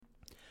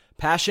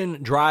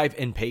Passion, drive,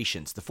 and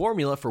patience. The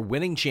formula for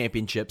winning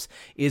championships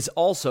is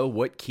also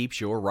what keeps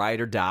your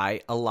ride or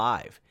die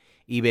alive.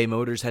 eBay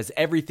Motors has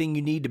everything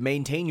you need to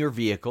maintain your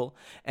vehicle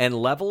and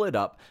level it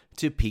up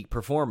to peak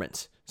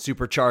performance.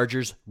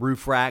 Superchargers,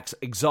 roof racks,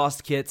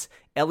 exhaust kits,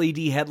 LED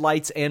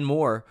headlights, and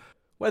more.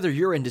 Whether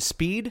you're into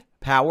speed,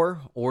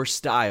 power, or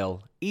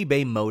style,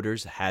 eBay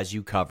Motors has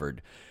you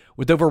covered.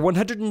 With over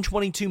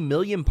 122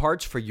 million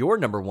parts for your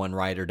number one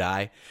ride or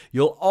die,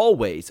 you'll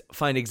always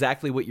find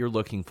exactly what you're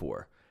looking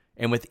for.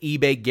 And with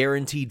eBay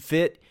Guaranteed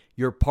Fit,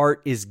 your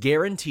part is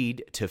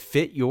guaranteed to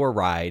fit your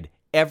ride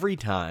every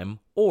time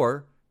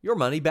or your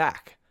money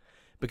back.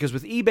 Because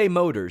with eBay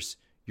Motors,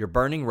 you're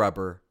burning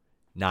rubber,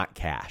 not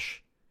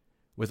cash.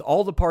 With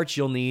all the parts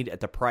you'll need at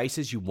the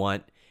prices you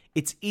want,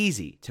 it's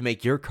easy to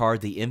make your car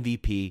the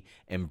MVP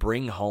and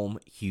bring home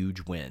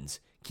huge wins.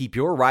 Keep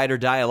your ride or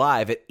die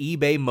alive at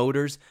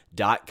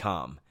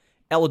ebaymotors.com.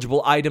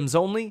 Eligible items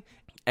only.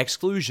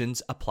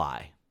 Exclusions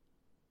apply.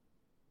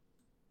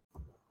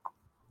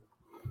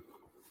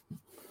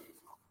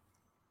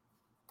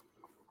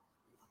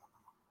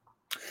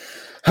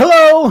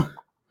 Hello,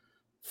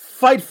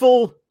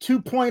 Fightful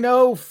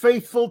 2.0,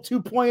 Faithful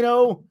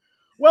 2.0.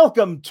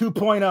 Welcome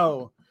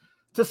 2.0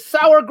 to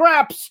Sour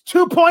Graps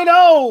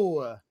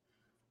 2.0.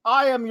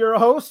 I am your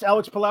host,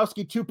 Alex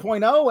Pulowski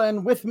 2.0,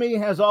 and with me,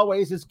 as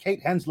always, is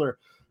Kate Hensler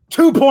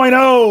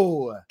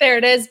 2.0. There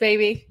it is,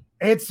 baby.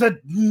 It's a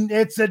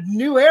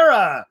new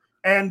era,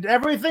 and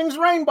everything's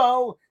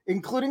rainbow,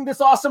 including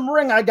this awesome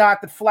ring I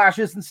got that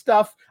flashes and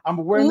stuff.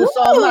 I'm wearing this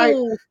all night,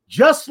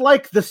 just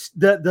like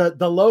the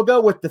logo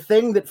with the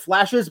thing that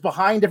flashes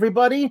behind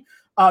everybody.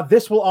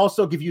 This will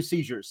also give you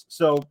seizures.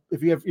 So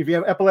if you have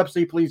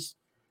epilepsy, please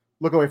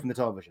look away from the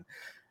television.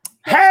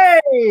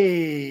 Hey,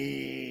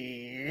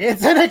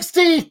 it's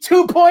NXT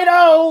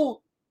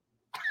 2.0.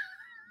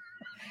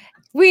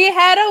 We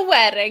had a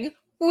wedding.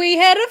 We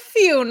had a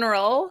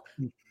funeral.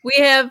 We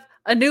have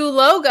a new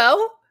logo.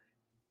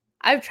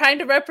 I'm trying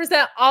to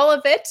represent all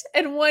of it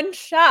in one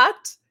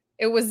shot.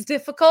 It was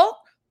difficult,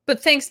 but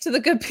thanks to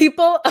the good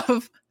people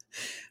of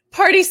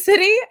Party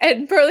City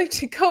and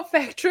Burlington Coat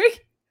Factory,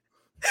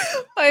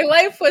 my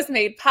life was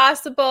made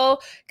possible.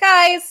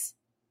 Guys,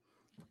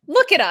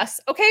 look at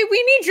us, okay?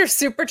 We need your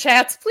super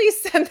chats.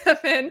 Please send them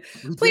in.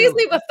 Please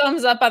leave a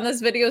thumbs up on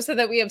this video so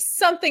that we have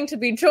something to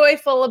be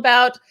joyful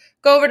about.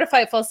 Go over to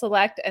Fightful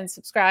Select and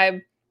subscribe.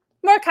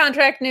 More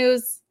contract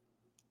news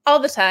all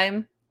the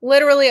time.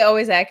 Literally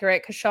always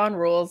accurate because Sean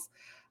rules.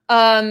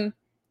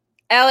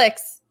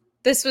 Alex,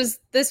 this was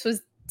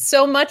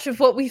so much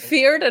of what we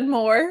feared and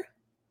more.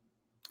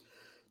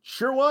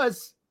 Sure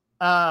was.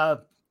 I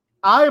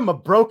am a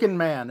broken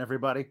man,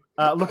 everybody.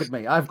 Look at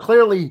me. I've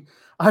clearly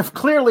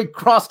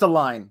crossed a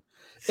line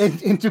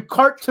into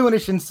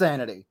cartoonish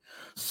insanity.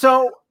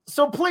 So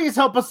please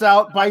help us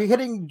out by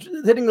hitting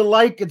the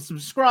like and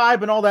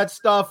subscribe and all that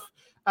stuff.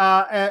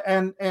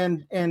 And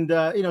send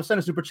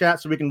a super chat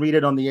so we can read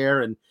it on the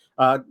air and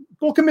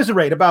we'll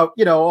commiserate about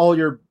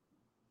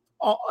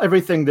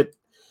everything that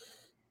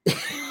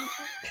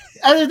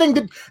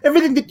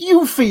everything that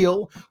you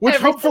feel, which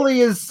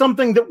hopefully is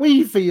something that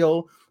we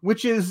feel,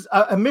 which is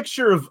a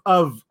mixture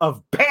of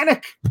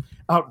panic,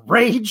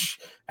 rage,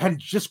 and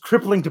just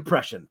crippling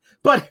depression.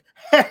 But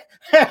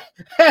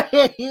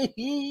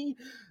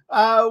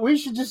we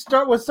should just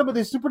start with some of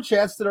these super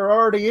chats that are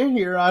already in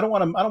here. I don't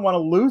want to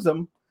lose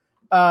them.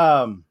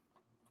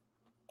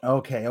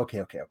 Okay.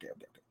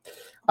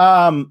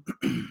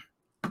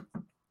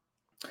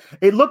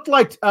 It looked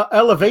like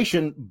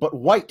Elevation, but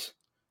white.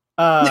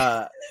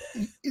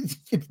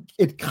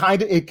 It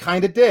kind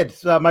of did.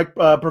 Mike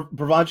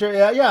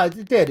Bravancher, yeah,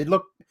 it did. It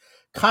looked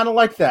kind of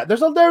like that.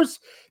 There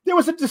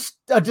was a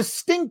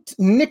distinct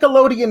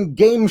Nickelodeon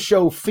game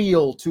show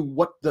feel to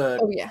what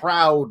the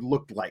crowd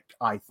looked like.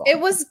 I thought it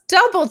was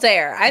Double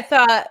Dare. I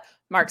thought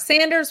Mark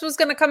Sanders was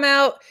going to come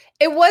out.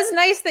 It was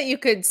nice that you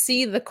could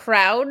see the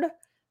crowd.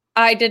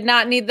 I did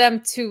not need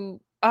them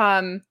to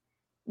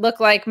look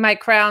like my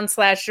crown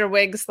 / your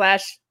wig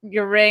 /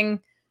 your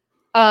ring.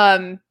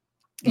 I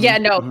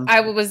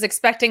was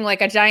expecting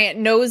like a giant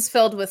nose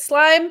filled with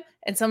slime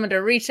and someone to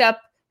reach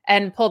up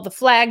and pull the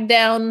flag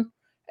down.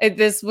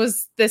 This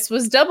was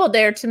Double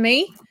Dare to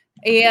me,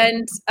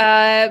 and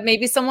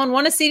maybe someone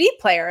won a CD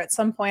player at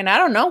some point. I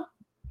don't know.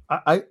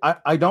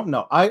 I don't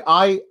know.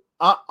 I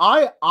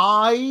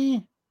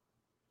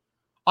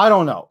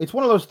don't know. It's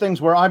one of those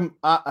things where I'm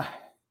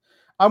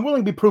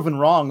willing to be proven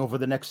wrong over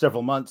the next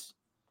several months.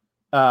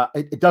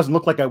 It doesn't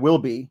look like I will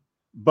be,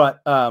 but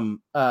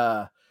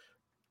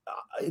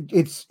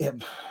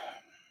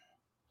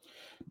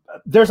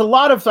there's a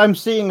lot of I'm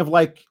seeing of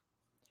like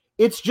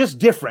it's just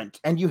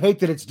different, and you hate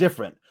that it's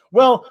different.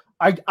 Well,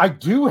 I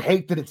do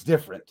hate that it's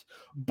different,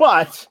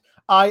 but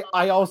I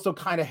also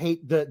kind of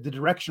hate the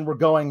direction we're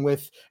going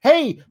with.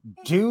 Hey,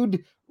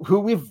 dude, who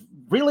we've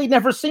really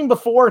never seen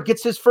before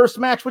gets his first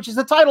match, which is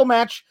a title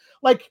match.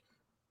 Like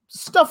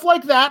stuff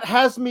like that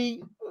has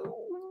me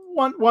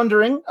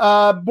wondering.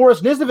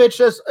 Boris Nizovich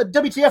says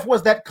WTF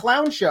was that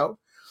clown show.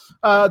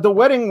 The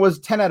wedding was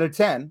 10 out of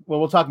 10. Well,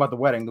 we'll talk about the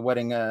wedding. The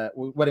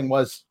wedding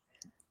was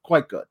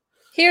quite good.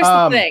 Here's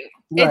the thing.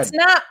 go It's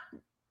not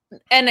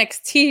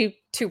NXT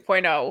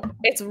 2.0.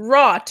 It's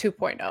Raw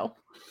 2.0.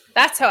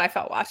 That's how I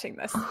felt watching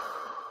this.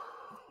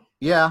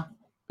 Yeah.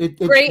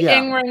 Great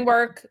in-ring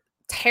work,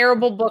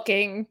 terrible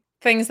booking,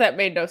 things that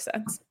made no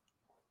sense.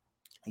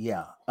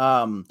 Yeah.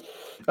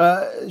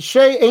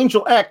 Shay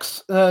Angel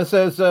X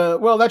says,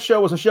 well, that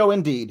show was a show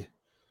indeed.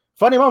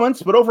 Funny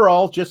moments, but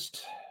overall,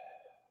 just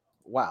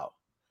wow.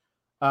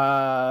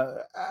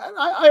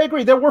 I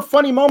agree. There were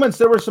funny moments.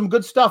 There was some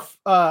good stuff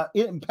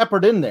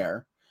peppered in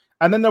there.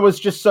 And then there was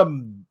just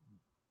some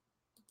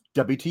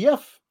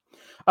WTF.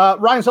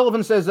 Ryan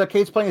Sullivan says,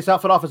 Kate's playing this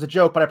outfit off as a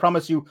joke, but I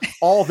promise you,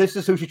 all this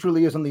is who she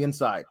truly is on the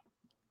inside.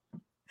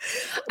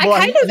 Well,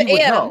 I kind of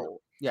am. Know.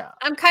 Yeah.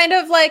 I'm kind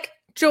of like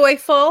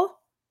joyful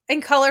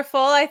and colorful,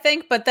 I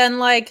think. But then,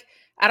 like,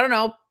 I don't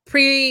know,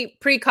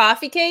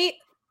 pre-coffee Kate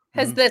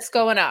has this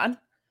going on.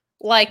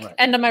 Like,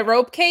 end of my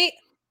rope Kate.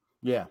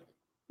 Yeah.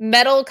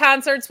 Metal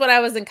concerts when I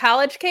was in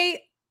college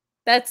Kate.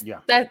 That's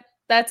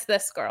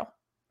this girl.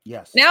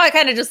 Yes. Now I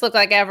kind of just look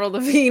like Avril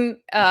Lavigne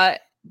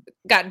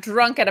got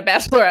drunk at a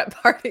bachelorette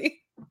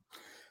party.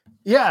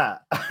 Yeah.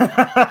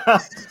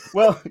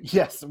 Well,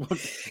 yes.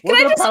 Can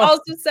I just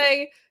also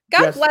say,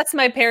 God bless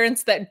my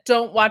parents that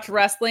don't watch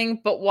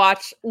wrestling, but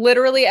watch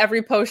literally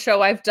every post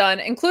show I've done,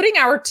 including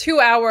our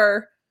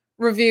 2-hour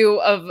review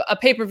of a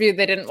pay-per-view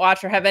they didn't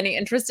watch or have any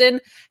interest in.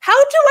 How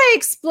do I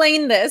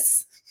explain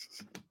this?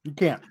 You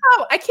can't.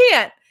 Oh, I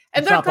can't.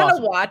 And they're going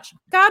to watch.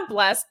 God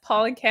bless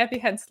Paul and Kathy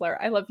Hensler.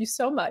 I love you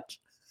so much.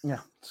 Yeah,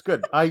 it's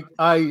good.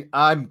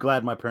 I'm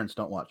glad my parents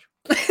don't watch.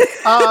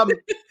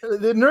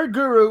 The Nerd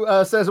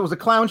Guru says it was a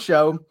clown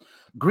show.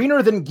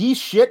 Greener than geese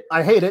shit.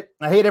 I hate it.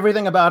 I hate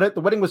everything about it.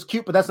 The wedding was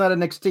cute, but that's not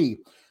NXT.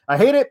 I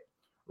hate it.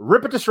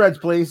 Rip it to shreds,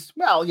 please.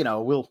 Well, you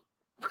know, we'll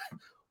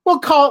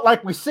call it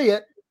like we see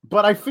it,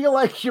 but I feel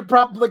like you're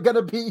probably going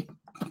to be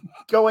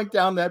going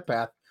down that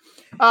path.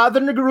 The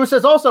Nerd Guru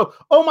says also,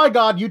 oh my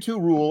God, you two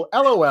rule.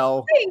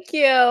 LOL. Thank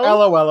you.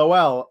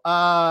 LOL.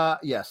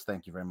 Yes,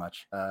 thank you very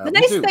much. The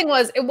nice thing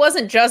was, it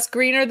wasn't just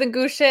greener than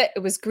goose shit.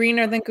 It was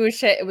greener than goose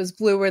shit. It was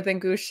bluer than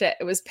goose shit.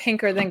 It was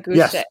pinker than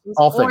goose shit. It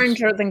was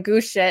oranger than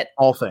goose shit.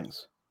 All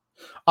things.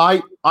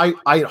 I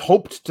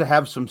hoped to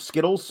have some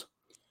Skittles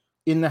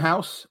in the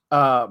house,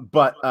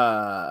 but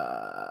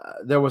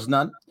there was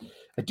none.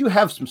 I do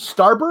have some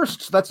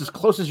Starbursts. That's as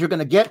close as you're going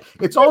to get.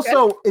 It's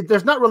also,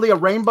 there's not really a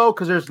rainbow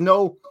because there's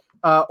no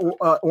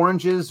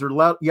oranges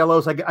or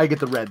yellows. I get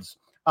the reds.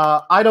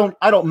 I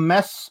don't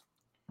mess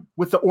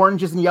with the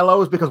oranges and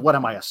yellows because what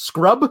am I, a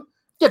scrub?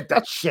 Get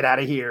that shit out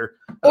of here.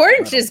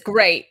 Orange is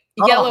great.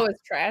 Yellow is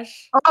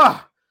trash.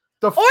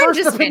 Orange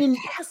is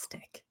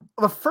fantastic.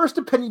 The first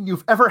opinion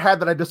you've ever had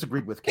that I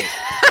disagreed with, Kate.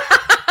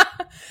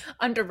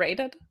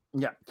 Underrated.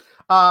 Yeah.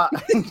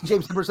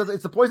 James Timber says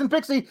it's the Poison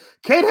Pixie,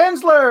 Kate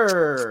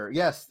Hensler.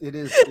 Yes, it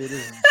is.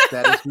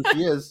 That is who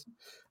she is.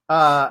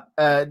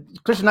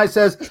 Christian Knight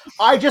says,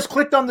 I just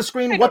clicked on the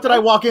screen. What did I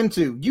walk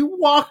into? You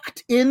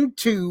walked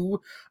into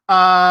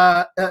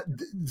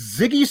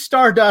Ziggy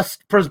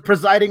Stardust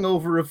presiding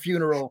over a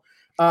funeral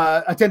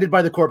attended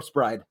by the Corpse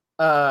Bride.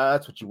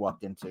 That's what you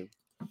walked into.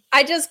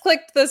 I just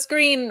clicked the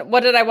screen.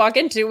 What did I walk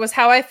into was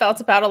how I felt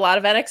about a lot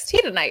of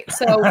NXT tonight.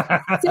 So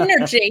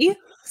synergy.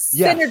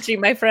 Yes. Synergy,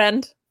 my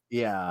friend.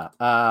 Yeah.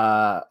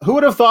 Who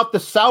would have thought the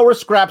sour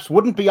scraps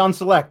wouldn't be on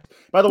Select?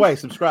 By the way,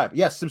 subscribe.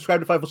 Yes, subscribe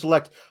to Fightful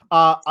Select.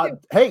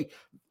 Hey,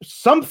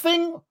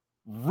 something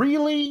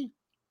really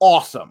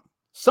awesome,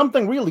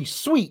 something really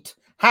sweet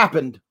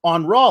happened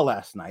on Raw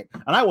last night,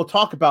 and I will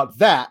talk about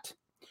that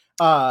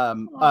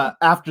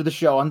after the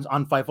show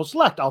on Fightful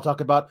Select. I'll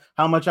talk about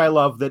how much I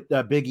love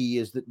that Big E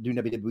is the new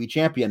WWE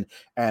champion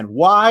and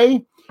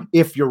why.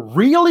 If you're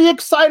really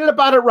excited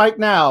about it right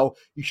now,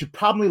 you should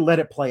probably let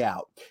it play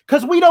out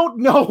because we don't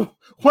know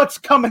what's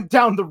coming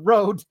down the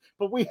road,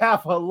 but we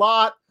have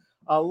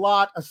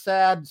a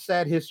sad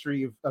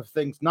history of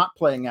things not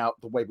playing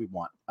out the way we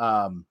want.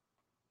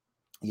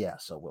 Yeah,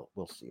 so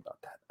we'll see about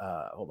that.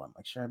 Hold on,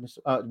 make sure I missed.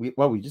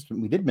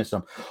 We did miss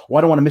some. Well,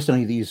 I don't want to miss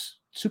any of these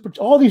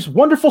all these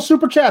wonderful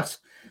super chats.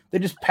 They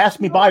just passed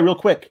me by real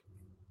quick.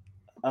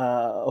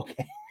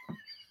 Okay.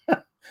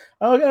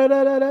 Oh,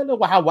 no.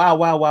 Wow.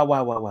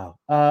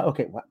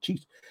 Okay, wow,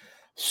 jeez.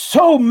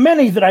 So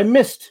many that I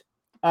missed.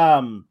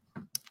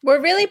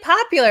 We're really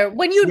popular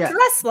when you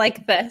dress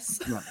like this.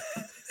 Yeah.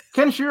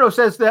 Ken Shiro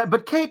says that,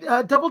 but Kate,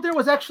 Double Dare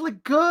was actually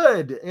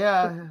good.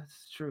 Yeah,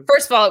 it's true.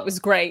 First of all, it was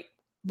great.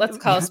 Let's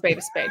call a spade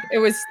a spade. It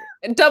was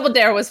Double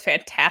Dare was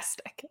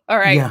fantastic. All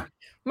right. Yeah.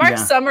 Mark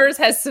Summers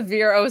has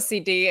severe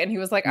OCD, and he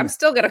was like, I'm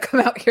still going to come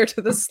out here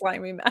to this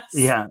slimy mess.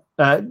 Yeah.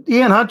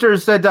 Ian Hunter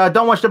said,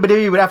 don't watch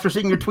WWE, but after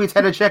seeing your tweets,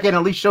 had to check in and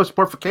at least show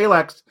support for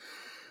Kalex.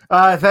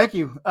 Thank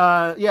you.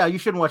 Yeah, you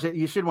shouldn't watch it.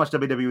 You shouldn't watch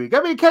WWE.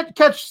 I mean,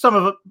 catch some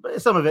of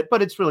it,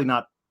 but it's really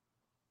not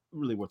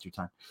really worth your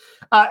time.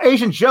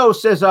 Asian Joe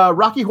says,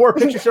 Rocky Horror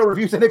Picture Show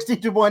reviews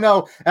NXT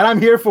 2.0, and I'm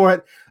here for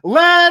it.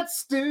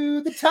 Let's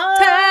do the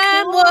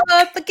Time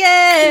warp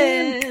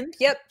again.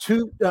 Yep.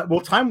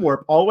 Time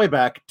warp all the way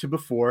back to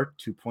before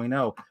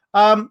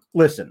 2.0.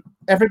 Listen,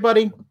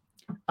 everybody,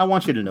 I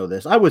want you to know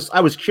this. I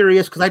was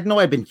curious because I know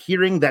I've been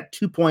hearing that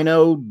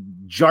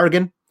 2.0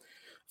 jargon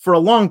for a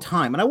long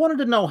time, and I wanted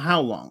to know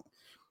how long.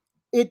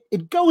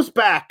 It goes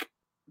back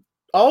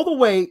all the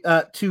way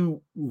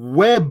to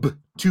Web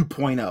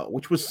 2.0,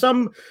 which was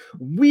some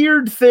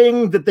weird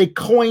thing that they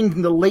coined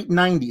in the late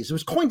 90s. It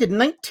was coined in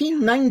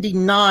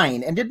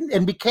 1999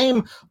 and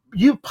became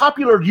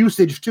popular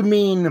usage to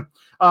mean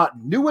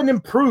new and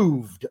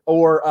improved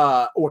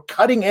or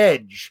cutting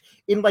edge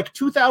in like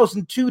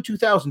 2002,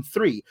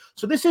 2003.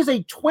 So this is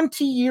a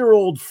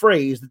 20-year-old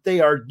phrase that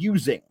they are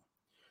using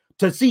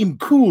to seem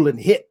cool and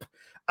hip.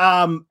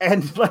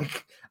 And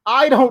like,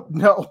 I don't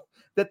know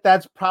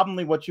that's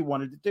probably what you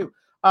wanted to do.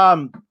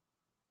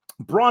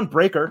 Braun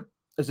Breaker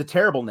is a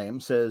terrible name,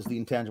 says the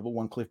intangible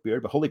one Cliff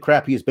Beard, but holy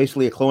crap, he is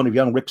basically a clone of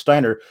young Rick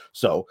Steiner.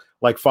 So,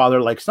 like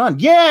father, like son.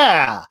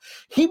 Yeah,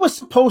 he was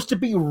supposed to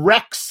be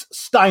Rex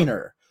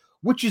Steiner,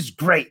 which is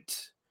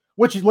great.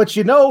 Which lets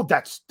you know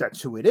that's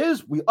who it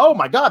is. Oh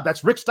my God,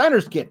 that's Rick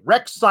Steiner's kid,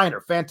 Rex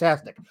Steiner.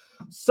 Fantastic.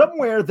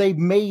 Somewhere they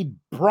made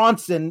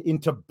Bronson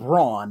into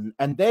Braun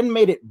and then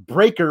made it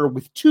Breaker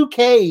with 2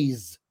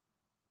 Ks,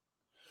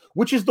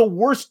 which is the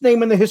worst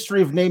name in the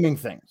history of naming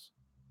things.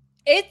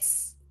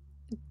 It's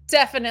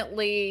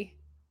definitely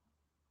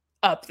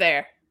up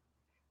there.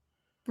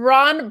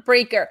 Braun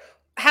Breaker.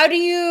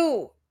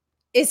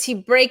 Is he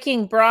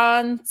breaking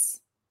Braun's?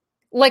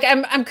 Like,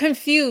 I'm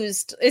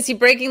confused. Is he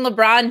breaking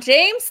LeBron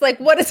James? Like,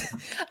 what is,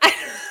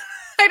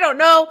 I don't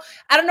know.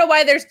 I don't know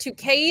why there's 2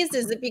 Ks.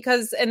 Is it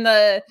because in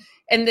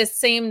this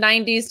same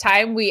 90s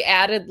time, we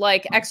added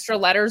like extra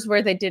letters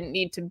where they didn't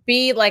need to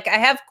be? Like, I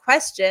have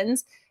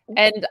questions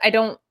and I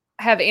don't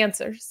have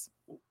answers.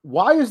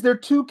 Why is there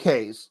 2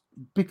 Ks?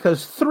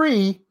 Because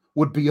 3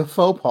 would be a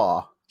faux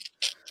pas.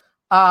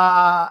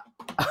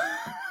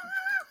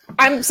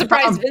 I'm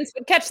surprised Vince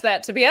would catch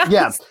that, to be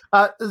honest.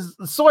 Yeah.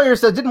 Sawyer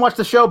said, didn't watch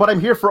the show, but I'm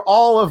here for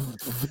all of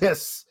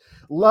this.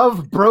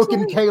 Love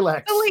broken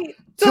Kalex.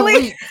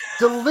 Delete.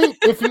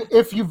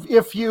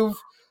 If you've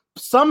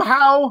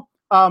somehow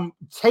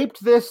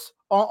taped this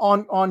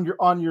on your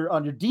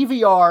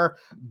DVR,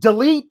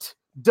 delete.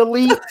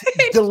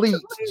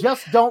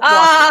 Just don't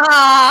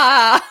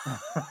watch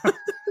it.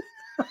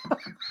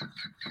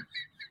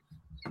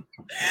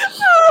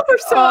 Oh, we're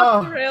so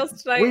off the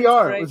rails tonight. We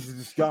are. Right. It's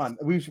just gone.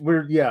 We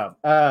already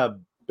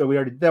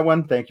did that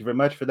one. Thank you very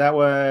much for that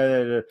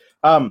one.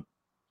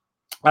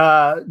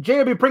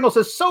 JW Pringle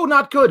says, so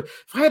not good.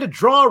 If I had to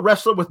draw a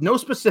wrestler with no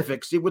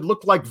specifics, it would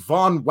look like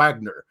Von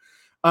Wagner.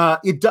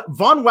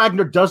 Von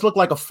Wagner does look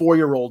like a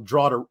 4-year-old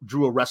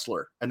drew a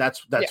wrestler, and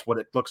that's what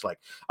it looks like.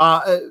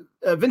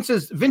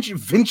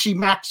 Vinci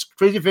Max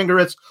Crazy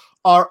Fingerits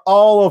are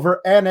all over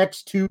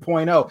NX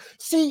 2.0.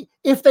 See,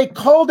 if they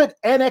called it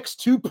NX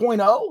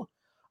 2.0,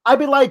 I'd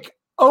be like,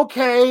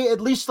 okay,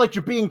 at least like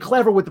you're being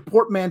clever with the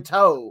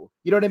portmanteau.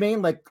 You know what I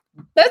mean? Like,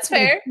 that's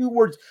fair. 2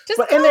 words. Just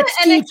but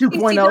NXT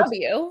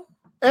 2.0.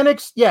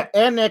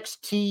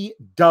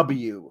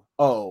 NXTW.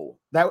 Oh,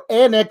 that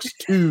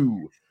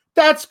NX2.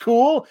 That's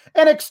cool.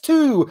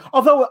 NX2.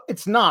 Although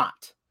it's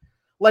not.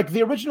 Like,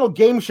 the original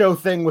game show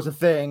thing was a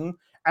thing,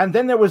 and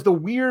then there was the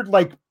weird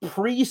like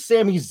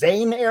pre-Sami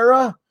Zayn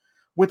era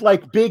with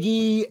like Big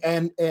E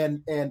and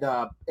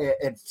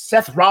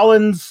Seth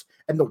Rollins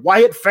and the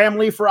Wyatt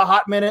family for a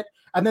hot minute.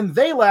 And then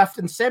they left,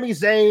 and Sami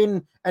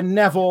Zayn and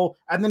Neville,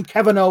 and then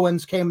Kevin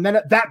Owens came. And then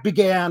that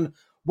began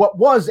what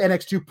was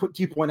NX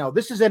 2.0.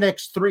 This is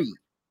NX3.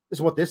 This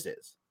is what this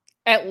is.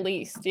 At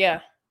least,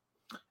 yeah.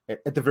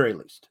 At the very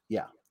least,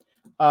 yeah.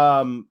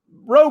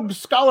 Rogue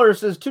Scholar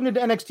says, tuned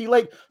into NXT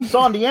late.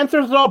 Saw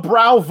Neanderthal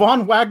Brow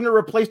Von Wagner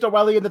replaced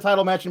O'Reilly in the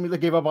title match and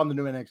immediately gave up on the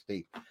new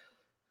NXT.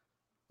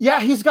 Yeah,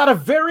 he's got a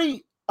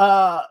very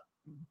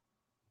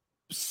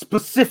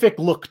specific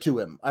look to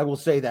him. I will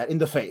say that in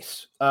the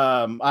face.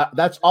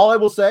 That's all I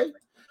will say.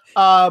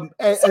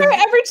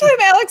 Every time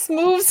Alex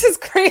moves his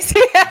crazy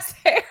ass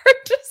hair,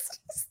 just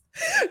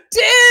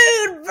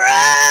dude,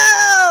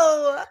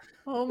 bro.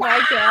 Oh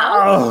my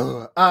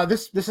god.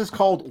 This is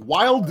called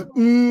Wild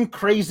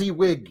Crazy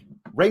Wig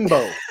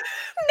Rainbow. Nick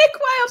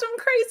Wild and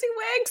Crazy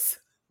Wigs.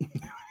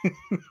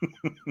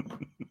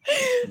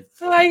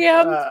 I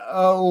am.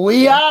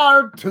 We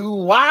are 2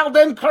 wild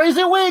and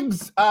crazy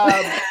wigs.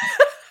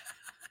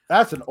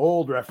 That's an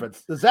old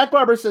reference. Zach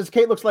Barber says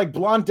Kate looks like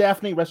blonde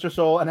Daphne, rest her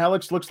soul, and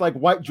Alex looks like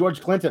white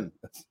George Clinton.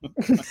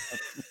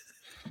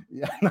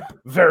 Yeah,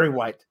 very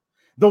white.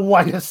 The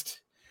whitest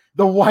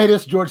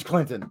George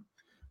Clinton.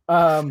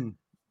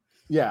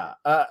 Yeah.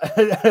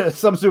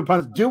 Some super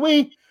puns. Do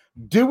we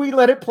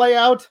let it play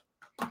out?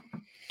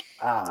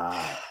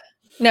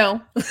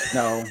 No.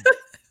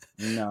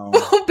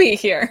 We'll be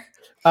here.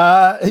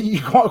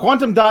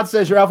 Quantum Dot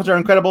says your outfits are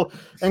incredible.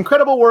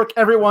 Incredible work,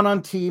 everyone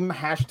on team.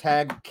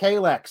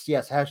 #Kalex.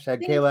 Yes,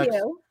 #Kalex.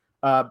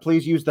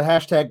 Please use the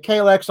hashtag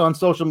KLX on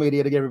social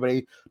media to get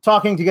everybody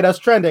talking, to get us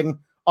trending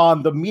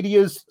on the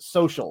media's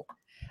social.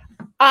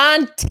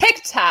 On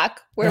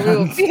TikTok, where we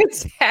will be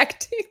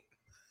attacking.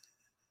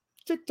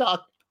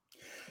 TikTok.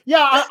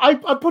 Yeah, I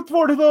put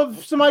forward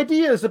some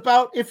ideas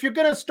about if you're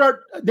going to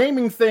start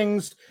naming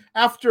things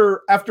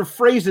after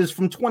phrases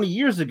from 20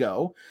 years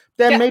ago,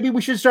 then maybe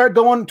we should start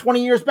going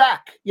 20 years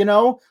back.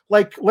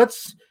 Like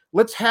let's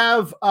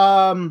have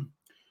William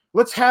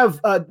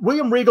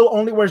Regal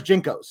only wears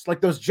JNCOs,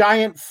 like those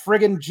giant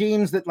friggin'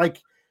 jeans that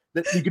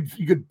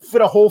you could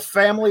fit a whole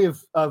family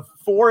of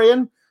 4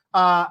 in.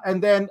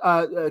 And then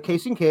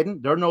Casey and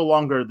Caden, they're no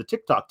longer the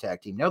TikTok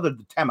tag team. Now they're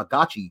the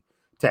Tamagotchi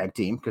tag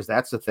team, because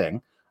that's the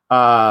thing.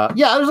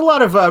 There's a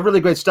lot of really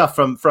great stuff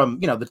from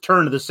the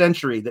turn of the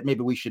century that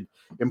maybe we should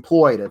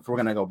employ if we're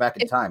going to go back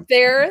in time. If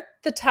they're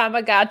the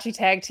Tamagotchi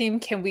tag team,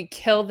 can we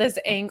kill this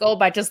angle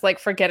by just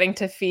forgetting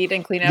to feed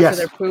and clean after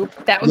their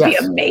poop? That would be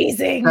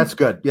amazing. That's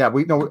good. Yeah,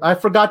 I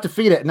forgot to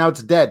feed it. Now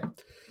it's dead.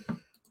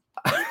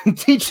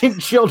 Teaching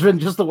children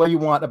just the way you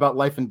want about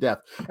life and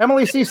death.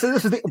 Emily C says,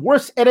 this is the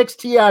worst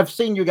NXT I've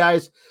seen, you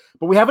guys,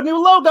 but we have a new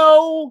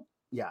logo.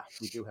 Yeah,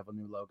 we do have a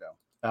new logo.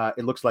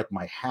 It looks like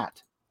my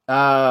hat.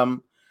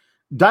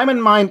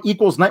 Diamond Mine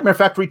equals Nightmare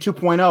Factory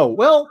 2.0.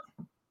 Well,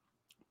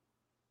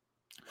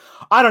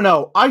 I don't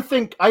know. I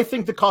think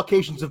the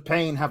Caucasians of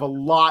Pain have a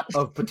lot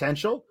of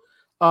potential.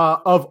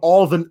 Of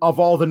all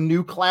the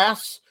new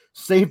class,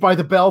 Saved by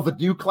the Bell, the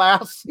new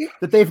class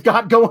that they've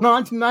got going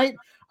on tonight.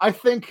 I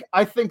think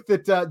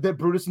that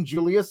Brutus and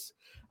Julius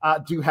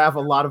do have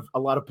a lot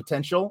of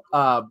potential.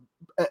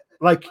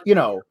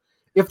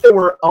 If they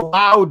were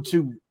allowed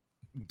to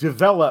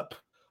develop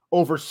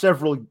over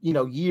several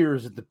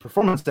years at the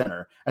Performance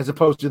Center, as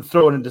opposed to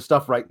throwing into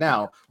stuff right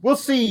now. We'll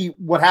see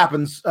what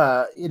happens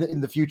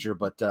in the future,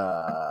 but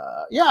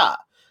yeah.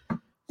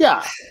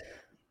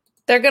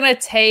 They're gonna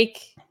take.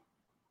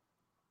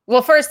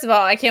 Well, first of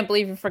all, I can't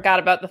believe you forgot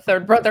about the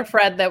third brother,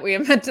 Fred, that we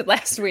invented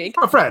last week.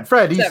 Oh, Fred,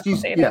 he's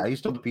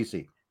still the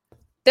PC.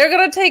 They're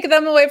gonna take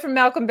them away from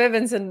Malcolm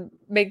Bivens and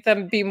make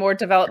them be more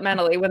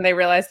developmentally when they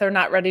realize they're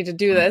not ready to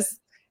do this,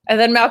 and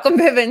then Malcolm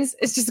Bivens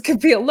is just gonna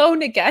be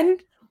alone again.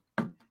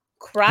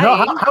 Crying. No,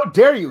 how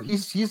dare you?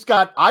 He's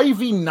got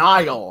Ivy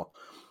Nile,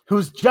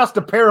 who's just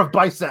a pair of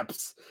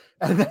biceps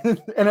and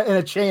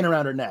a chain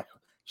around her neck.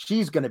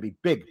 She's going to be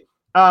big.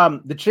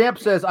 The champ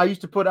says, I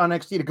used to put on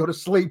NXT to go to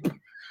sleep.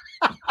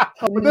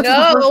 But this is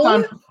the first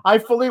time I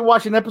fully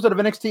watched an episode of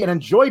NXT and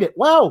enjoyed it.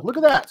 Wow, look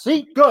at that.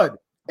 See, good.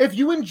 If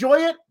you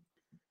enjoy it,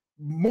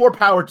 more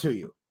power to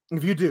you.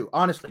 If you do,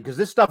 honestly, because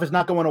this stuff is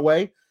not going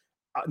away.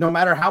 No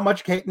matter how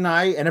much Kate and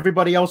I and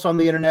everybody else on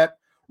the internet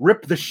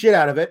rip the shit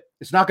out of it,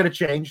 it's not going to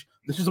change.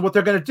 This is what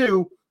they're going to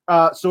do.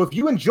 So if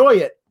you enjoy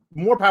it,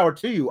 more power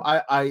to you.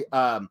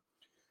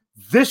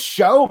 This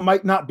show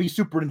might not be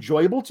super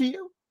enjoyable to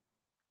you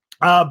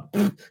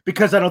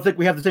because I don't think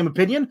we have the same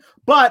opinion.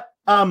 But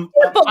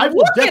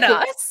look at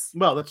us.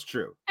 Well, that's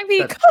true. I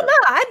mean, come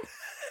on.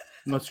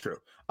 That's true.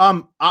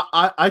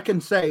 I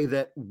can say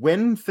that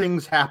when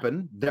things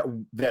happen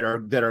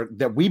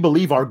that we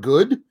believe are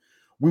good,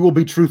 we will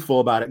be truthful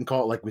about it and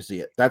call it like we see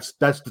it. That's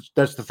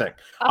the thing.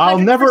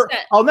 100%.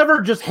 I'll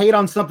never just hate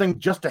on something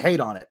just to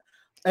hate on it.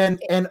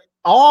 And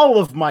all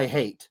of my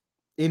hate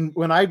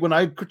when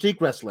I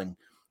critique wrestling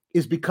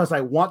is because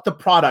I want the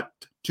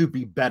product to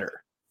be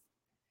better.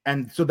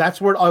 And so that's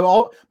where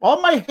all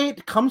my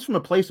hate comes from, a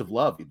place of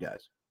love, you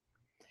guys.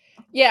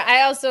 Yeah,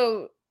 I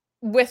also,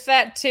 with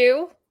that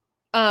too,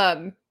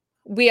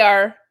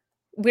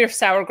 we're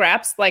sour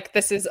graps.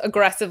 This is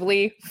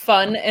aggressively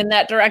fun in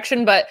that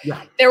direction, but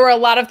there were a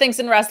lot of things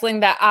in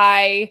wrestling that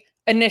I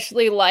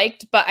initially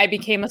liked, but I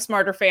became a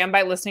smarter fan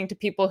by listening to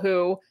people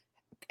who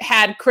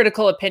had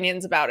critical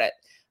opinions about it.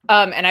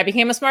 And I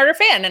became a smarter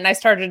fan, and I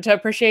started to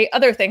appreciate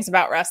other things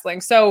about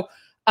wrestling. So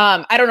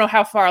I don't know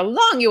how far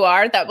along you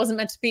are. That wasn't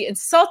meant to be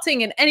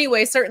insulting in any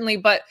way, certainly,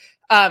 but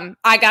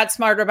I got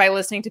smarter by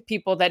listening to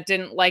people that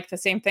didn't like the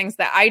same things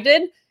that I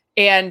did.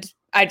 And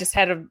I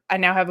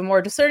now have a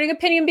more discerning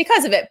opinion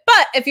because of it.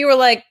 But if you were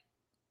like,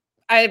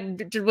 I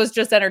was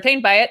just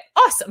entertained by it,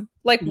 awesome.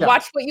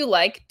 Watch what you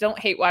like. Don't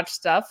hate watch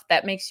stuff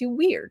that makes you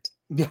weird.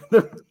 Yeah.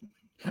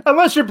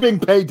 Unless you're being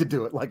paid to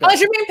do it. Unless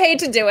you're being paid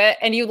to do it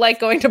and you like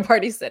going to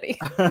Party City.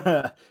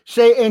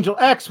 Shay Angel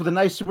X with a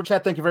nice super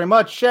chat. Thank you very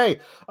much. Shay,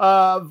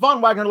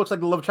 Von Wagner looks like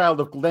the love child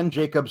of Glenn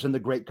Jacobs and the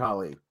Great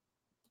Khali.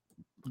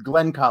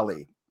 Glenn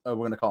Khali. We're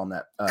going to call him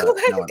that.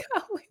 Glenn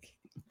Khali.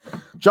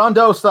 John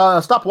Doe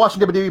stopped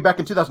watching WWE back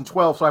in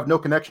 2012, so I have no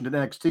connection to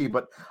NXT,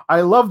 but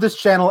I love this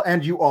channel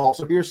and you all,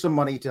 so here's some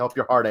money to help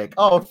your heartache.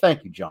 Oh,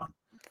 thank you, John.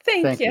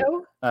 Thank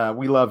you.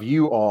 We love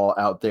you all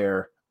out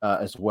there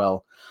as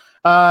well.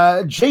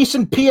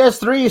 Jason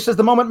PS3 says,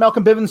 the moment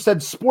Malcolm Bivens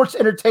said sports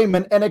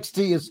entertainment,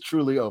 NXT is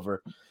truly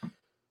over.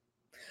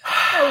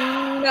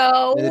 Oh,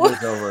 no.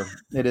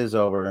 It is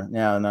over.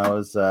 Yeah, no,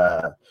 it's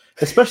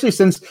especially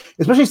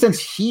since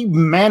he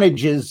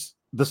manages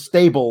the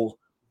stable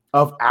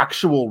of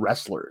actual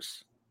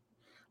wrestlers.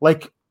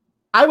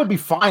 I would be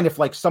fine if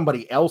like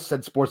somebody else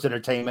said sports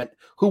entertainment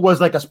who was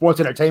like a sports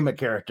entertainment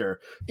character,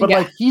 but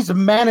like he's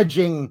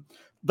managing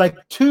like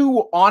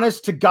two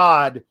honest to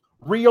God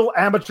real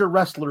amateur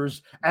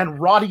wrestlers and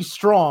Roddy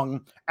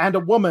Strong and a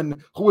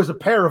woman who is a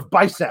pair of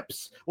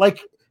biceps.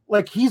 Like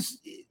if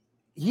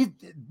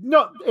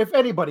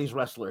anybody's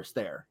wrestlers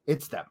there,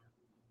 it's them.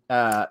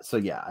 So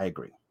yeah, I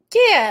agree.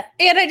 Yeah,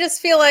 and I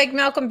just feel like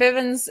Malcolm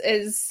Bivens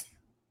is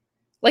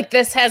like,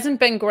 this hasn't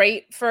been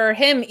great for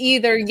him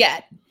either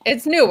yet.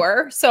 It's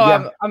newer,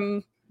 so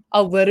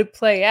I'll let it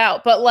play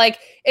out. But like,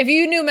 if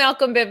you knew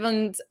Malcolm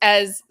Bivens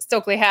as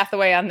Stokely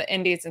Hathaway on the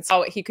Indies and saw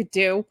what he could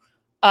do,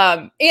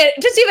 and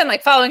just even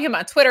like following him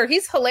on Twitter,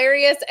 he's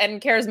hilarious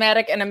and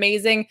charismatic and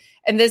amazing.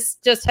 And this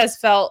just has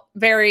felt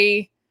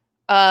very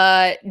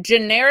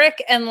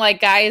generic and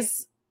like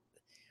guys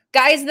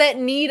that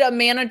need a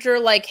manager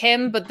like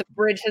him, but the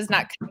bridge has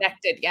not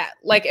connected yet.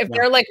 Like if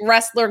they're like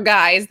wrestler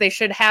guys, they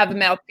should have a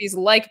mouthpiece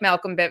like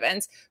Malcolm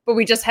Bivens, but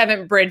we just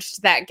haven't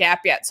bridged that gap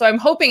yet. So I'm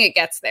hoping it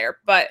gets there,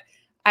 but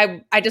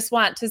I just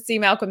want to see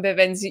Malcolm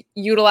Bivens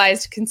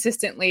utilized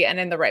consistently and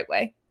in the right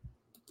way.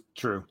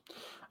 True.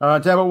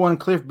 Tablet One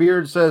Cliff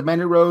Beard says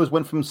Mandy Rose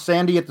went from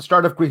Sandy at the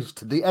start of Greece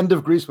to the end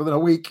of Greece within a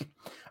week.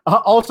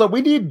 Also,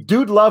 we need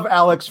Dude Love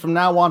Alex from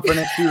now on for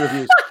NXT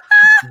reviews.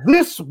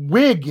 This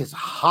wig is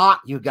hot,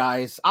 you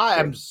guys. I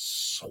am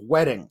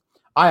sweating.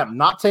 I am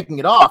not taking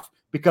it off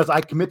because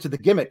I commit to the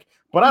gimmick,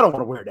 but I don't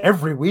want to wear it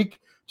every week.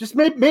 Just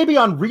maybe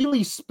on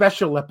really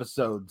special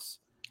episodes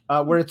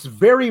where it's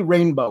very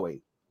rainbowy.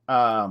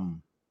 Yeah.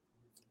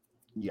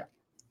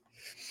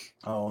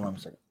 Oh, hold on a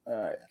second.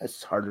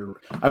 It's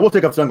harder. I will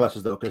take off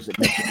sunglasses though because it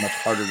makes it much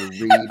harder to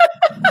read.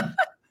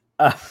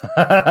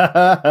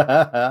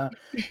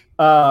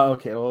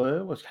 Okay,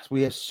 well,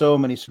 we have so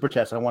many super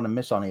chats. I don't want to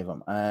miss any of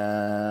them.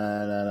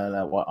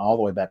 All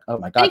the way back. Oh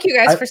my god! Thank you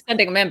guys for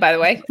sending them in. By the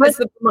way,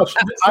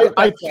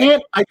 I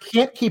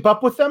can't keep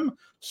up with them.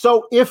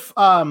 So if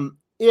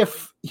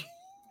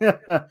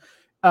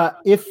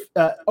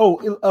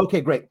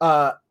okay, great.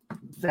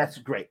 That's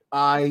great.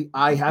 I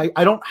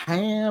don't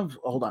have.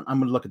 Hold on, I'm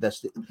going to look at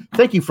this.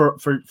 Thank you for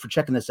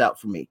checking this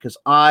out for me because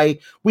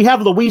we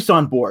have Luis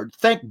on board.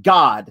 Thank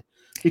God.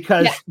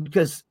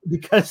 Because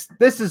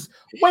this is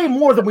way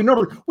more than we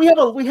normally. We have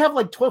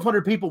like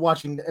 1,200 people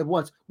watching at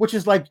once, which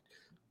is like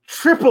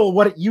triple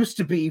what it used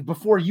to be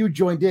before you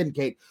joined in,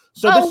 Kate.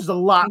 So this is a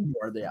lot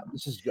more. Yeah,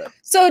 this is good.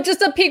 So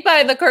just a peek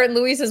behind the curtain,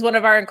 Luis is one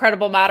of our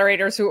incredible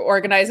moderators who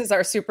organizes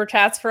our super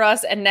chats for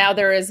us, and now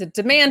there is a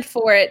demand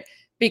for it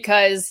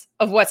because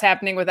of what's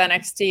happening with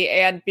NXT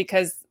and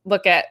because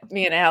look at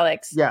me and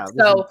Alex. Yeah.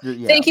 So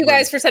thank you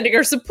guys for sending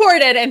your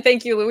support in, and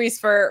thank you, Luis,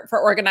 for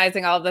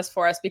organizing all of this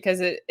for us because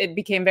it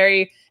became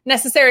very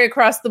necessary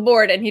across the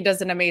board, and he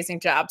does an amazing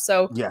job.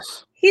 So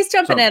yes, he's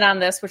jumping in on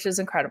this, which is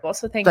incredible.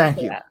 So thank you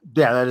for that.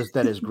 Yeah,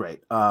 that is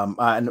great.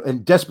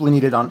 And desperately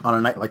needed on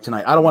a night like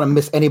tonight. I don't want to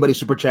miss anybody's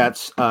super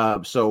chats.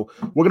 So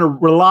we're going to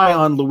rely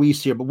on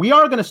Luis here, but we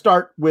are going to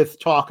start with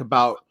talk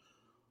about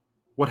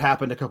what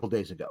happened a couple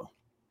days ago.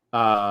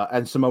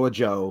 And Samoa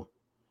Joe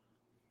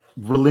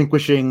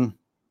relinquishing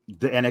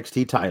the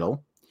NXT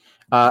title,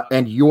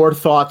 and your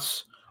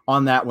thoughts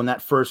on that when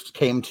that first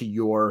came across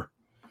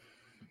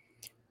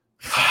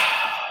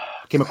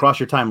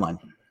your timeline.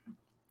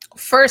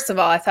 First of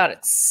all, I thought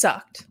it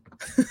sucked.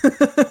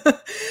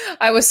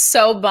 I was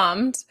so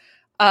bummed.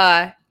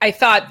 I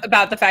thought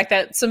about the fact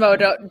that Samoa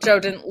Joe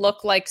didn't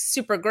look like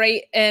super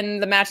great in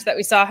the match that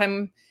we saw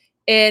him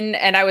in,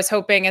 and I was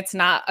hoping it's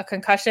not a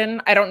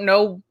concussion. I don't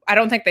know. I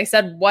don't think they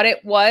said what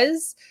it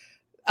was.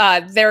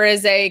 There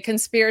is a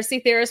conspiracy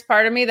theorist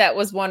part of me that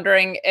was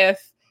wondering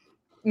if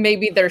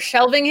maybe they're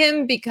shelving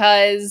him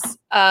because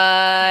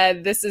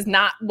this is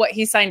not what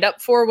he signed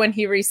up for when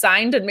he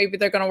re-signed, and maybe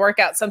they're going to work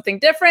out something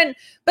different.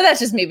 But that's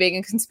just me being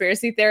a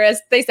conspiracy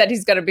theorist. They said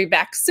he's going to be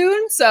back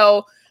soon,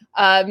 so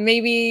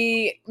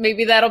maybe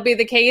that'll be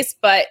the case.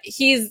 But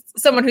he's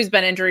someone who's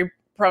been injury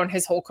prone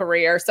his whole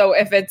career. So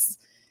if it's,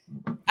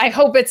 I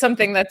hope it's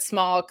something that's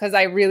small because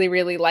I really,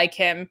 really like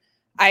him.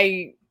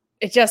 It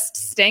just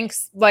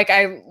stinks. Like,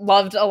 I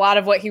loved a lot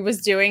of what he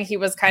was doing. He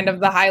was kind of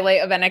the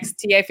highlight of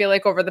NXT. I feel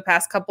like over the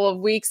past couple of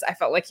weeks, I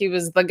felt like he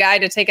was the guy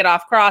to take it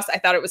off Cross. I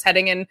thought it was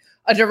heading in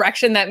a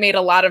direction that made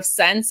a lot of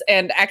sense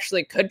and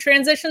actually could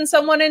transition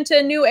someone into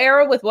a new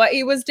era with what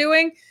he was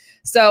doing.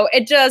 So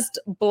it just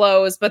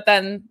blows. But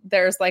then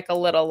there's like a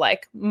little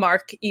like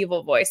Mark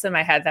evil voice in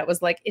my head that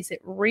was like, is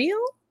it real?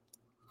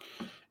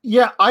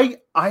 Yeah, I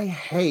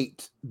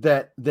hate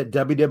that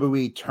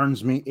WWE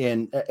turns me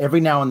in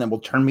every now and then will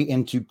turn me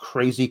into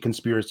crazy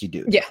conspiracy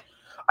dude. Yeah.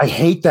 I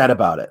hate that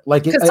about it.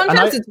 Like, because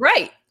sometimes it's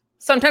right.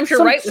 Sometimes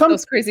you're right with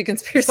those crazy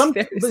conspiracy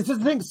theories. But the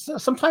thing,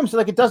 sometimes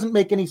like it doesn't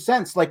make any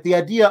sense. Like the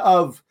idea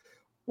of,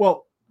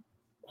 well,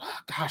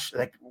 gosh,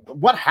 like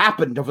what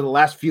happened over the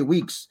last few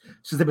weeks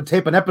since they've been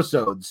taping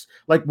episodes?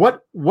 Like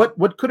what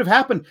could have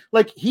happened?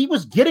 Like he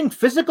was getting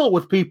physical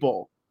with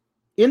people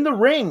in the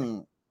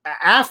ring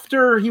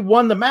after he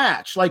won the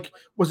match. Like,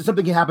 was it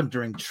something that happened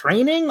during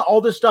training? All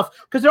this stuff,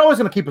 because they're always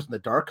going to keep us in the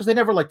dark because they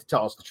never like to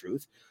tell us the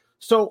truth.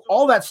 So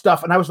all that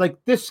stuff, and I was like,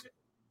 this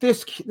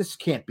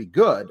can't be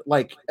good.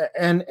 Like,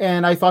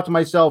 and I thought to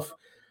myself,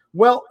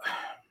 well,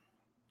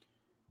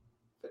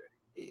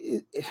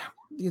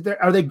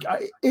 are they?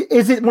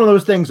 Is it one of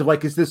those things of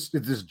like, is this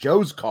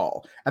Joe's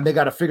call, and they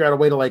got to figure out a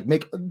way to like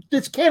make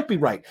this can't be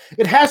right.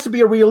 It has to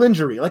be a real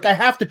injury. Like, I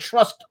have to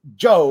trust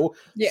Joe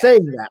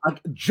saying that.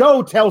 Like,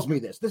 Joe tells me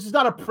this. This is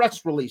not a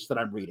press release that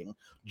I'm reading.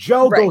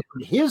 Joe goes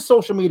to his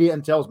social media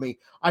and tells me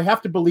I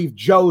have to believe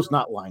Joe's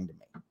not lying to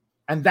me,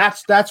 and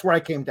that's where I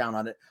came down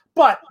on it.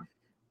 But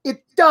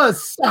it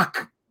does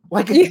suck.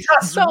 Like, it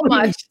does so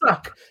really much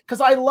suck because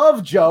I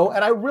love Joe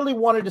and I really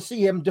wanted to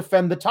see him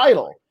defend the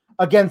title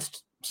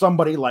against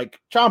somebody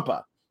like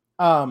Ciampa.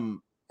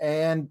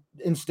 And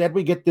instead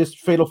we get this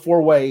fatal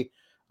 4-way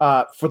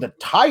for the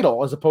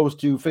title as opposed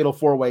to fatal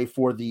 4-way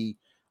for the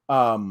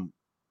for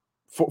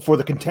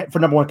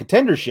number one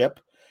contendership,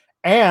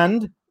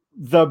 and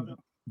the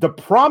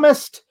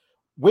promised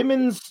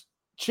women's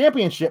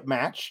championship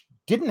match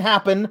didn't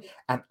happen,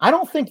 and I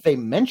don't think they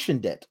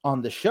mentioned it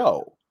on the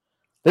show.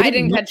 I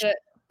didn't catch it.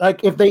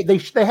 Like, if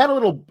they had a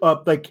little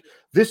like,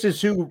 this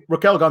is who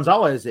Raquel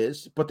Gonzalez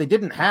is, but they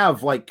didn't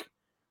have like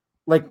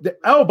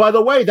oh, by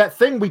the way, that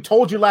thing we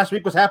told you last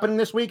week was happening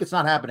this week, it's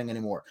not happening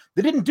anymore.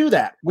 They didn't do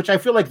that, which I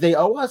feel like they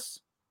owe us.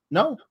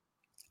 No,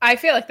 I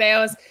feel like they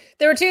owe us.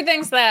 There were two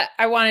things that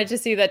I wanted to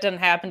see that didn't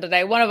happen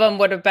today. One of them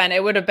would have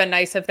been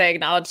nice if they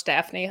acknowledged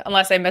Daphne,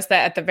 unless I missed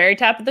that at the very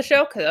top of the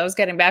show because I was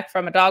getting back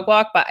from a dog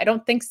walk, but I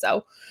don't think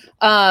so.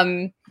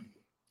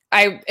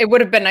 It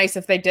would have been nice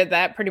if they did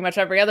that. Pretty much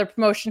every other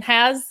promotion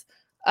has.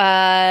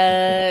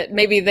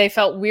 Maybe they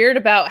felt weird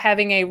about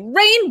having a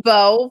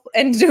rainbow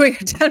and doing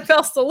a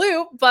 10-bell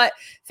salute, but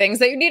things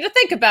that you need to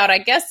think about, I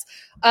guess.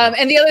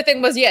 And the other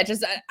thing was,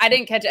 just I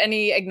didn't catch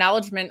any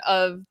acknowledgement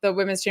of the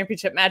women's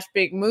championship match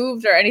being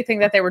moved or anything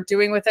that they were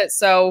doing with it.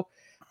 So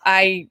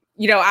I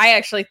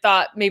actually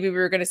thought maybe we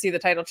were going to see the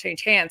title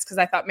change hands because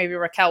I thought maybe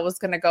Raquel was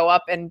going to go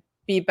up and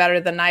be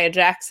better than Nia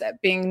Jax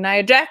at being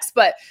Nia Jax.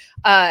 But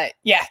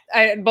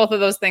both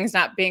of those things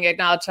not being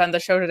acknowledged on the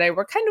show today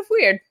were kind of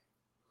weird.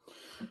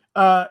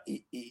 Also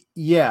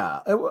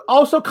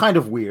kind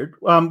of weird.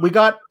 We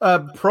got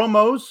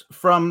promos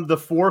from the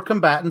 4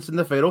 combatants in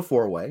the Fatal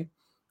 4-Way,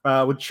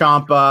 with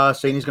Ciampa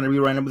saying he's going to be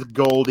running with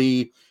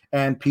Goldie,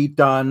 and Pete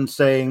Dunne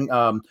saying,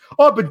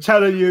 I've been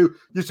telling you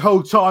this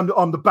whole time that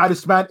I'm the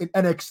baddest man in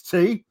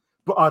NXT,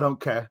 but I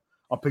don't care.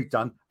 I'm Pete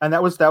Dunne. And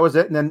that was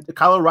it. And then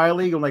Kyle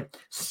O'Reilly, like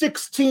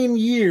 16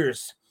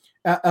 years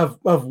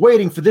of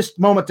waiting for this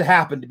moment to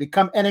happen, to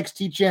become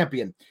NXT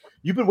champion.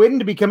 You've been waiting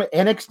to become an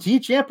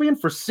NXT champion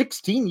for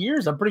 16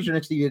 years? I'm pretty sure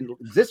NXT didn't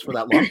exist for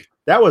that long.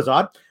 That was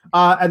odd.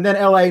 And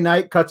then LA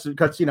Knight cuts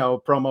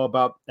promo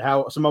about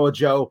how Samoa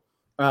Joe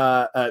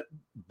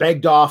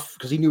begged off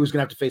because he knew he was going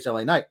to have to face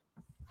LA Knight.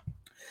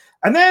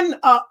 And then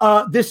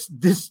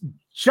this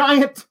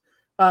giant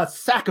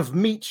sack of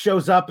meat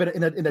shows up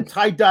in a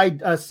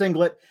tie-dyed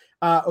singlet,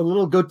 a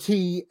little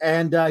goatee,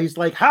 and he's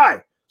like,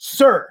 "Hi,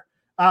 sir.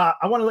 I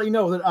want to let you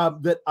know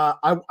that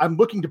I'm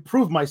looking to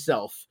prove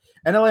myself."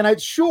 And LA Knight,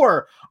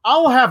 "Sure,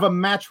 I'll have a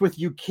match with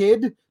you,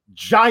 kid,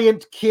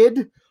 giant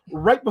kid,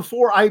 right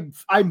before I'm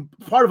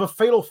part of a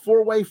fatal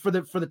 4-way for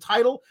the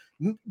title."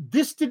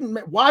 This didn't.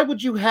 Why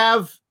would you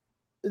have?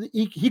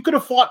 He could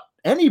have fought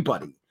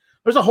anybody.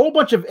 There's a whole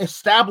bunch of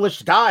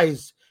established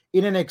guys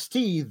in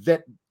NXT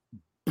that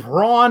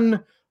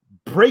Braun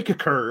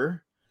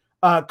Breaker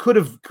could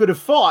have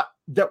fought.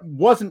 That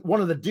wasn't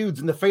one of the dudes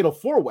in the Fatal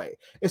 4-Way,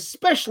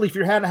 especially if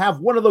you had to have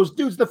one of those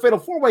dudes in the Fatal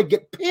 4-Way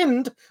get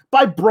pinned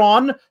by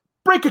Braun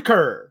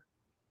Breaker.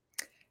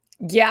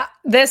 Yeah,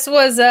 this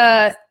was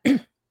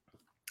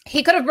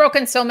he could have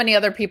broken so many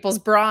other people's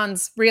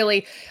bronze,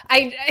 really.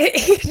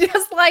 He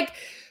just like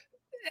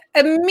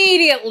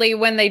immediately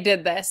when they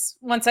did this,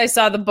 once I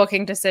saw the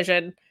booking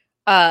decision,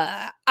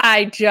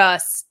 I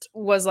just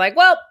was like,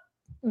 well,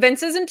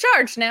 Vince is in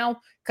charge now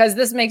because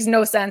this makes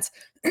no sense.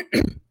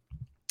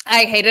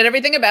 I hated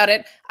everything about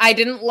it. I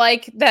didn't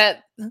like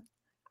that.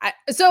 I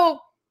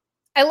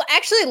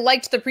actually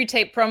liked the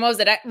pre-tape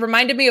promos. It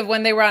reminded me of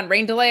when they were on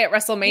Rain Delay at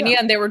WrestleMania,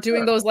 and they were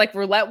doing those like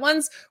roulette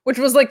ones, which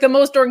was like the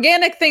most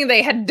organic thing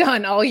they had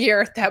done all year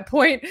at that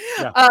point.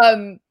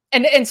 Yeah.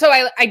 And so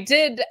I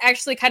did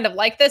actually kind of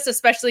like this,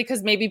 especially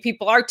because maybe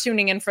people are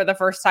tuning in for the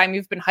first time.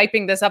 You've been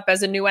hyping this up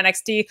as a new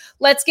NXT.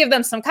 Let's give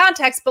them some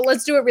context, but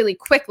let's do it really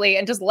quickly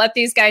and just let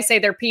these guys say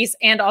their piece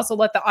and also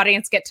let the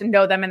audience get to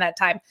know them in that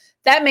time.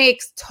 That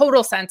makes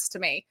total sense to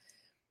me.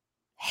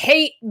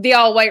 Hate the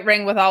all white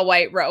ring with all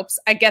white ropes.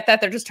 I get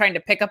that they're just trying to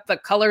pick up the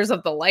colors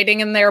of the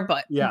lighting in there,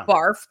 but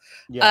barf.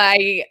 Yeah.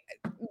 I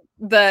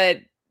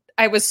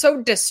was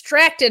so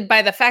distracted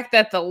by the fact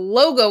that the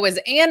logo was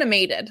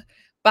animated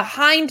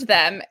behind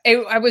them.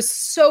 I was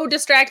so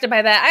distracted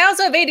by that. I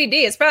also have ADD.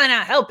 It's probably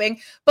not helping,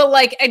 but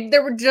like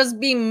there would just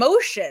be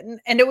motion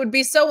and it would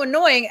be so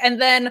annoying.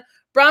 And then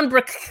Braun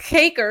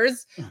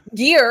Breaker's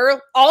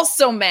gear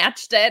also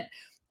matched it.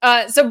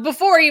 So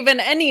before even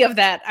any of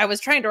that, I was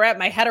trying to wrap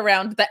my head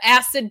around the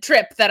acid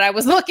trip that I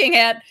was looking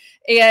at,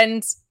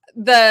 and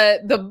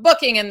the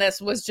booking in this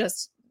was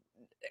just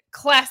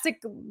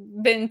classic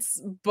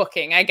Vince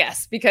booking, I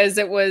guess, because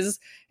it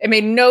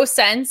made no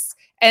sense.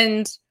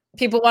 And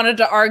people wanted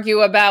to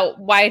argue about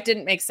why it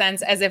didn't make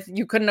sense, as if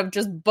you couldn't have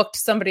just booked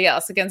somebody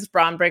else against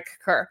Braun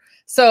Breaker.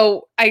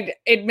 So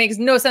it makes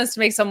no sense to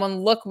make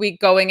someone look weak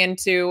going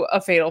into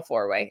a fatal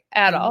 4-way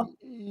at all.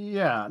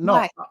 Yeah, no.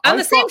 Why? On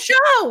the same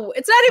show.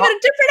 It's not even a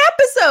different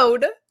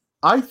episode.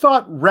 I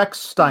thought Rex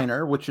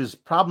Steiner, which is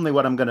probably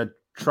what I'm going to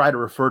try to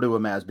refer to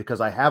him as,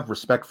 because I have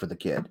respect for the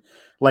kid.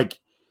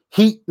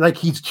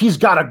 He's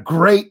got a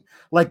great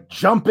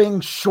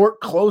jumping short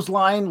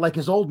clothesline like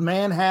his old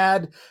man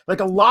had. Like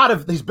a lot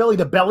of his belly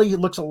to belly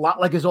looks a lot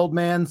like his old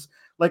man's.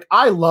 Like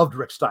I loved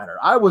Rick Steiner.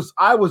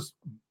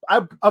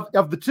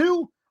 Of the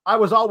two, I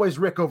was always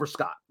Rick over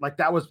Scott. Like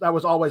that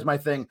was always my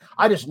thing.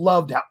 I just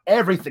loved how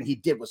everything he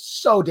did was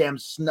so damn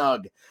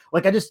snug.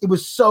 It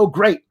was so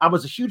great. I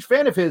was a huge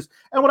fan of his.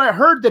 And when I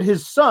heard that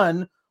his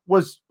son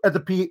was at the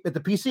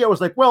PC, I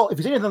was like, well, if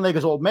he's anything like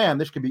his old man,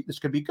 this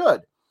could be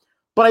good.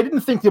 But I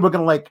didn't think they were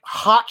going to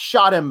hot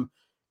shot him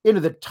into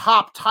the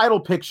top title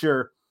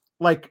picture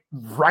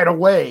right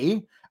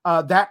away.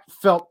 That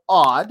felt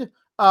odd.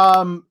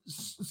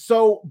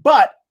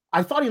 But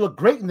I thought he looked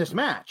great in this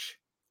match.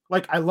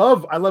 I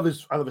love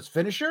his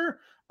finisher.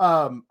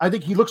 I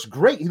think he looks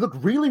great. He looked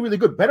really, really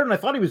good, better than I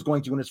thought he was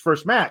going to in his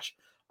first match.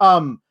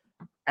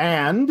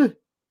 And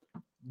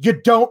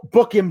you don't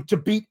book him to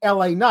beat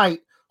LA Knight,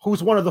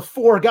 who's one of the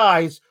 4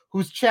 guys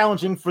who's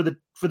challenging for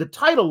the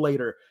title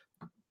later.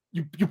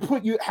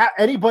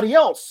 Anybody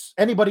else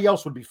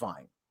would be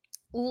fine.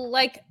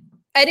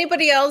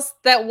 Anybody else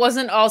that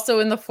wasn't also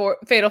in the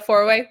fatal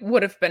 4-way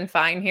would have been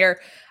fine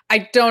here.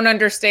 I don't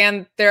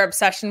understand their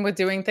obsession with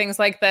doing things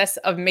like this,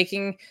 of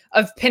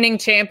pinning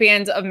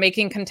champions, of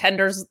making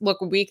contenders look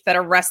weak that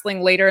are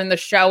wrestling later in the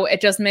show.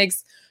 It just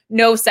makes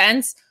no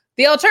sense.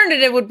 The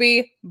alternative would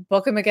be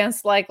book him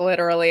against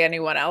literally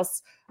anyone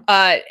else.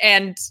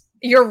 And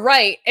you're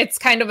right. It's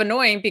kind of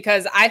annoying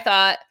because I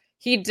thought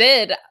he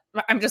did.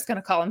 I'm just going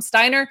to call him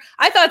Steiner.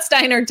 I thought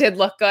Steiner did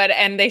look good,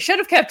 and they should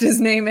have kept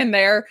his name in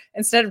there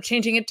instead of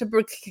changing it to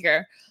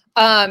Breaker.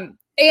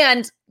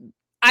 And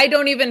I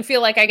don't even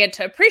feel like I get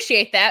to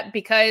appreciate that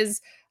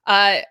because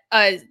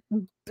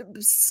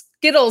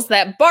Skittles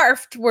that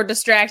barfed were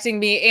distracting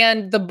me,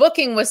 and the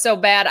booking was so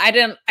bad.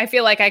 I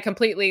feel like I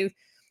completely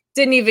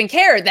didn't even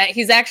care that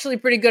he's actually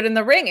pretty good in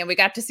the ring, and we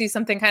got to see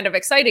something kind of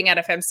exciting out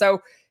of him.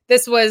 So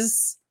this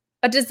was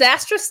a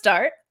disastrous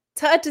start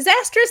to a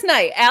disastrous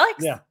night,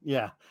 Alex.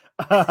 Yeah.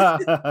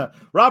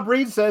 Rob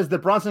Reed says that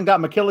Bronson got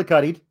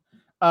McKillicuddied.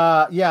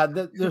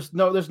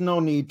 There's no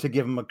need to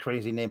give him a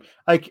crazy name.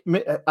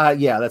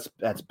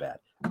 That's bad.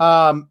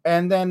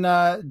 And then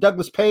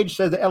Douglas Page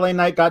says that LA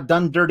Knight got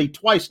done dirty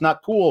twice.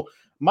 Not cool.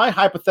 My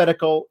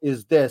hypothetical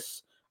is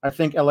this. I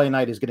think LA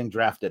Knight is getting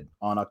drafted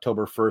on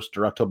October 1st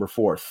or October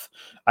 4th.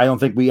 I don't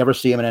think we ever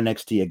see him in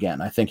NXT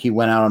again. I think he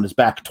went out on his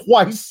back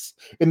twice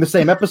in the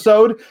same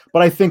episode,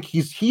 but I think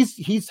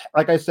he's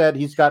like I said,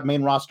 he's got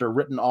main roster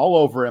written all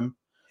over him.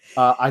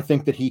 I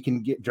think that he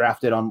can get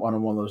drafted on one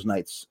of those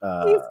nights. He's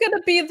going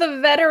to be the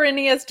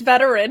veteraniest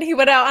veteran. He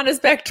went out on his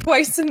back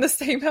twice in the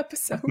same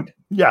episode.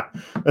 Yeah,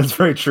 that's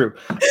very true.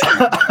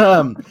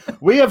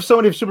 We have so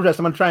many super chats.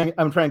 I'm trying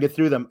to get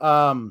through them.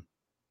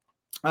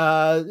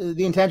 The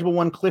intangible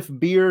one, Cliff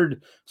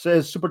Beard,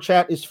 says super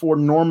chat is for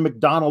Norm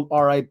McDonald,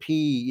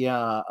 R.I.P.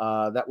 Yeah,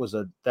 that was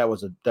a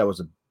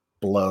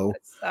blow.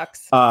 That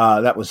sucks.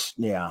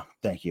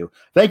 Thank you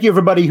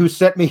everybody who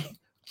sent me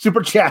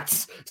super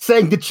chats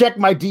saying to check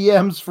my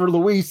DMs for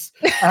Luis.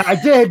 I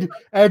did,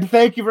 and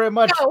thank you very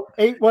much. No.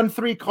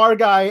 813 Car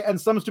Guy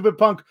and Some Stupid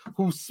Punk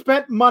who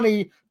spent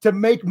money to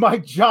make my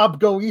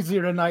job go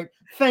easier tonight.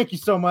 Thank you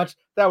so much.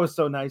 That was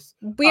so nice.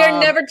 We are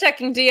never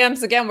checking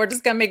DMs again. We're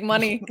just gonna make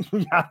money.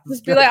 Yeah,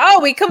 just be like, oh,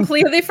 we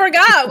completely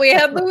forgot we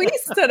had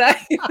Luis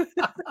tonight.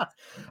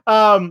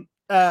 Some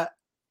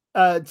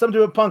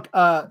Stupid Punk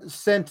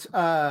sent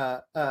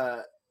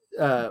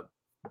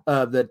another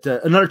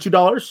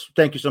 $2.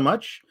 Thank you so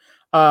much.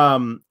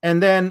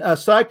 And then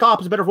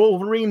Cyclops is better for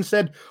Wolverine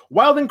said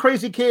Wild and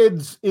Crazy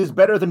Kids is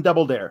better than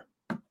Double Dare.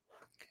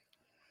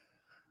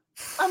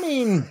 I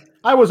mean,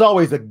 I was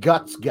always a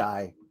Guts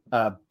guy,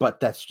 but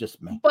that's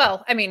just me.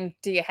 Well, I mean,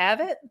 do you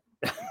have it?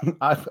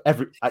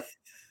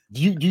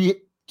 Do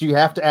you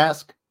have to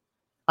ask?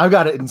 I've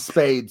got it in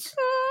spades.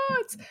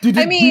 Do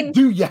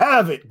you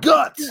have it?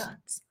 Guts.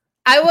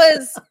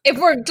 If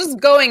we're just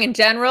going in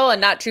general and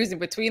not choosing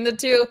between the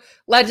two,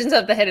 Legends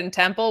of the Hidden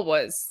Temple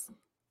was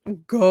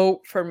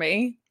GOAT for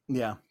me.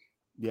 Yeah.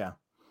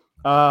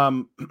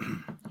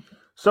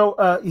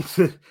 So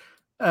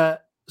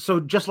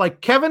just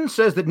like Kevin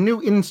says that new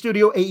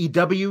in-studio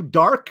AEW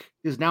Dark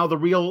is now the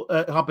real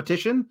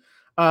competition.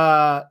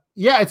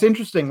 It's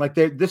interesting.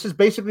 This is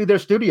basically their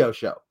studio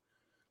show.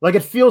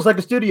 It feels like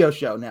a studio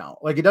show now.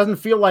 It doesn't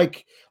feel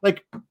like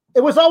it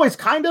was always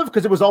kind of,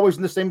 because it was always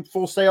in the same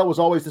Full Sail, was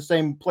always the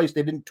same place.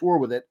 They didn't tour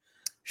with it.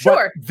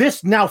 Sure. But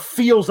this now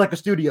feels like a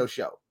studio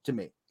show to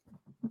me.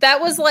 that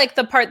was like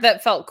the part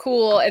that felt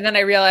cool. And then I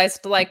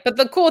realized like, but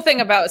the cool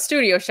thing about a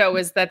studio show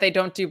is that they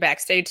don't do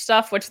backstage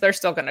stuff, which they're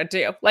still going to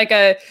do. Like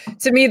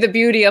to me, the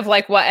beauty of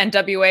like what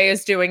NWA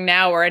is doing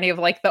now, or any of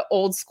like the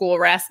old school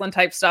wrestling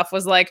type stuff,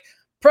 was like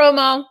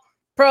promo,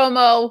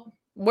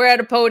 we're at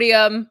a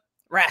podium,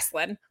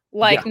 wrestling.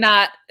 Like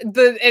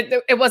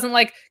it wasn't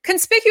like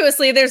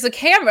conspicuously there's a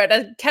camera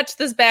to catch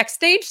this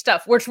backstage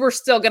stuff, which we're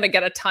still going to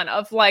get a ton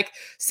of. Like,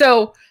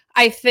 so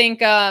I think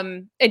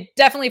it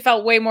definitely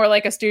felt way more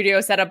like a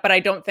studio setup, but I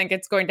don't think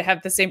it's going to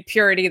have the same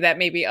purity that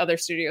maybe other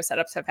studio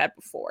setups have had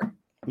before.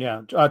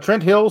 Yeah.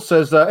 Trent Hill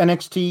says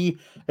NXT,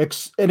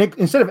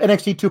 instead of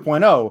NXT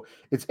 2.0,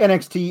 it's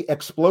NXT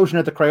Explosion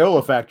at the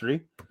Crayola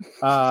Factory.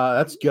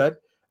 That's good.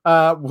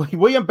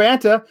 William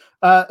Banta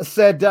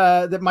said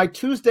that my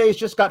Tuesdays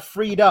just got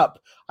freed up.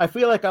 I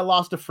feel like I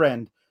lost a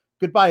friend.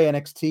 Goodbye,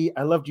 NXT.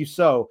 I loved you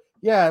so.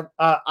 Yeah,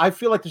 I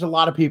feel like there's a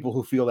lot of people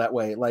who feel that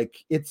way. Like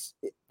it's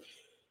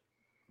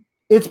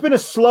been a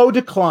slow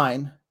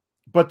decline,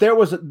 but there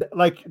was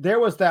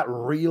that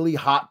really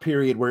hot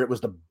period where it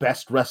was the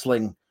best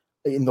wrestling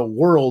in the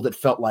world. It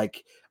felt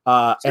like.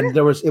 And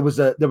there was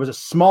a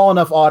small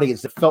enough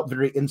audience that felt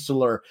very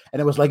insular,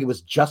 and it was like it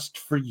was just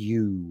for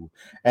you.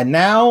 And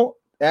now,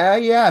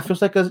 it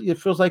feels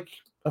like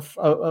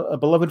a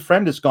beloved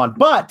friend is gone.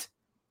 But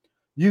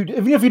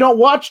even if you don't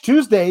watch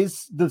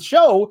Tuesdays, the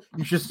show,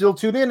 you should still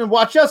tune in and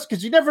watch us,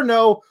 because you never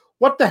know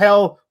what the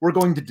hell we're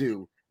going to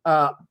do,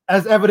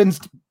 as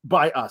evidenced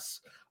by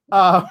us.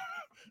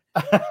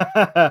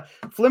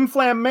 Flim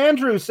Flam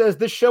Mandrew says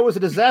this show is a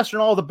disaster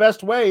in all the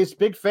best ways.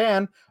 Big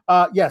fan.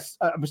 Yes,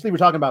 obviously we're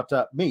talking about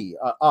me,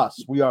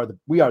 us. We are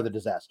the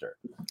disaster.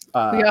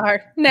 We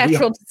are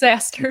natural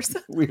disasters.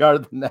 We are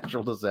the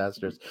natural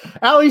disasters.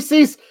 Ali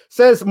Cease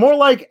says more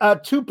like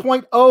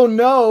 2.0.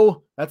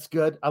 No, that's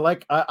good.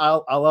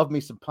 I love me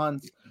some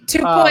puns.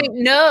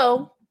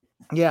 2.0.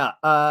 Yeah.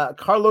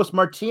 Carlos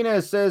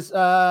Martinez says,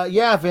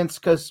 yeah, Vince,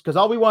 because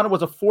all we wanted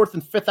was a 4th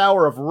and 5th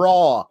hour of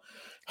Raw.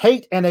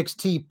 Hate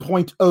NXT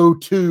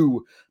 0.02.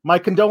 My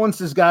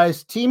condolences,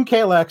 guys. Team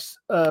KLX,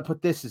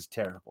 but this is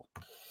terrible.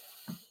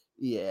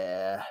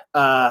 Yeah.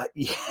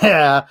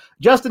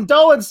 Justin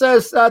Dolan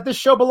says this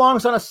show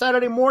belongs on a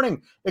Saturday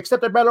morning,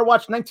 except I'd rather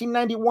watch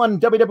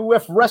 1991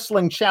 WWF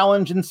Wrestling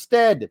Challenge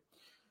instead.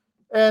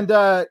 And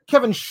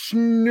Kevin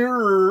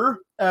Schnurr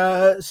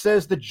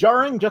says the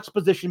jarring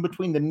juxtaposition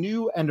between the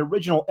new and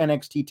original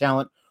NXT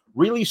talent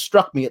really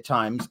struck me at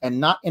times,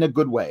 and not in a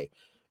good way.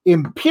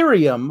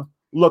 Imperium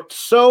looked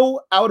so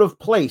out of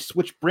place,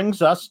 which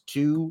brings us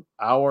to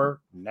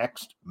our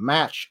next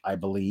match, I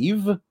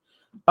believe.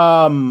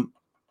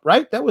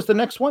 Right? That was the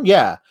next one?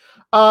 Yeah.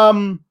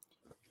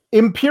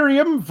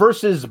 Imperium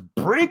versus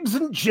Briggs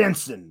and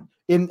Jensen.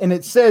 And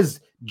it says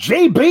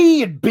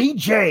JB and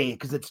BJ,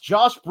 because it's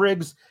Josh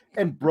Briggs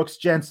and Brooks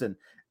Jensen.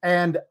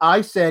 And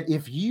I said,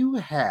 if you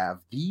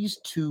have these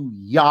two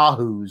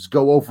yahoos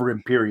go over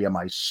Imperium,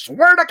 I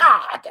swear to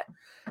God.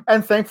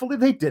 And thankfully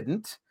they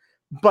didn't.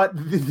 But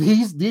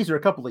these are a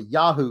couple of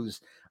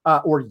yahoos,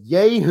 or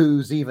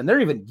yahoos even. They're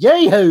even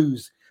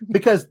yahoos,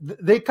 because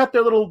they cut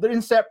their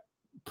inset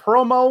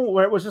promo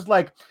where it was just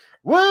like,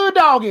 woo,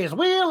 doggies,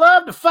 we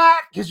love to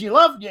fight because you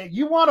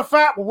want to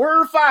fight, but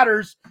we're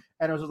fighters.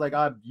 And it was just like,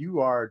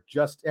 you are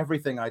just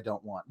everything I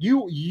don't want.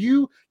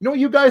 You know what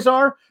you guys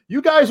are?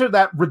 You guys are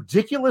that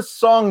ridiculous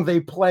song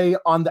they play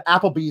on the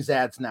Applebee's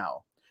ads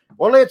now.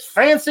 Well, it's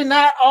fancy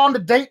night on the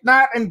date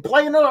night and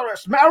play another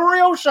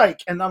Mario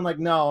Shake. And I'm like,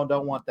 no,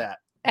 don't want that.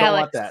 Don't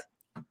want that.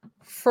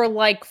 For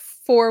like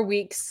 4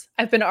 weeks,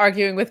 I've been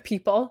arguing with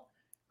people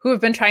who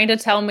have been trying to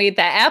tell me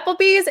that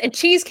Applebee's and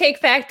Cheesecake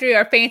Factory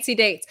are fancy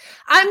dates.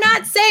 I'm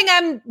not saying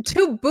I'm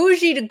too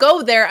bougie to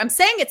go there. I'm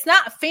saying it's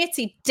not a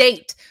fancy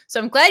date. So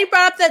I'm glad you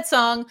brought up that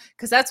song,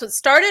 because that's what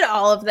started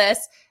all of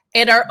this.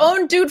 And our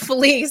own dude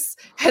Felice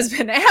has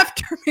been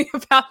after me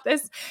about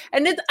this.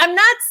 And I'm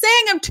not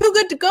saying I'm too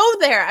good to go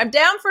there. I'm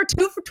down for a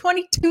 2 for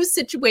 22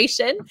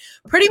 situation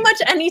pretty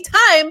much any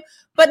time,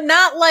 but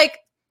not like,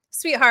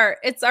 sweetheart,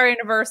 it's our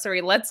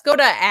anniversary. Let's go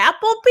to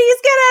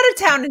Applebee's, get out of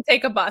town and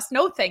take a bus.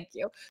 No, thank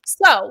you.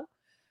 So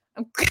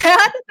I'm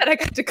glad that I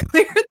got to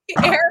clear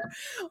the air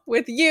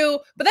with you.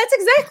 But that's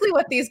exactly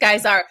what these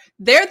guys are.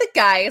 They're the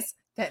guys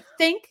that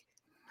think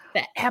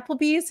that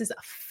Applebee's is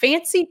a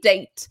fancy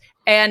date.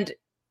 And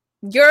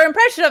your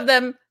impression of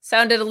them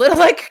sounded a little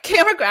like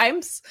Cameron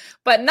Grimes,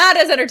 but not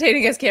as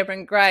entertaining as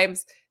Cameron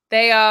Grimes.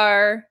 They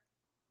are,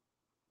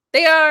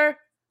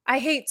 I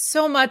hate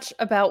so much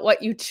about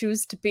what you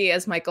choose to be,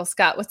 as Michael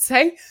Scott would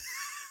say.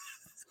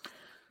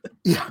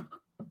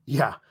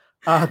 Yeah.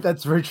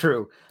 That's very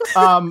true.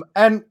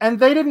 And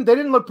they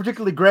didn't look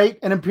particularly great.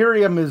 And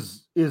Imperium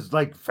is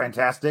like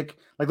fantastic.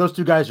 Like those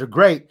two guys are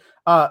great.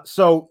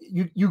 So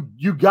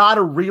you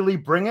gotta really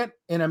bring it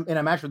in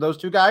a match with those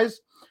two guys.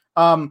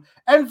 And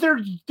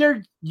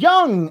they're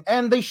young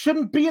and they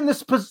shouldn't be in this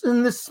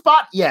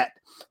spot yet.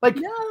 Like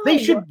no.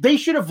 they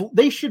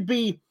should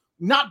be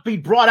not be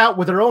brought out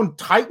with their own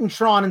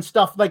Titantron and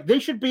stuff. Like, they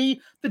should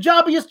be the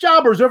jobbiest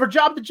jobbers over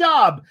job to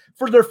job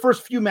for their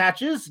first few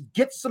matches,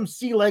 get some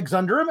sea legs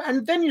under them,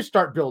 and then you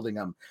start building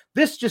them.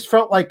 This just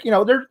felt like, you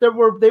know,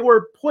 they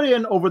were put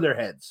in over their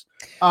heads.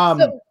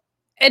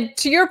 And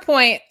to your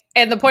point,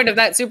 and the point of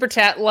that super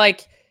chat,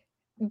 like,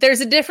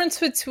 there's a difference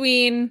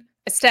between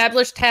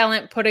established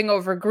talent putting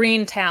over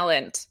green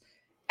talent,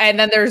 and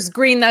then there's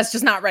green that's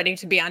just not ready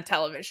to be on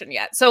television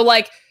yet. So,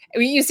 like,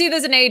 you see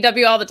this in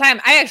AEW all the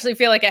time. I actually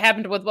feel like it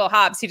happened with Will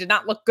Hobbs. He did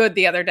not look good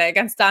the other day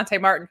against Dante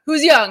Martin,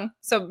 who's young,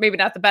 so maybe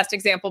not the best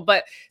example,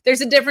 but there's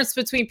a difference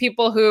between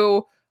people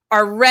who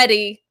are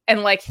ready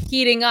and like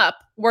heating up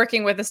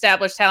working with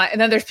established talent,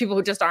 and then there's people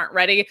who just aren't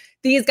ready.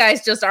 These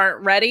guys just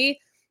aren't ready.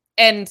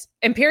 And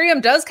Imperium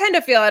does kind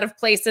of feel out of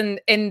place in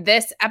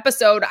this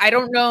episode. I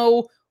don't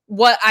know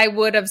what I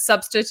would have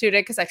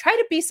substituted, because I try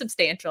to be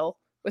substantial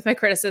with my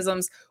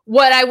criticisms,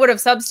 what I would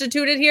have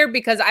substituted here,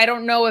 because I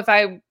don't know if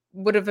I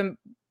would have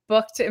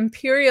booked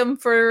Imperium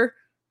for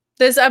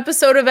this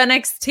episode of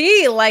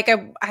NXT. Like,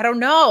 I don't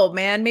know,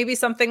 man, maybe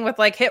something with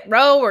like Hit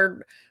Row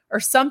or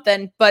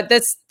something, but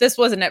this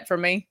wasn't it for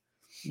me.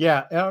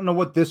 Yeah. I don't know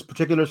what this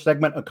particular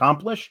segment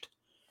accomplished,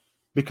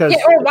 because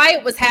or why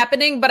it was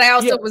happening, but I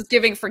also was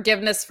giving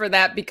forgiveness for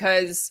that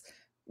because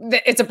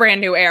it's a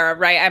brand new era,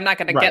 right? I'm not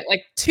going to get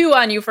like too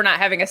on you for not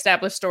having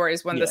established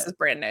stories when this is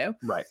brand new.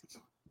 Right.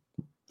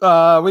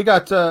 We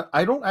got,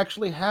 I don't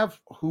actually have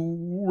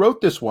who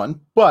wrote this one,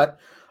 but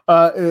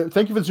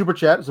thank you for the super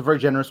chat. It's a very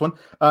generous one.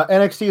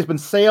 NXT has been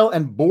stale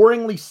and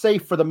boringly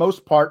safe for the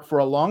most part for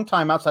a long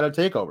time outside of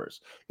takeovers.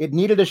 It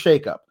needed a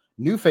shakeup,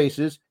 new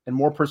faces, and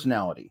more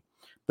personality.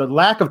 The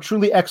lack of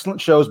truly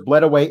excellent shows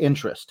bled away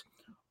interest.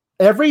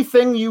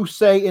 Everything you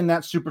say in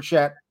that super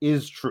chat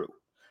is true.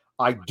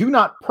 I do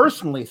not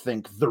personally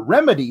think the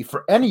remedy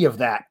for any of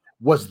that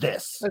was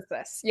this. Was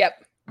this?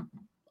 Yep.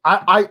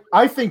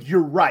 I think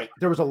you're right.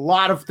 There was a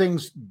lot of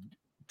things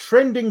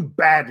trending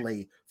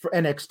badly for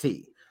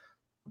NXT.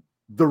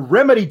 The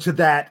remedy to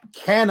that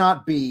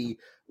cannot be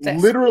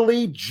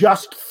literally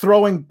just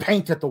throwing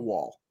paint at the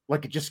wall.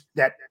 Like, it just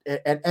that,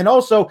 and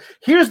also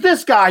here's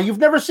this guy you've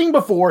never seen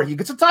before. He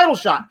gets a title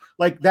shot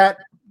like that.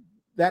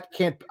 That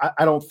can't.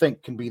 I don't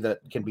think can be the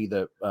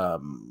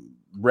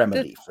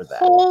remedy for that.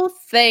 The whole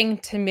thing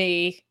to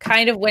me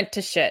kind of went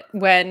to shit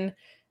when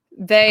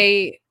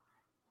they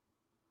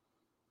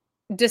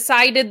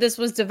decided this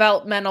was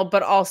developmental,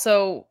 but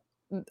also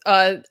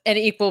an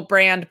equal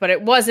brand, but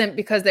it wasn't,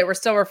 because they were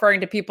still referring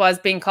to people as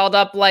being called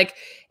up. Like,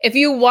 if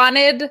you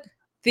wanted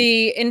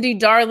the Indie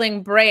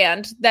Darling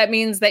brand, that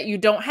means that you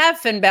don't have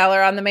Finn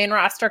Balor on the main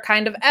roster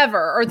kind of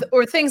ever,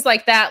 or things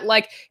like that.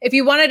 Like, if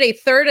you wanted a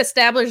third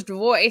established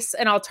voice,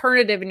 an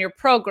alternative in your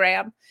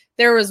program,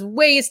 there was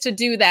ways to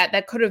do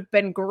that could have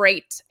been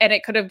great, and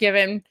it could have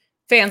given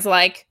fans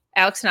like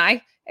Alex and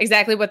I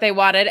exactly what they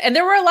wanted. And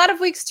there were a lot of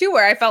weeks too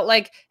where I felt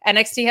like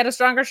NXT had a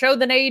stronger show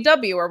than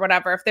AEW or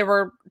whatever, if they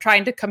were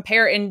trying to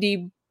compare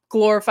indie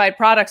glorified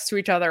products to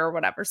each other or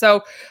whatever.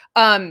 So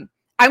I'm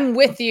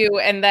with you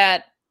in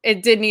that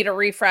it did need a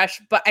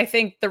refresh, but I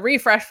think the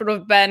refresh would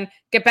have been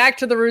get back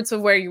to the roots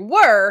of where you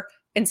were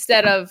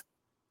instead of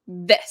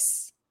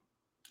this,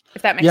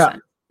 if that makes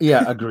sense.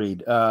 Yeah,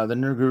 agreed. The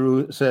Nerd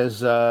Guru says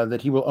that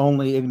he will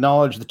only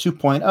acknowledge the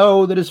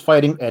 2.0 that is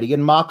fighting Eddie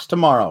and Mox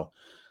tomorrow.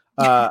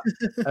 I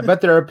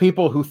bet there are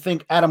people who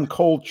think Adam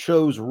Cole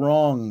chose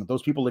wrong.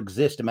 Those people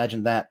exist.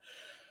 Imagine that.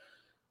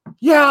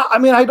 Yeah, I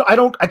mean,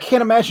 I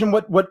can't imagine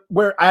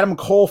where Adam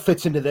Cole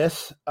fits into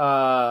this.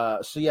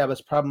 So yeah, that's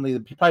he probably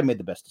made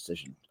the best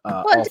decision.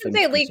 Well, didn't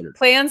they leak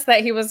plans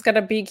that he was going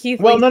to be Keith?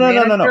 Well,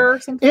 Lee's no. or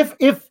something?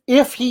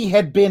 If he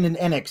had been in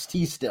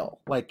NXT still,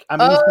 like, I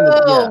mean,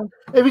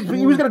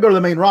 he was going to go to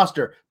the main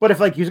roster. But if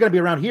like he was going to be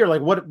around here,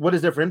 like, what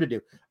is there for him to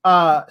do?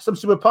 Some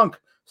Super Punk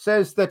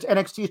says that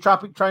NXT is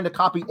trying to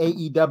copy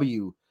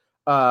AEW.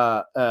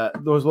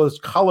 Those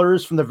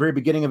colors from the very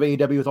beginning of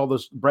AEW with all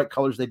those bright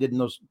colors they did in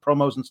those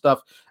promos and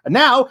stuff. And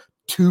now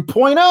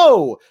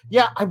 2.0.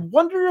 Yeah, I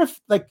wonder if,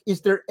 like,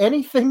 is there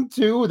anything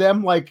to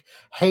them, like,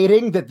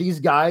 hating that these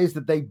guys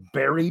that they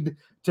buried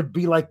to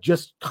be like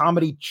just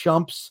comedy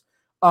chumps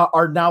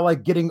are now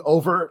like getting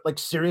over, like,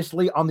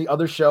 seriously on the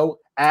other show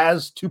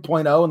as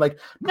 2.0, and like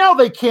now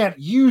they can't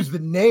use the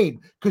name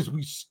because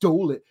we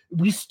stole it.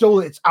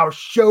 It's our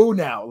show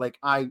now. Like,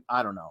 I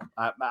don't know.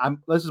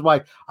 This is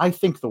why I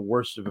think the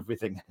worst of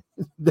everything.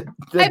 But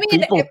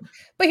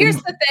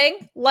here's the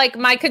thing, like,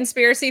 my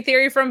conspiracy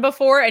theory from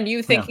before and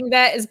you thinking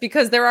that is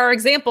because there are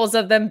examples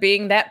of them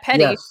being that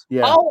petty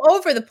all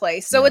over the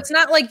place. So it's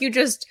not like you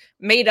just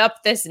made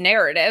up this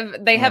narrative.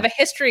 They have a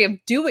history of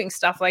doing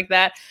stuff like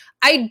that.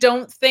 I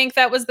don't think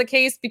that was the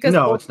case because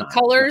both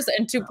Colors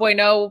and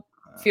 2.0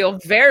 feel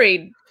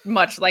very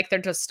much like they're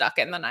just stuck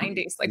in the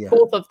 90s, like Yeah.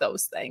 both of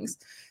those things.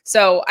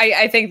 So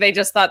I think they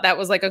just thought that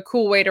was like a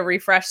cool way to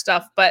refresh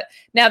stuff. But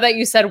now that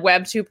you said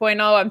Web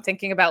 2.0, I'm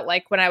thinking about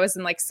like when I was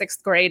in like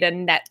 6th grade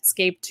and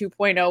Netscape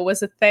 2.0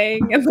 was a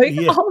thing, and like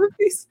all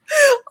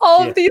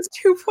of these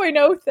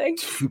 2.0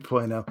 things.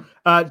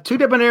 2.0. Two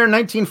Debonair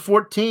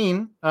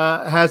 1914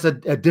 has a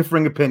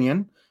differing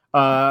opinion.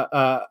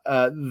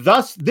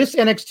 Thus, this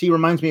NXT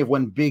reminds me of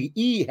when Big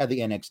E had the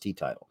NXT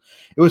title.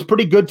 It was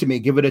pretty good to me.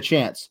 Give it a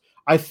chance.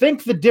 I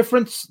think the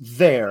difference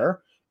there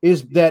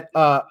is that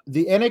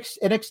the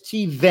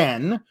NXT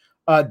then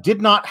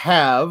did not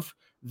have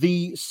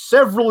the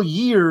several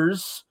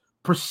years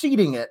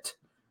preceding it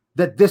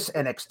that this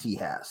NXT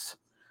has.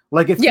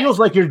 Like it feels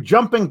like you're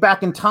jumping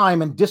back in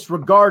time and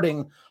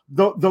disregarding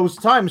those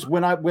times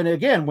when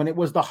it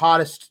was the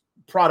hottest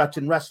product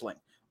in wrestling,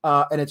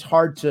 and it's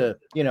hard to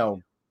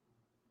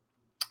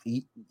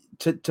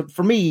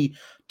for me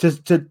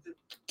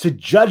to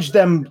judge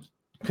them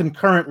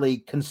concurrently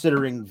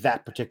considering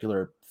that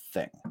particular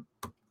thing.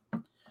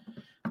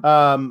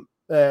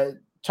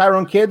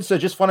 Tyrone Kids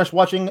just finished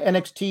watching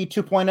NXT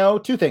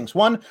 2.0. Two things.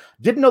 One,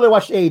 didn't know they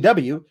watched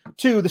AEW.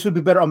 Two, this would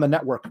be better on the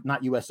network,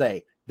 not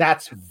USA.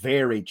 That's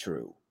very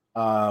true.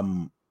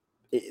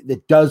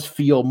 It does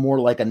feel more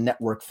like a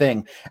network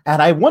thing.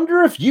 And I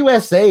wonder if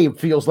USA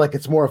feels like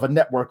it's more of a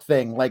network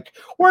thing. Like,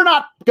 we're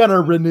not going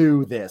to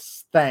renew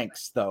this.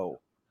 Thanks, though.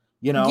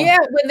 Yeah,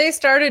 when they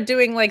started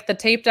doing like the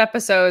taped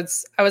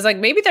episodes, I was like,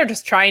 maybe they're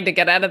just trying to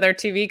get out of their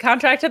TV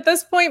contract at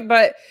this point.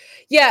 But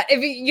yeah,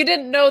 if you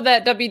didn't know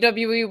that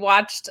WWE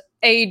watched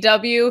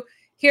AEW,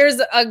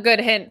 here's a good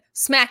hint.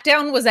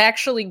 SmackDown was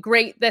actually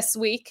great this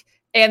week,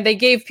 and they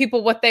gave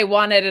people what they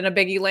wanted in a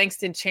Biggie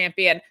Langston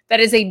champion. That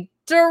is a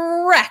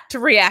direct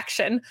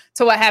reaction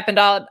to what happened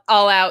all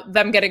out,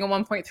 them getting a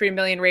 1.3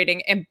 million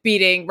rating and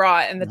beating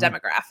Raw in the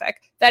demographic.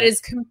 That is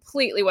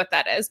completely what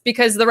that is,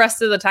 because the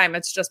rest of the time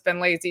it's just been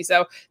lazy.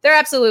 So they're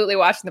absolutely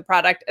watching the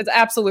product. It's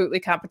absolutely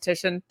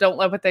competition. Don't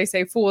let what they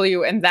say fool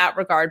you in that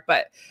regard.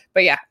 But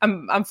yeah,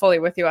 I'm fully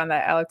with you on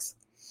that, Alex.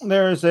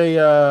 There's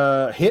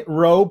a Hit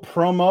Row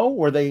promo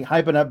where they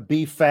hyping up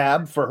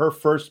B-Fab for her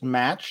first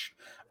match.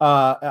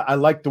 I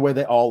like the way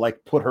they all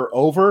like put her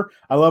over.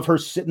 I love her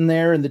sitting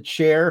there in the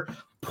chair,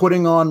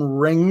 putting on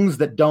rings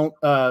that don't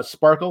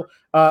sparkle.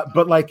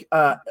 But like,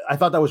 I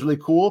thought that was really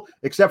cool,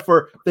 except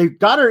for they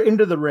got her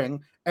into the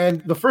ring.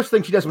 And the first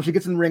thing she does when she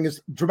gets in the ring is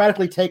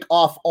dramatically take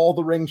off all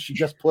the rings she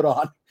just put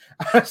on.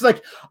 It's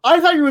like, I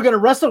thought you were going to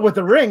wrestle with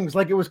the rings.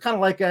 Like it was kind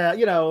of like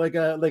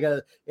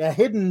a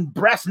hidden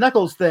brass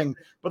knuckles thing,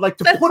 but like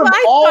to put them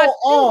all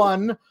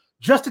on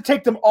just to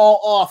take them all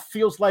off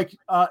feels like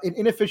an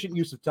inefficient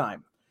use of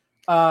time.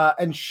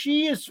 And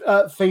she is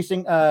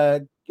facing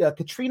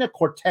Katrina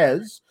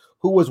Cortez,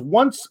 who was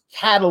once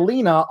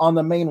Catalina on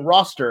the main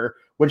roster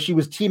when she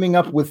was teaming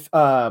up with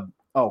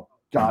oh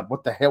God,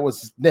 what the hell was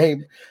his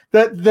name?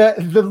 The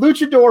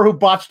luchador who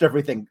botched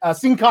everything,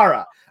 Sin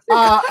Cara.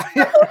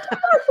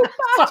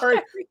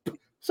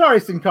 Sorry,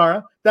 Sin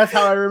Cara. That's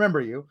how I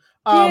remember you.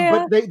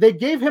 But they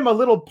gave him a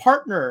little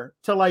partner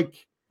to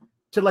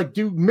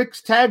do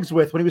mixed tags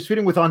with when he was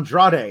feuding with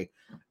Andrade.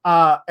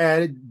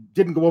 And it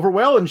didn't go over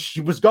well, and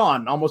she was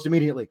gone almost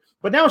immediately.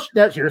 But now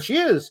here she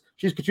is.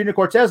 She's Katrina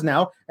Cortez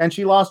now, and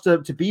she lost to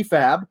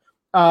B-Fab,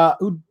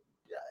 who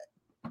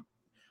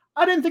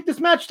I didn't think this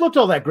match looked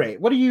all that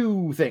great. What do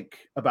you think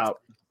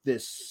about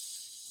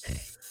this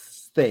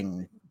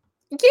thing?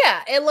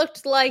 Yeah, it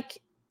looked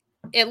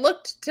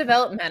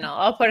developmental.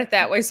 I'll put it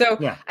that way. So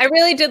I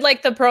really did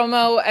like the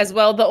promo as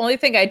well. The only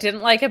thing I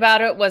didn't like about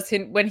it was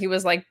when he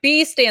was like,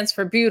 B stands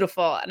for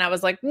beautiful. And I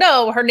was like,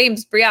 no, her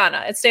name's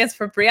Brianna. It stands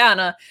for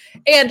Brianna.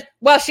 And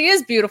while she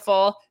is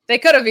beautiful, they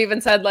could have even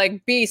said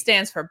like B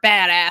stands for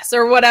badass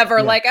or whatever.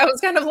 Yeah. Like I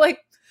was kind of like,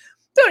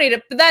 don't need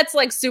it. But that's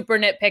like super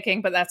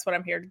nitpicking, but that's what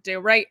I'm here to do,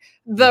 right?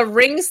 The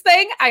rings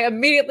thing, I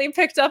immediately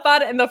picked up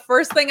on it. And the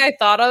first thing I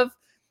thought of,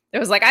 it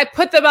was like, I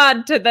put them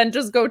on to then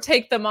just go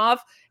take them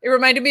off. It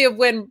reminded me of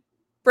when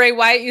Bray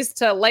Wyatt used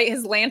to light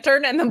his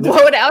lantern and then blow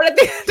it out at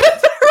the end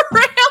of the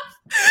ramp.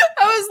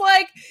 I was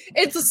like,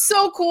 it's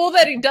so cool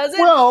that he does it,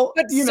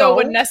 but so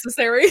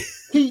unnecessary.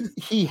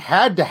 He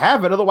had to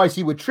have it, otherwise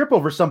he would trip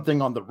over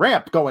something on the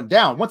ramp going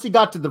down. Once he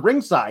got to the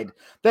ringside,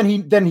 then he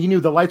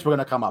knew the lights were going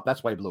to come up.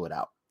 That's why he blew it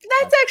out.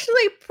 That's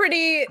actually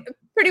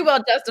pretty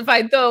well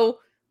justified, though.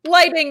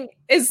 Lighting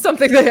is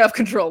something they have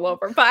control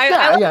over. But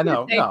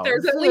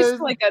there's at least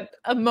like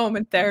a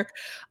moment there.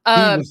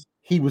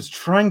 He was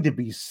trying to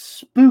be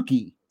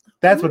spooky.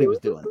 That's what he was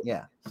doing.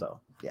 Yeah.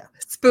 So yeah.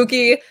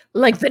 Spooky,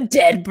 like the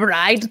dead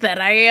bride that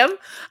I am.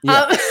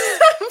 Yeah.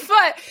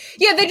 But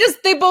yeah,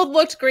 they both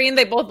looked green.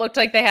 They both looked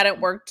like they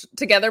hadn't worked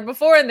together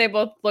before, and they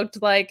both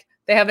looked like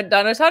they haven't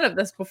done a ton of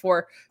this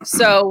before.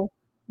 So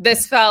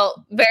this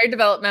felt very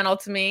developmental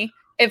to me.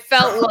 It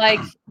felt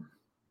like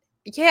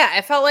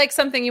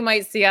something you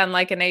might see on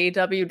like an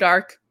AEW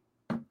Dark.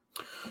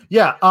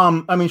 Yeah,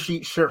 I mean,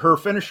 her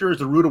finisher is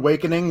the Rude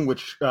Awakening,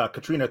 which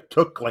Katrina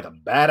took like a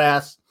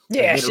badass.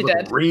 Yeah, Made her she look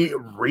did.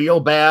 real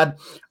bad.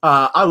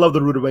 I love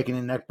the Rude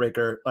Awakening neck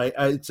breaker.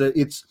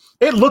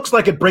 It looks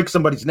like it breaks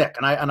somebody's neck,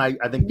 and I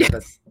think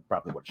that's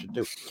probably what it should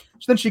do. So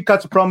then she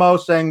cuts a promo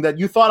saying that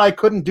you thought I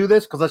couldn't do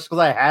this because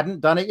I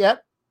hadn't done it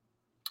yet.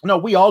 No,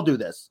 we all do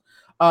this,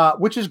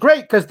 which is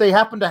great because they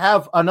happen to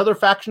have another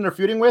faction they're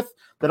feuding with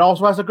that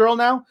also has a girl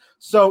now.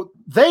 So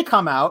they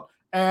come out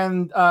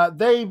and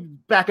they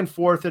back and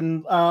forth,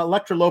 and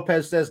Elektra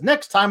Lopez says,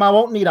 "Next time I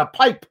won't need a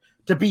pipe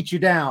to beat you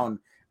down."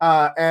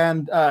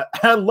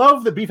 I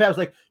love the BFAB's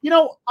like,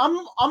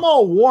 I'm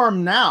all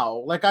warm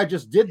now. Like I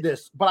just did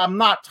this, but I'm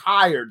not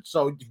tired.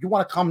 So if you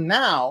want to come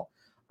now,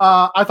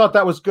 I thought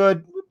that was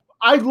good.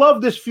 I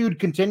love this feud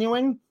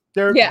continuing.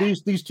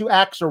 These two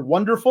acts are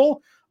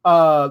wonderful.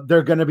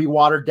 They're going to be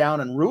watered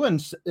down and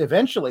ruined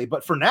eventually.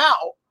 But for now,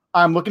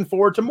 I'm looking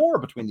forward to more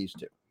between these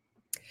two.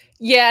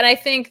 Yeah. And I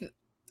think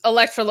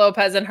Elektra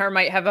Lopez and her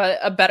might have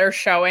a better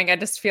showing. I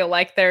just feel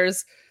like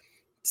there's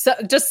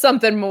just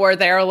something more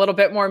there, a little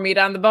bit more meat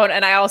on the bone.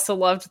 And I also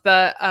loved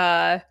the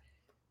I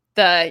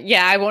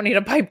won't need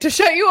a pipe to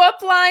shut you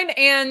up line.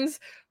 And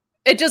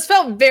it just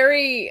felt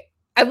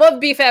I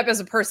love BFAB as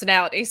a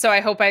personality. So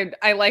I hope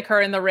I like her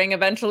in the ring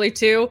eventually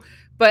too.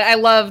 But I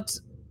loved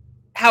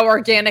how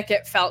organic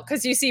it felt,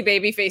 because you see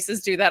baby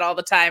faces do that all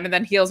the time, and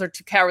then heels are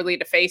too cowardly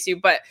to face you.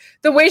 But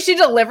the way she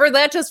delivered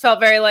that just felt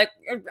very I'm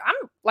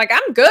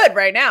good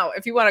right now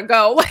if you want to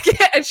go.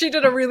 And she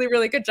did a really,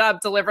 really good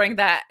job delivering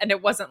that. And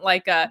it wasn't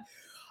like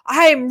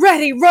I'm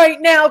ready right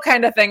now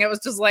kind of thing. It was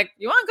just like,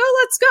 you want to go,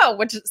 let's go,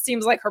 which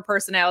seems like her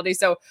personality.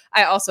 So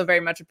I also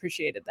very much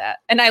appreciated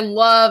that. And I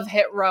love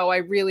Hit Row. I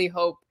really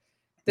hope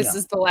this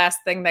is the last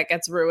thing that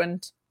gets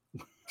ruined.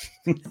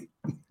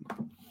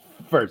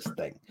 First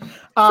thing.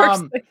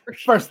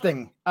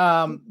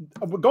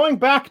 Going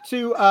back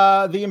to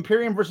the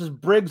Imperium versus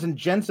Briggs and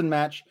Jensen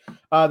match,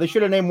 they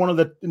should have named one of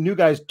the new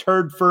guys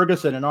Turd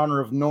Ferguson in honor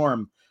of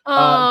Norm.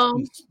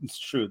 It's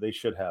true. They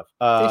should have.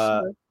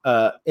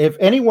 If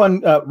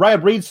anyone,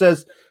 Riot Breed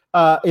says,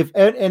 if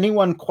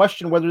anyone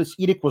questioned whether this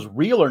edict was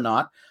real or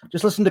not,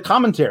 just listen to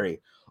commentary.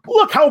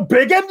 Look how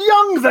big and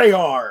young they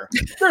are.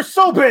 They're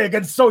so big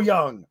and so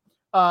young.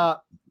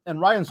 And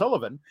Ryan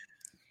Sullivan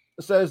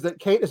says that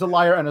Kate is a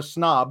liar and a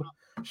snob.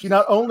 She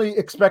not only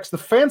expects the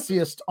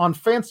fanciest on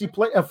fancy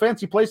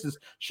places,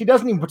 she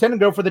doesn't even pretend to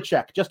go for the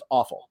check. Just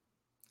awful.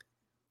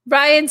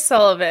 Ryan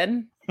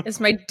Sullivan is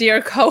my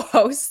dear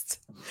co-host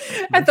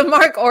at the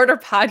Mark Order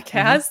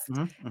podcast,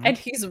 and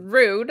he's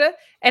rude.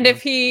 And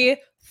if he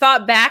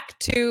thought back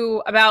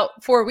to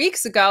about 4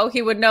 weeks ago,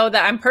 he would know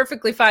that I'm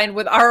perfectly fine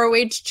with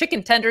ROH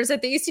chicken tenders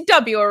at the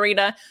ECW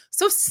arena.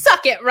 So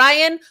suck it,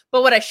 Ryan.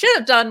 But what I should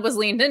have done was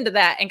leaned into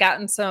that and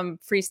gotten some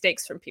free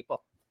steaks from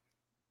people.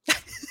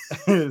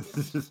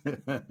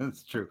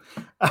 That's true.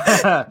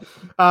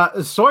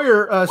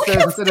 Sawyer says, look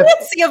how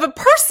fancy of a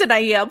person I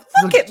am.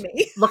 Look at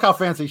me. Look how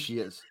fancy she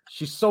is.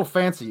 She's so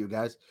fancy, you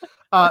guys.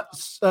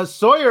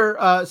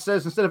 Sawyer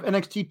says instead of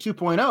NXT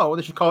 2.0,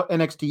 they should call it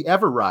NXT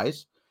Ever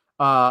Rise.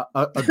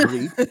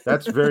 Agreed.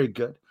 That's very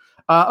good.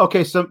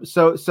 Okay, so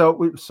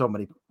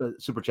many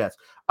super chats.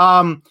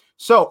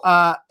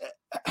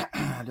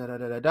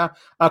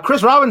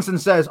 Chris Robinson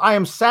says, I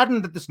am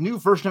saddened that this new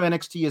version of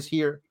NXT is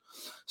here.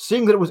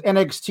 Seeing that it was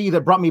NXT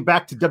that brought me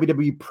back to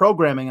WWE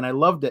programming, and I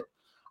loved it.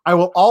 I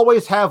will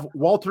always have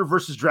Walter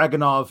versus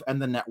Dragunov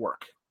and the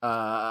network.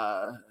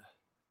 Yeah.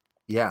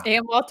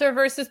 And Walter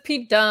versus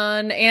Pete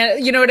Dunne.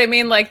 And you know what I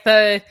mean? Like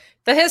the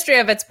history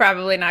of it's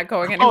probably not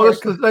going anywhere. Oh,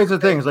 that's the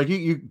thing. It's like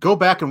you go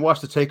back and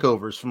watch the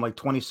takeovers from like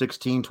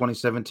 2016,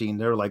 2017.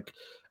 They're like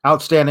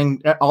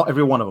outstanding.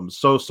 Every one of them.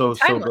 So good.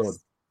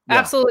 Yeah.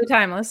 Absolutely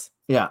timeless.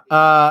 Yeah.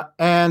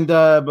 And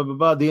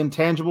the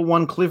intangible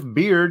one, Cliff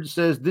Beard,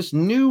 says this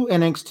new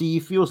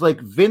NXT feels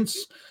like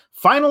Vince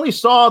finally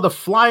saw the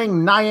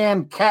flying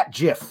Nyan cat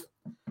gif.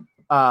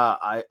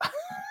 I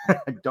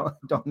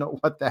don't know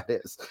what that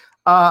is.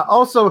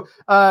 Also,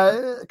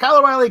 Kyle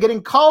O'Reilly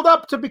getting called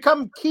up to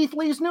become Keith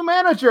Lee's new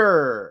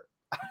manager.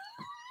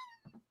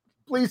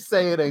 Please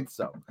say it ain't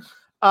so.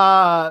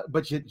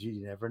 But you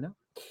never know.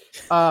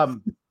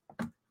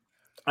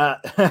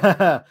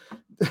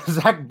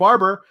 Zach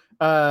Barber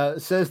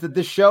says that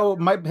this show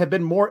might have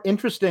been more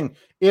interesting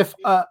if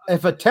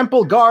a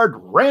temple guard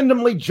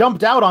randomly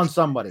jumped out on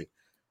somebody.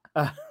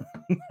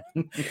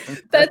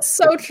 That's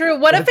so true.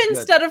 What if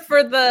instead of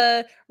for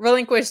the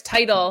relinquished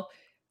title,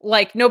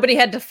 like nobody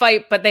had to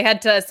fight, but they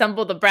had to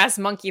assemble the brass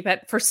monkey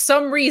that for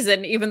some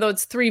reason, even though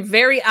it's three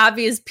very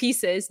obvious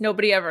pieces,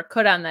 nobody ever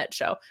could on that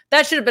show.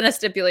 That should have been a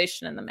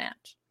stipulation in the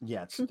match.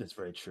 Yeah, that's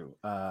very true.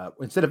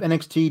 Instead of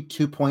NXT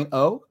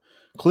 2.0,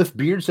 Cliff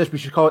Beard says we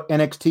should call it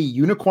NXT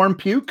Unicorn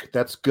Puke.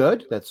 That's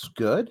good.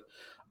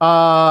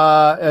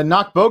 And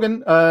Knock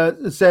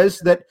Bogan says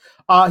that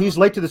he's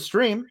late to the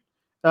stream.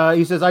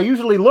 He says, I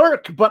usually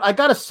lurk, but I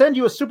got to send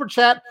you a super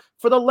chat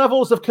for the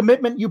levels of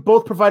commitment you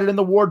both provided in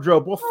the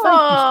wardrobe. Well, thank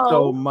you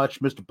so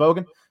much, Mr.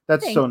 Bogan.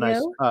 That's so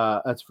nice.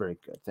 That's very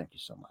good. Thank you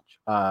so much.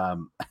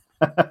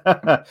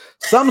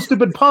 Some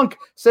stupid punk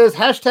says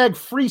hashtag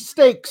free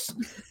steaks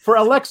for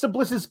Alexa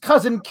Bliss's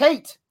cousin,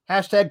 Kate.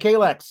 Hashtag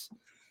Kalex.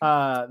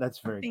 That's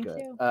very Thank good.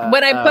 you.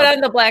 When I put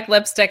on the black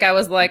lipstick, I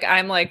was like,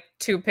 I'm like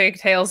 2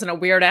 pigtails and a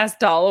weird ass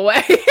doll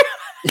away.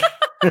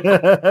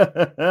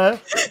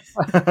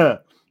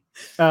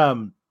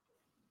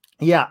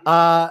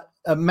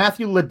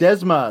 Matthew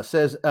Ledesma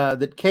says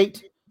that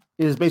Kate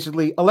is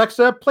basically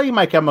Alexa, play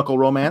My Chemical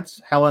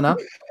Romance, Helena.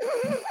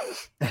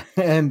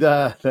 And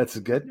that's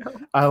good.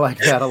 I like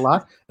that a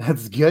lot.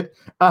 That's good.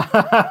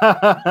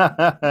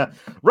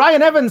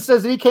 Ryan Evans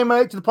says that he came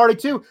out to the party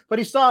too, but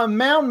he saw a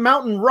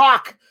Mountain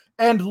Rock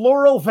and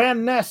Laurel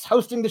Van Ness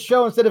hosting the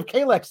show instead of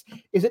Kalex.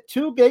 Is it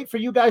too late for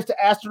you guys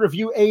to ask to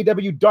review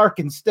AEW Dark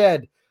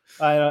instead?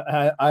 I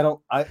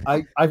don't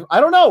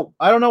know.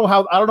 I don't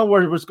know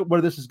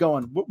where this is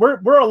going.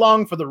 We're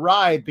along for the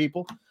ride,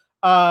 people.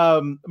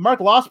 Mark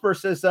Losper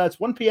says it's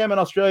 1 p.m. in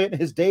Australia and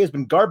his day has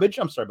been garbage.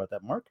 I'm sorry about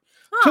that, Mark.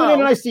 Tune in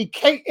and I see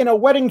Kate in a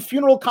wedding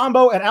funeral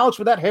combo and Alex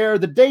with that hair.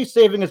 The day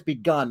saving has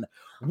begun.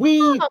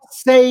 We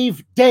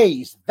save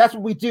days. That's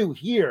what we do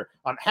here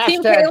on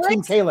hashtag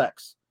Team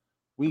Kalex.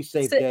 We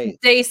save days.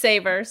 Day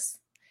savers.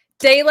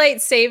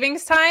 Daylight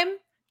savings time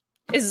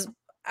is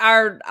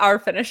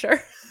our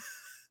finisher.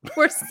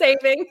 We're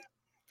saving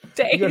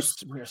days.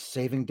 We're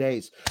saving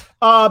days.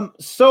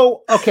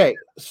 So there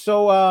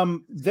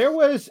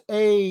was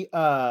there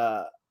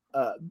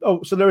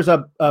was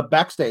a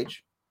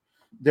backstage.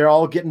 They're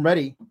all getting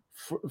ready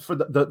for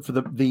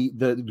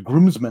the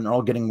groomsmen are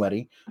all getting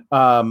ready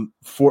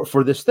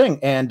for this thing,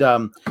 and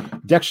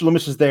Dexter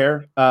Lumis is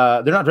there.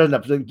 They're not dressed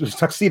up in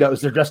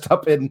tuxedos. They're dressed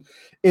up in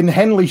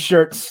Henley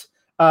shirts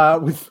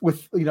with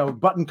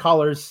button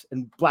collars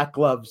and black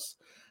gloves.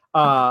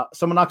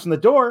 Someone knocks on the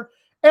door,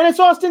 and it's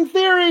Austin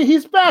Theory.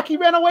 He's back. He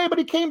ran away, but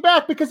he came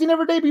back because he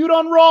never debuted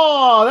on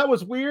Raw. That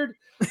was weird.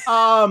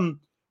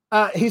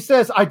 He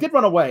says, "I did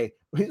run away."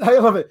 I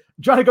love it.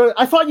 Johnny goes,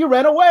 "I thought you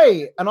ran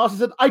away." And Austin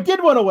said, "I did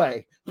run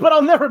away, but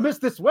I'll never miss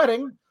this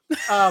wedding."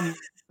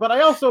 But I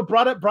also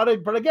brought a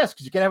guest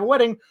because you can't have a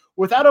wedding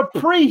without a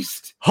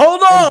priest.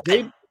 Hold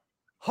on.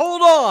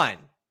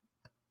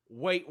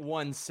 Wait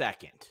 1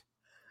 second.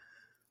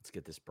 Let's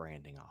get this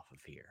branding off of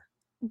here.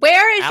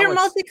 Where is your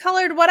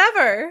multicolored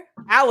whatever?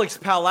 Alex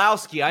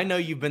Palowski, I know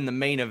you've been the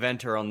main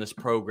eventer on this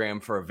program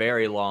for a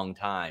very long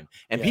time.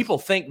 And people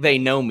think they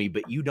know me,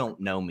 but you don't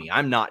know me.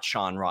 I'm not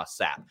Sean Ross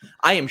Sapp.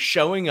 I am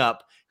showing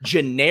up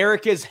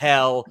generic as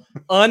hell,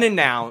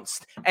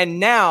 unannounced. And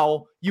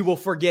now you will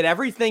forget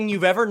everything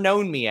you've ever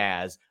known me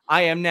as.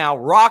 I am now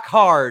rock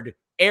hard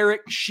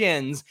Eric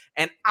Shins,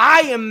 and I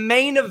am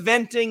main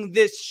eventing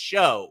this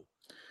show.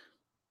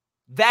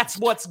 That's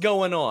what's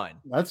going on.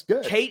 That's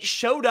good. Kate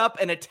showed up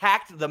and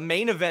attacked the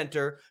main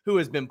eventer who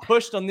has been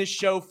pushed on this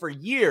show for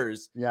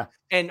years. Yeah.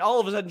 And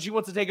all of a sudden she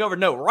wants to take over.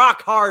 No,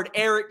 rock hard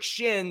Eric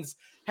Shins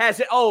has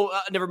it. Oh,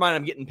 never mind.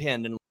 I'm getting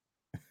pinned. And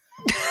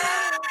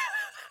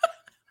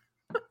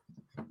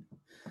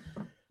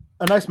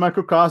a nice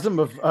microcosm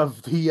of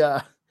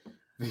the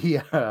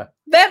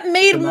that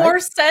made more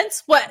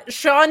sense. What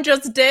Sean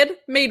just did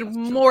made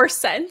more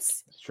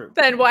sense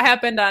than what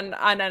happened on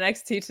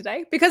NXT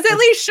today, because at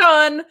least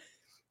Sean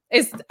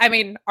is,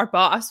 our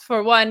boss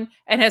for one,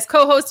 and has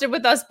co-hosted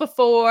with us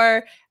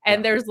before.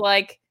 And there's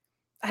I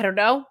don't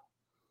know,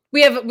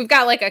 we've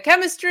got a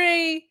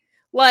chemistry.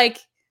 I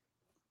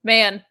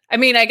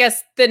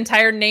guess the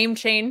entire name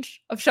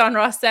change of Sean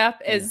Ross Sapp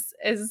is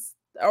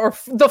or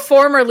the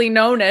formerly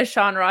known as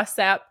Sean Ross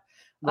Sapp.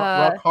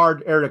 Rock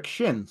hard Eric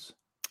Shins.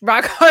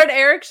 Rock hard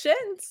Eric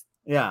Shins.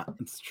 Yeah,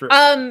 it's true.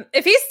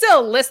 If he's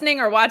still listening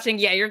or watching,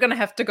 you're gonna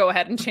have to go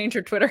ahead and change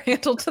your Twitter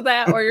handle to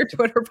that or your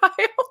Twitter bio,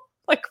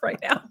 right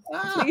now.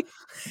 Please.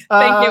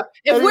 Thank you.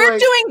 If we're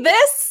doing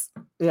this,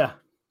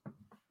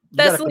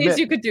 that's the least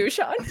you could do,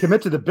 Sean.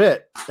 Commit to the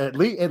bit. At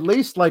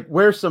least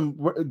wear some.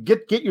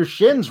 Get your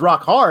shins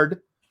rock hard.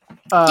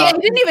 He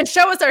didn't even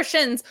show us our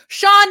shins.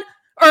 Sean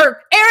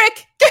or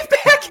Eric, get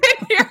back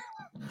in here.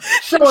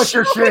 Show us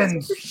your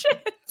shins.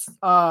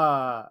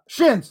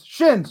 Shins.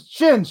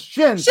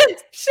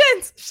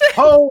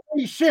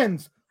 Holy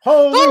shins.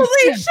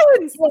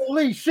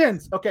 Holy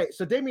shins. Okay,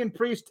 so Damian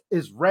Priest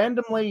is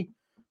randomly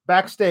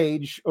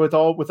backstage with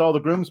all the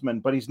groomsmen,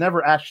 but he's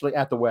never actually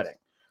at the wedding.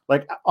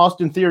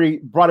 Austin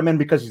Theory brought him in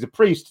because he's a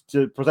priest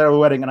to preside over the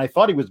wedding, and I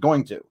thought he was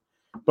going to,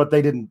 but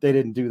they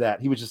didn't do that.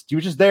 He was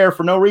just there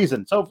for no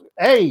reason. So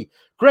hey,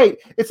 great.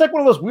 It's like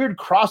one of those weird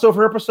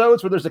crossover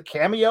episodes where there's a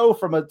cameo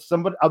from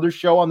some other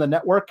show on the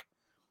network.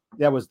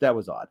 That was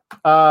odd.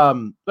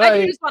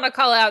 I just want to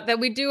call out that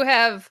we do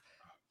have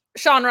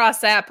Sean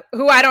Ross Sapp,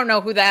 who I don't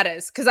know who that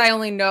is because I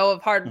only know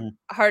of rock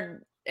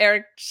hard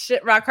Eric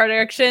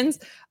Shins.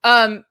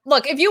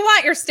 Look, if you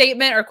want your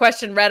statement or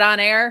question read on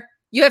air,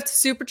 you have to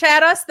super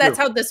chat us. That's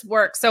how this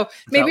works. So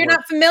maybe you're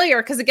not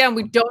familiar because, again,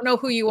 we don't know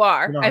who you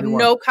are. I have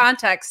no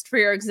context for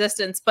your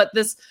existence. But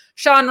this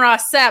Sean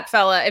Ross Sapp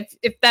fella,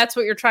 if that's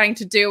what you're trying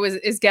to do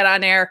is get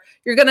on air,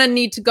 you're going to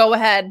need to go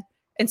ahead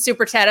and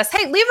super chat us.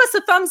 Hey, leave us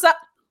a thumbs up.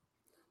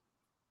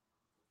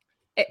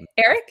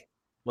 Eric?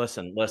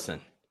 Listen.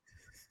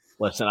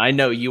 I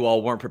know you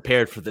all weren't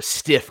prepared for the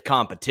stiff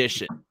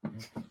competition.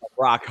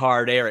 Rock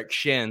hard Eric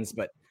Shins,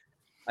 but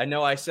I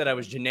know I said I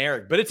was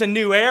generic, but it's a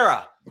new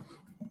era.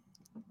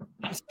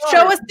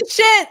 Show us the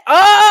shit.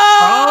 Oh!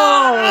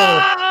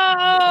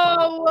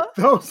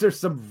 Those are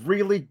some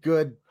really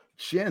good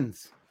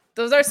shins.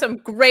 Those are some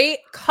great,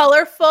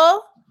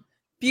 colorful,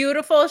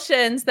 beautiful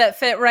shins that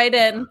fit right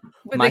in.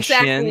 With My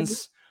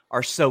shins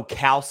are so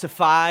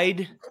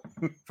calcified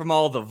from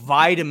all the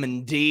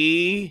vitamin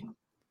D.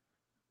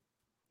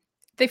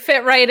 They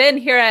fit right in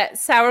here at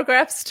Sour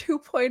Graps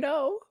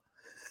 2.0.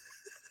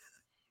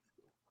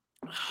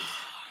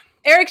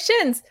 Eric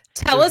Shins,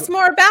 tell us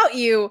more about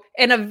you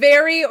in a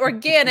very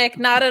organic,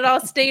 not at all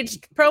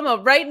staged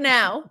promo right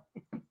now.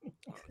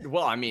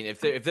 Well, I mean,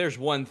 if there's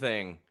one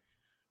thing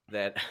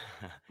that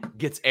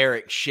gets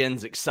Eric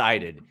Shins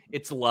excited,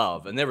 it's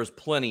love, and there was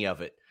plenty of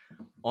it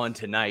on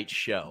tonight's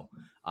show.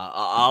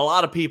 A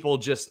lot of people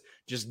just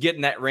get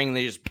in that ring,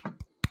 they just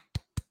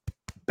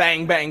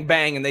bang, bang,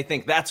 bang, and they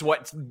think that's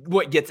what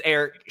gets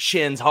Eric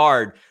Shins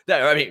hard.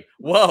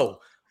 Whoa.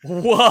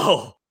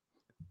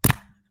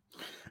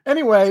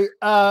 Anyway,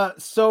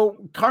 so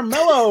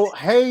Carmelo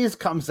Hayes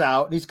comes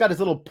out and he's got his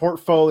little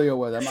portfolio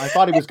with him. I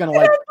thought he was gonna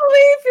I can't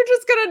believe you're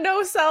just gonna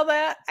no sell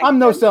that. I'm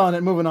no selling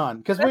it. Moving on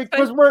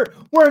because we're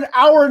an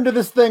hour into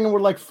this thing and we're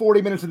like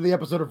 40 minutes into the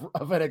episode of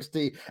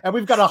NXT and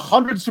we've got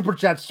 100 super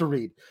chats to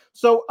read.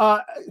 So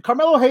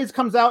Carmelo Hayes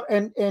comes out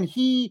and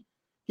he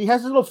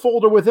has a little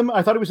folder with him.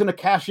 I thought he was gonna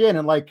cash in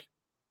and make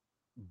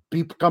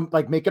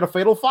it a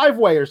fatal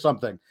 5-way or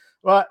something.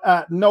 But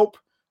nope.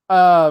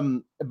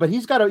 But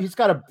he's got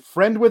a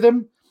friend with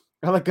him,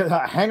 like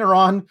a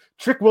hanger-on,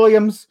 Trick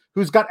Williams,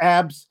 who's got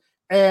abs,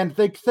 and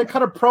they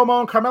cut a promo,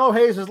 and Carmelo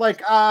Hayes is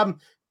like, I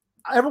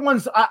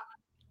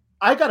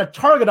got a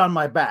target on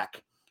my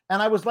back,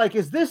 and I was like,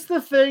 is this the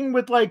thing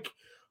with like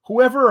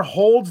whoever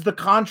holds the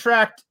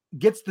contract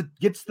gets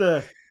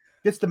the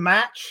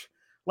match,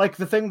 like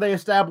the thing they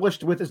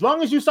established with as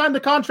long as you sign the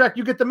contract,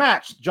 you get the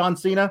match, John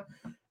Cena.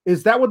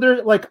 Is that what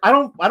they're like? I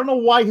don't know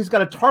why he's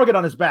got a target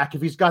on his back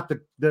if he's got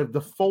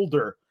the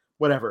folder,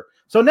 whatever.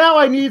 So now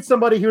I need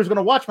somebody who's going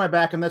to watch my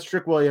back, and that's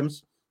Trick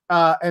Williams.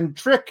 And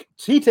Trick,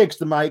 he takes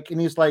the mic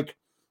and he's like,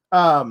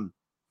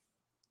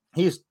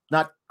 he's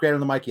not great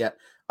on the mic yet,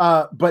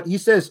 but he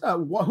says,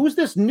 "Who's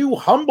this new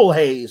humble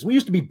Hayes? We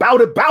used to be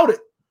bout it.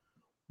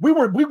 We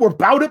were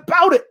bout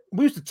it.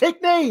 We used to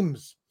take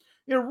names."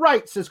 "You're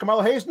right," says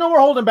Carmelo Hayes. "No, we're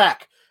holding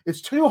back. It's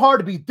too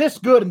hard to be this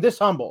good and this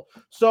humble."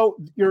 So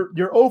your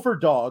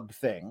overdog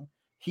thing,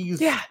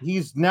 he's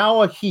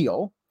now a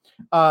heel.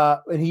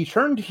 And he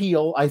turned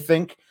heel, I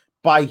think,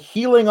 by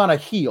healing on a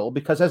heel,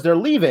 because as they're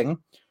leaving,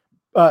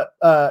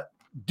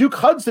 Duke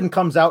Hudson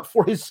comes out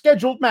for his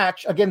scheduled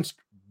match against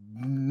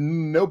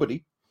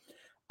nobody.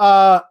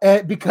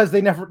 Because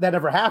that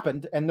never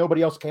happened and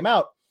nobody else came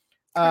out.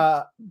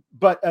 But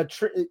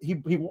he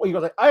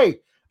goes like, "Hey,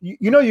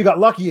 you got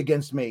lucky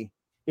against me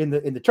in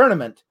the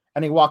tournament."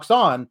 And he walks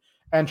on,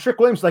 and Trick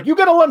Williams is like, "You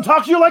gotta let him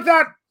talk to you like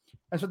that."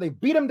 And so they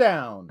beat him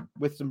down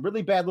with some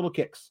really bad little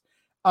kicks.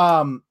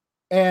 And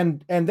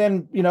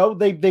then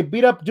they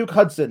beat up Duke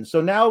Hudson. So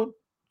now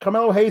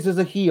Carmelo Hayes is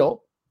a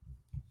heel,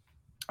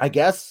 I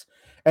guess,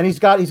 and he's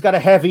got a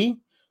heavy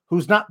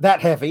who's not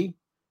that heavy,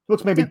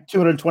 looks maybe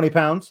 220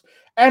 pounds,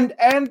 and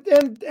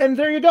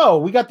there you go.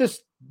 We got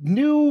this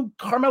new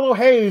Carmelo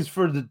Hayes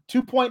for the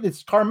 2.0.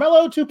 It's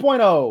Carmelo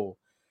 2.0.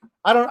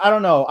 I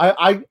don't know.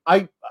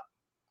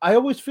 I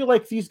always feel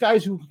like these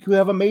guys who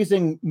have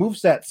amazing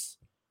movesets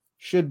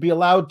should be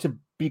allowed to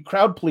be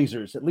crowd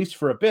pleasers, at least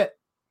for a bit.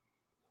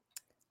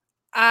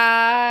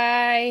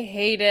 I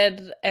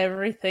hated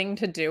everything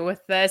to do with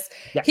this.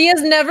 Yeah. He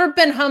has never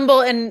been humble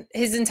in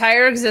his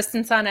entire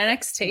existence on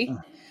NXT.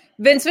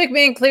 Vince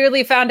McMahon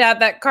clearly found out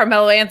that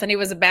Carmelo Anthony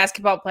was a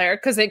basketball player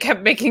because they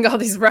kept making all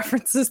these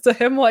references to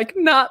him, like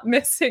not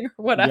missing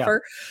or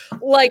whatever. Yeah.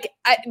 Like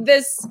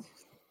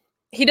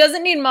he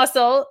doesn't need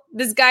muscle.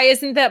 This guy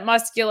isn't that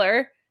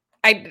muscular.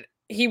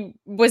 He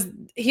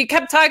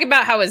kept talking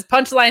about how his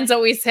punchlines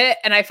always hit,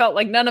 and I felt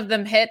like none of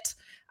them hit.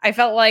 I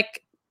felt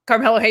like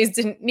Carmelo Hayes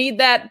didn't need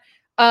that.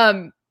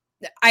 I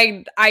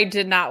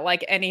did not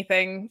like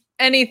anything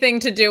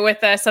to do with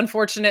this.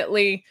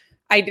 Unfortunately,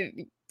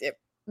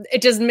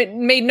 it just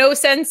made no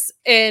sense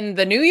in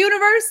the new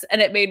universe,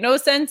 and it made no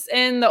sense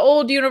in the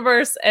old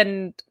universe,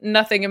 and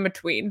nothing in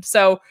between.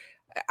 So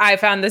I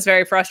found this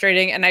very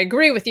frustrating, and I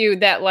agree with you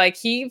that like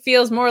he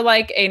feels more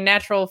like a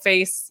natural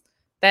face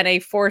than a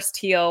forced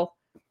heel.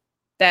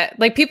 That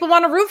like people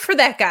want to root for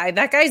that guy.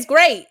 That guy's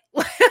great.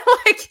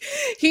 Like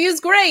he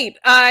is great.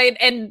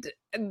 And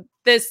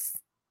this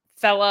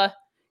fella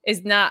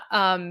is not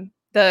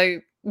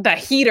the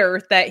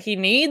heater that he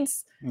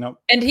needs.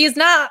 Nope. And he's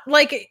not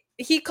like,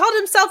 he called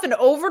himself an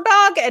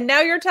overdog, and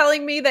now you're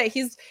telling me that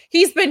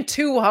he's been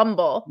too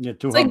humble. Yeah,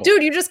 too it's humble. Like,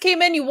 dude, you just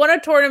came in, you won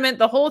a tournament.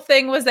 The whole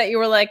thing was that you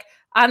were like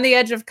on the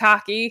edge of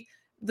cocky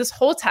this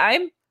whole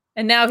time.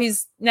 And now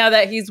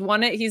that he's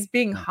won it, he's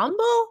being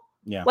humble.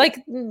 Yeah.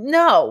 Like,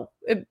 no,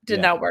 it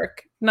did not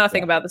work.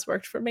 Nothing about this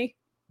worked for me.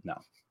 No.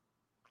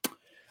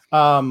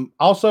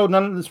 Also,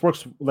 none of this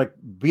works. Like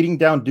beating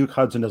down Duke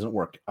Hudson doesn't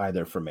work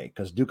either for me,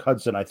 because Duke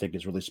Hudson, I think,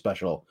 is really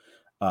special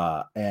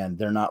and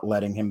they're not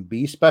letting him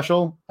be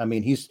special. I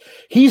mean,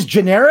 he's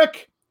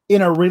generic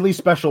in a really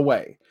special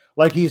way.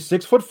 Like he's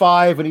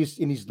 6'5", and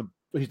he's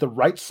the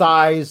right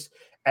size,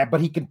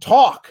 but he can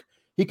talk.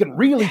 He can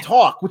really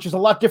talk, which is a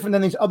lot different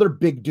than these other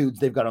big dudes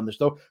they've got on this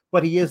show.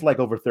 But he is like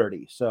over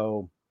 30,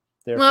 so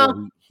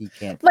therefore he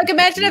can't. Like,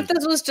 imagine if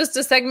this was just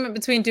a segment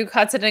between Duke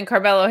Hudson and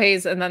Carmelo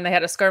Hayes, and then they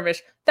had a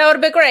skirmish. That would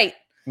have been great.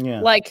 Yeah.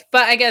 Like,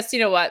 but I guess you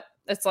know what?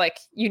 It's like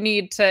you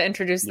need to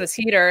introduce this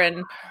heater,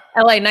 and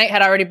LA Knight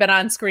had already been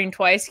on screen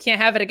twice. You can't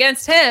have it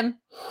against him.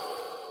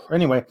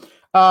 Anyway,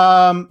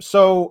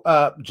 so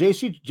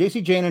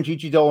JC Jane and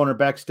Gigi Dolan are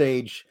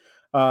backstage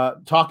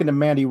talking to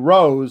Mandy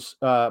Rose,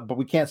 but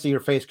we can't see her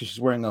face because she's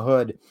wearing a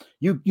hood.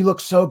 You look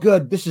so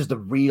good. This is the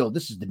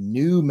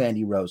new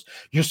Mandy Rose.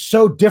 You're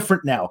so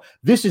different now.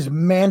 This is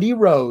Mandy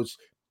Rose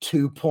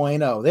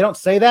 2.0. They don't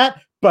say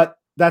that, but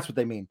that's what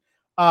they mean.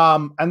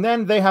 And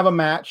then they have a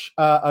match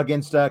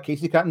against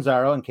Casey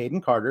Catanzaro and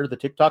Caden Carter, the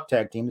TikTok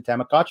tag team, the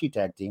Tamagotchi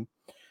tag team.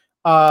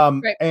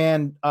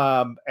 And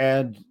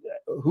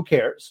who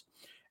cares?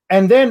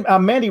 And then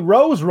Mandy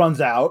Rose runs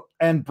out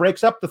and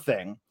breaks up the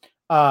thing.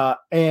 The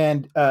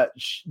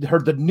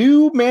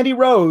new Mandy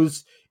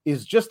Rose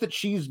is just that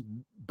she's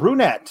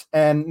brunette,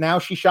 and now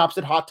she shops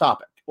at Hot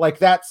Topic.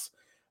 That's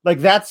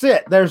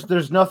it.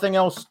 There's nothing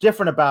else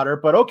different about her.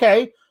 But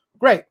okay,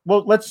 great.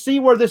 Well, let's see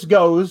where this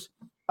goes.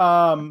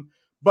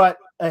 But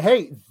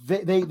hey,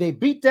 they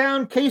beat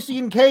down Casey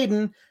and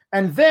Caden,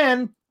 and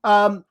then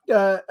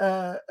Saray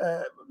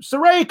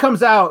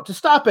comes out to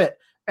stop it.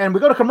 And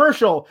we go to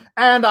commercial,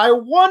 and I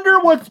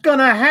wonder what's going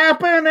to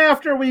happen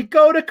after we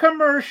go to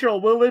commercial.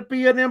 Will it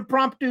be an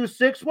impromptu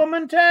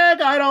 6-woman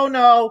tag? I don't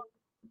know.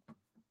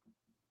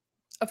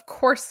 Of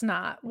course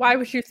not. Why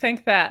would you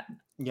think that?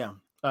 Yeah.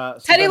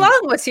 Teddy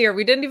Long was here.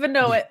 We didn't even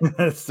know it.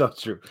 That's so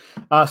true.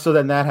 So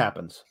then that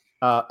happens.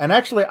 And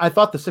actually, I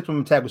thought the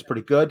 6-woman tag was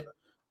pretty good.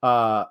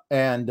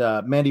 And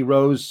Mandy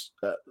Rose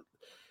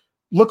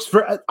looks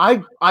for.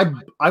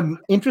 I'm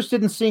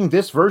interested in seeing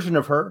this version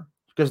of her,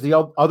 because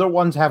the other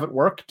ones haven't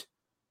worked.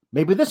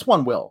 Maybe this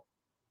one will.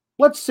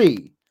 Let's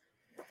see.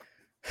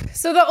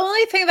 So the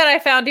only thing that I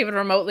found even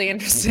remotely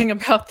interesting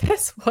about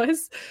this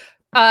was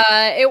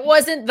it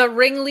wasn't the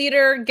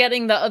ringleader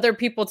getting the other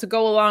people to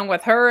go along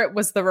with her. It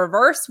was the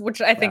reverse, which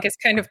I think is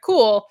kind of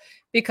cool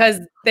because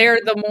they're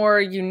the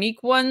more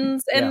unique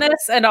ones in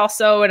this. And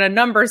also in a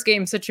numbers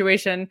game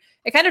situation,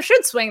 it kind of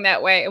should swing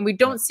that way. And we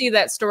don't see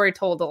that story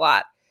told a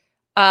lot.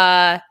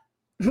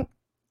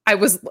 I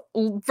was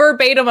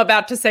verbatim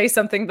about to say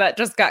something that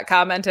just got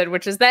commented,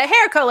 which is that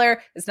hair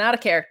color is not a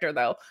character,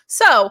 though.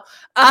 So,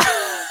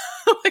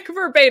 like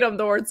verbatim,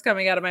 the words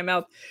coming out of my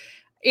mouth.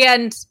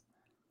 And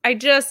I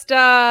just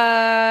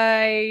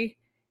don't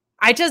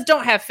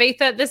have faith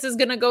that this is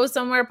going to go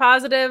somewhere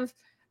positive.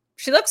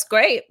 She looks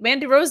great.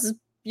 Mandy Rose,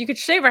 you could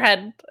shave her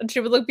head and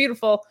she would look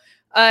beautiful.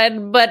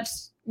 But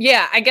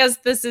yeah, I guess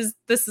this is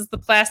the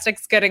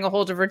plastics getting a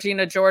hold of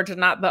Regina George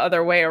and not the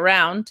other way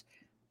around.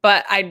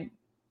 But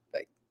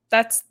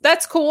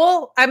that's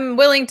cool. I'm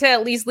willing to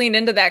at least lean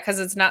into that because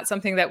it's not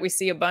something that we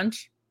see a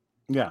bunch.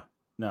 Yeah.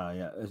 No,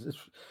 yeah. It's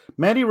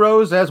Mandy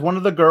Rose, as one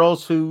of the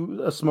girls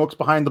who smokes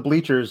behind the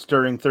bleachers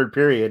during third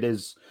period,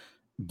 is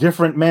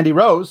different Mandy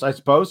Rose, I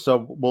suppose.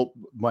 So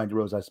Mandy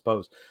Rose, I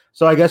suppose.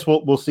 So I guess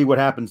we'll see what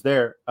happens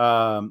there.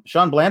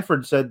 Sean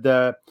Blanford said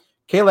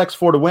Kalex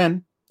 4 to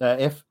win.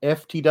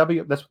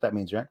 FTW. That's what that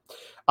means, right?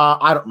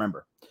 I don't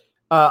remember.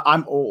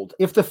 I'm old.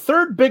 If the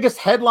third biggest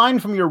headline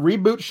from your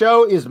reboot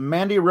show is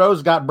Mandy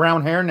Rose got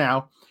brown hair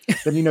now,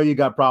 then you know you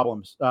got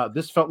problems.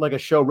 This felt like a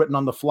show written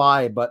on the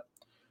fly, but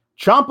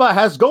Ciampa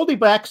has Goldie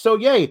back, so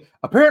yay.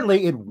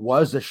 Apparently it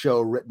was a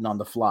show written on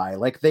the fly.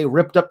 Like they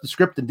ripped up the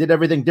script and did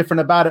everything different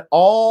about it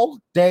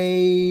all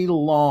day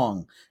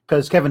long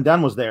because Kevin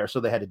Dunn was there, so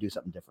they had to do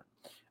something different.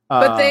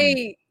 But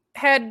they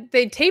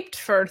taped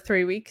for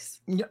 3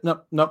 weeks.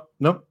 No.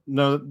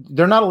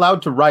 They're not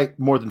allowed to write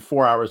more than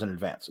 4 hours in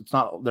advance.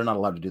 They're not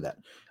allowed to do that.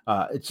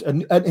 It's a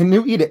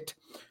new edict.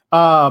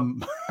 Carmelo,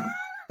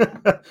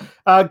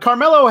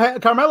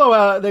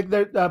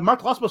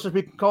 Mark Losbos says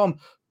we can call him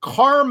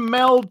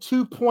Carmel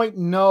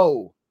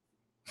 2.0.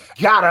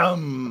 Got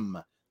him.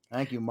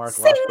 Thank you, Mark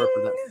Losbos,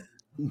 for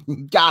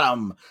that. Got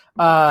him.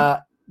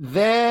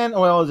 Then,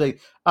 well,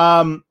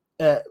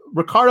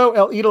 Ricardo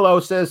El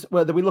Idolo says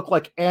that we look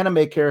like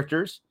anime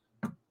characters.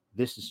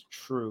 This is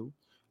true.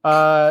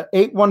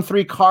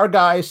 813 Car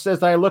Guy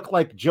says that I look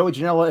like Joey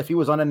Janela if he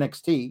was on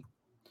NXT.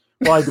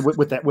 Well,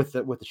 with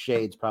the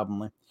shades,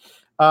 probably.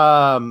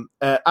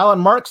 Alan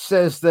Marks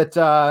says that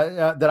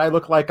I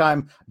look like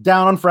I'm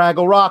down on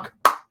Fraggle Rock.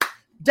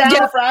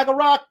 Fraggle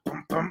Rock.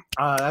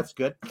 That's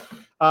good.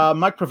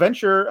 Mike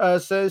Proventure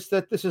says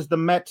that this is the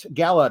Met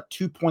Gala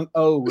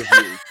 2.0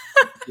 review.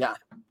 Yeah,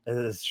 it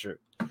is true.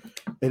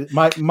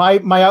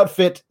 My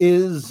outfit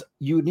is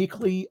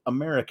uniquely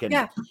American.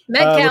 Yeah,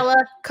 Met Gala,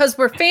 because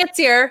we're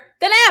fancier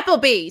than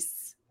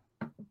Applebee's.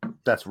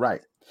 That's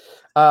right.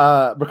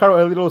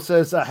 Ricardo Elito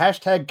says,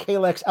 hashtag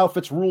Kalex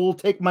outfits rule,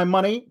 take my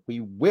money.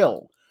 We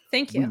will.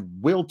 Thank you.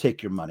 We will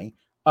take your money.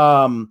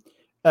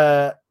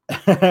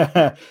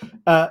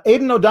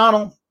 Aiden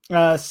O'Donnell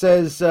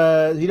says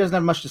he doesn't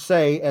have much to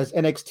say as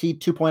NXT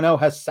 2.0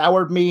 has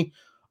soured me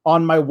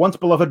on my once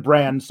beloved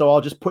brand, so I'll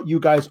just put you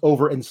guys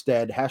over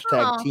instead.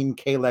 Hashtag Team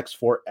Kalex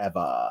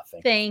forever.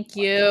 Thank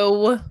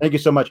you. Thank you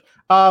so much.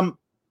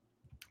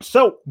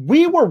 So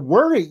we were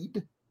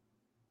worried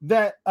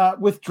that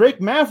with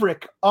Drake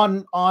Maverick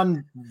on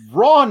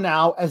Raw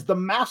now as the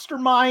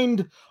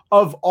mastermind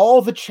of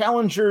all the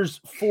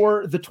challengers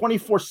for the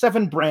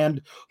 24/7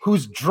 brand,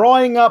 who's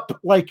drawing up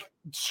like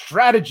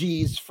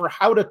strategies for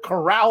how to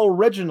corral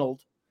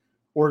Reginald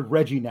or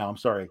Reggie now. I'm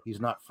sorry, he's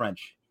not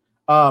French.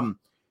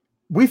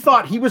 We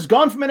thought he was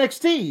gone from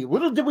NXT.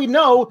 Little did we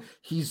know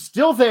he's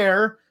still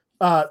there,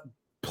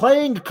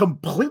 playing a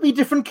completely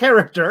different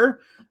character.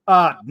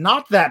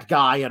 Not that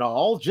guy at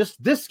all,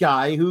 just this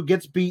guy who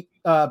gets beat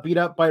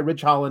up by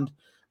Ridge Holland,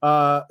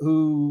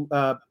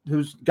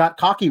 who's got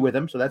cocky with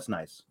him. So that's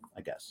nice, I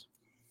guess.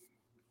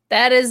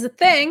 That is the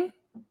thing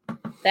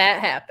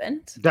that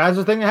happened. That's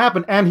the thing that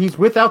happened. And he's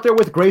out there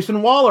with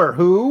Grayson Waller,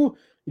 who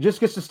just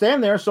gets to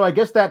stand there. So I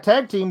guess that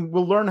tag team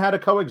will learn how to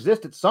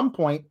coexist at some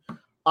point.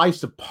 I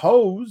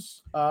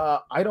suppose.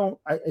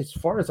 As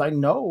far as I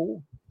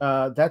know,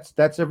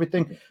 that's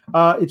everything.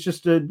 It's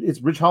just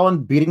it's Ridge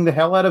Holland beating the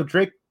hell out of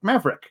Drake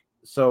Maverick.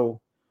 So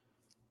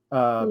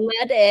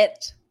let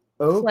it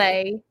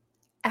play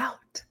out.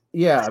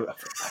 Yeah,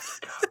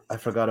 I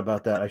forgot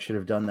about that. I should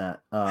have done that.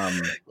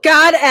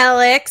 God,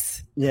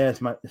 Alex. Yeah,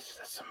 that's my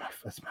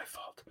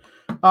fault.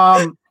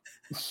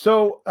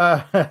 So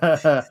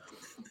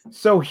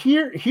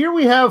here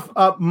we have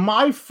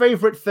my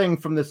favorite thing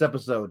from this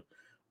episode.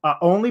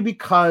 Only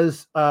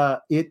because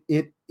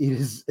it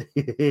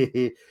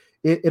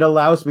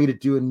allows me to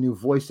do a new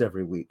voice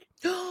every week.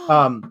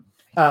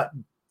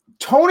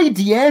 Tony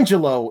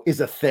D'Angelo is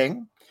a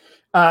thing.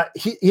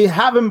 You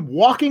have him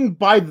walking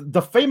by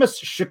the famous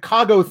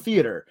Chicago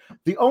theater.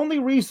 The only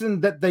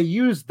reason that they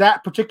use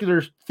that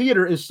particular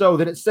theater is so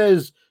that it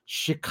says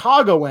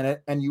Chicago in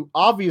it, and you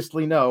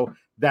obviously know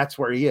that's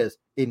where he is,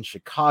 in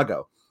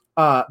Chicago.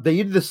 They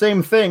did the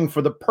same thing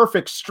for the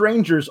Perfect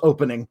Strangers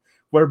opening,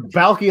 where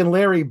Balky and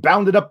Larry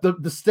bounded up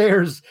the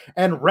stairs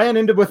and ran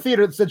into a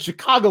theater that said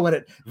Chicago in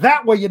it.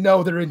 That way you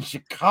know they're in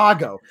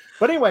Chicago.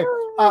 But anyway,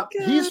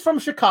 he's from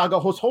Chicago.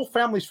 His whole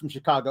family's from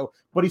Chicago,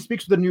 but he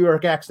speaks with a New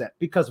York accent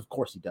because, of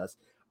course, he does.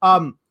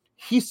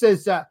 He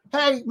says,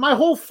 hey, my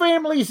whole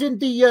family's in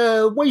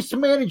the waste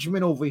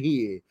management over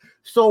here.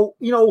 So,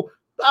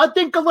 I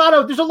think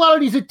there's a lot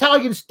of these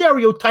Italian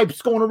stereotypes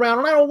going around,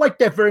 and I don't like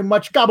that very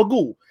much,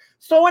 gabagool.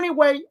 So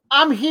anyway,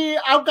 I'm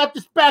here. I've got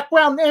this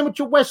background in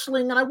amateur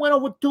wrestling, and I went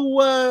over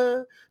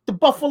to the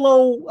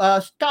Buffalo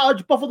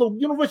College,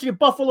 University of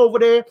Buffalo over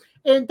there.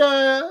 And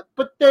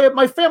but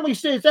my family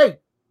says, "Hey,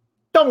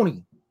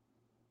 Tony,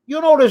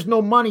 there's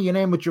no money in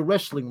amateur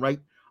wrestling,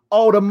 right?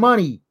 All the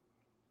money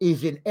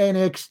is in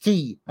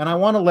NXT." And I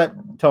want to let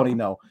Tony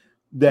know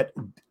that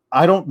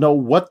I don't know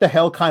what the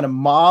hell kind of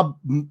mob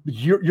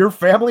your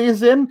family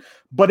is in,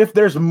 but if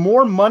there's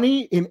more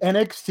money in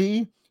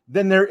NXT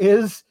than there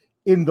is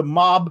in the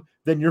mob,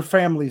 then your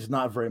family's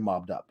not very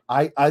mobbed up.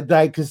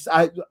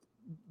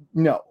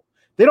 No,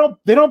 they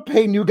don't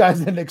pay new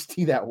guys in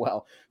NXT that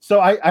well. So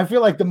I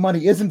feel like the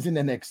money isn't in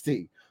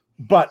NXT,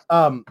 but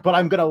I'm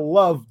gonna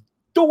love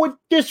doing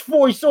this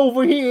voice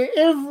over here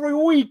every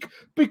week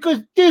because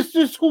this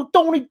is who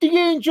Tony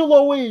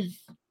D'Angelo is.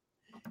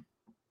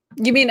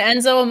 You mean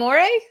Enzo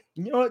Amore?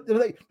 No.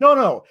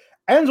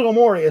 Enzo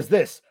Amore is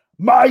this.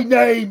 My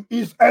name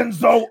is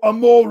Enzo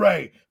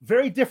Amore.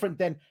 Very different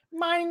than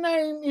my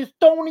name is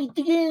Tony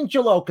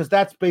D'Angelo, because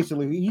that's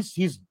basically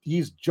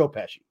he's Joe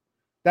Pesci.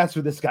 That's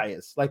who this guy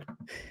is, like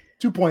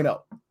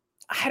 2.0.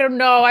 I don't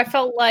know. I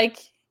felt like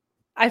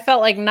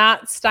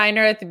not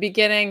Steiner at the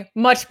beginning,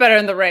 much better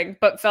in the ring,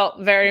 but felt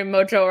very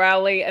Mojo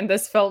Rawley, and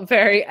this felt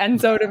very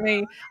Enzo to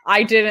me.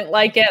 I didn't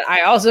like it.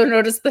 I also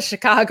noticed the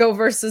Chicago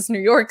versus New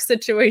York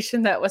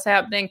situation that was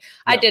happening.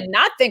 Yeah. I did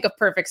not think of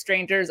Perfect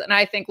Strangers, and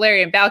I think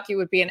Larry and Balky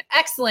would be an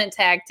excellent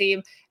tag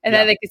team, and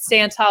that they could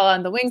stand tall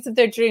on the wings of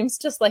their dreams,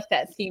 just like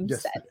that theme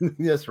said.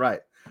 Yes,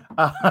 right.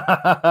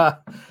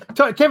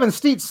 Kevin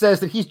Steet says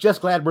that he's just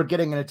glad we're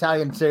getting an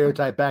Italian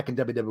stereotype back in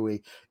WWE.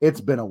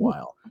 It's been a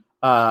while.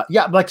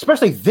 Like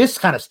especially this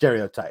kind of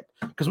stereotype,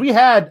 because we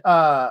had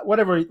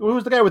who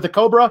was the guy with the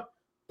Cobra?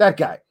 That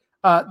guy.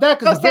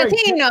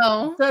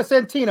 Santino.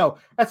 Santino.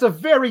 That's a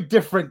very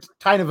different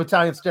kind of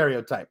Italian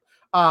stereotype.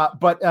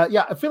 But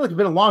I feel like it's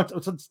been a long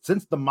time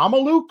since the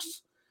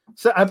Mamalukes.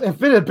 So it's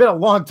been a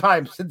long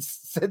time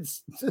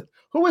since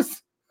who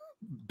was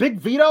Big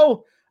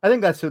Vito? I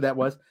think that's who that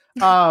was.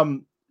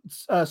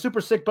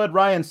 Super Sick Bud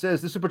Ryan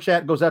says the super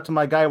chat goes out to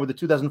my guy with the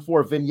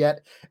 2004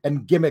 vignette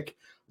and gimmick.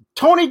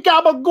 Tony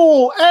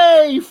Gabagool,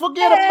 hey,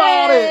 forget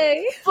about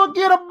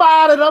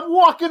it. I'm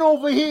walking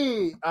over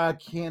here. I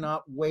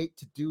cannot wait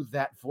to do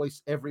that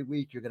voice every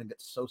week. You're gonna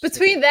get so sick.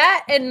 Between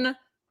that and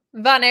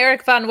Von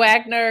Erich, Von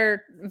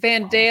Wagner,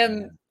 Van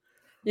Dam,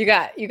 you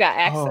got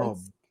accents. Oh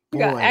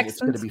boy, it's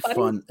gonna be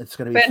fun. It's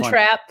gonna be Ben fun.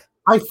 Trapp.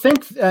 I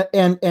think,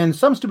 and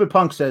some stupid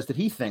punk says that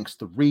he thinks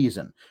the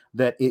reason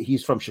that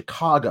he's from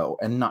Chicago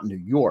and not New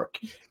York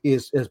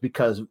is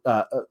because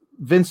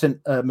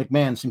Vincent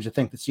McMahon seems to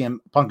think that CM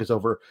Punk is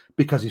over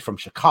because he's from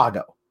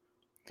Chicago,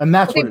 and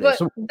that's what it is.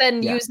 So,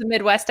 then use the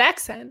Midwest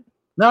accent.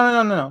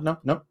 No.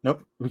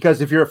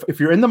 Because if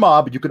you're in the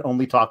mob, you can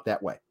only talk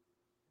that way.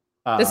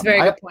 That's a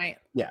very good point.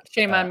 Yeah.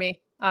 Shame on me,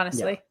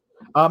 honestly.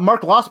 Yeah.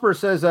 Mark Losper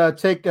says,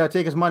 take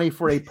his money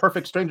for a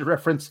Perfect Stranger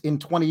reference in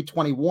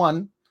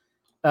 2021.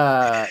 You're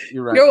right.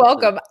 You're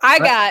welcome.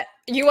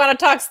 You want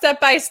to talk step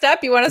by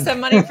step? You want to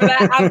send money for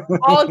that? I'm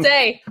all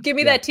day. Give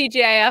me that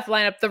TGIF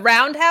lineup. The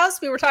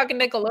Roundhouse. We were talking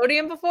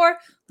Nickelodeon before.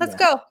 Let's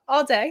go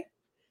all day.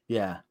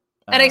 Yeah.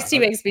 NXT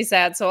makes me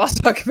sad, so I'll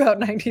talk about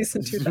 90s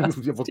and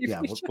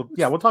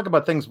 2000s. We'll talk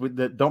about things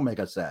that don't make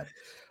us sad.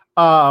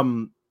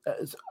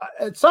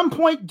 At some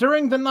point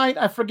during the night,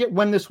 I forget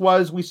when this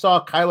was, we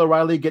saw Kyle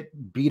O'Reilly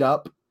get beat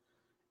up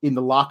in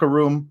the locker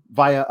room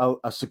via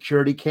a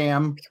security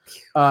cam,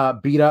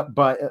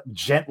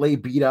 gently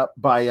beat up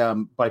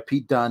by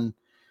Pete Dunne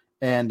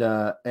and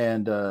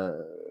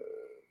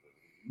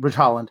Ridge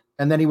Holland,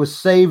 and then he was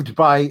saved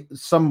by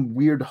some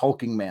weird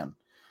hulking man.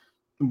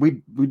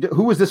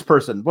 Who was this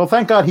person? Well,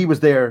 thank God he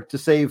was there to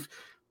save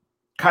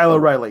Kyle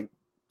O'Reilly.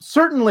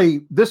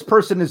 Certainly, this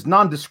person is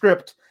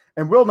nondescript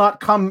and will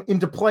not come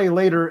into play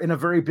later in a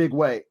very big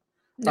way.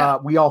 No.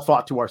 We all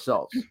thought to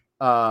ourselves.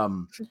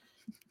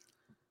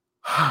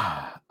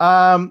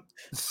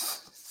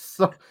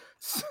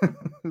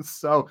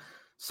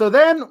 So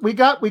then we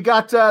got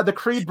the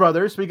Creed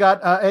brothers. We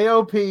got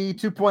AOP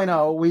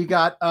 2.0. We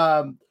got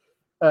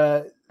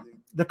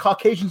the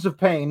Caucasians of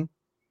Pain.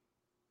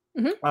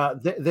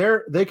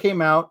 Mm-hmm. They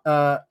came out.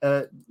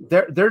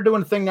 They're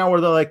doing a thing now where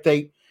they're like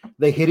they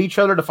hit each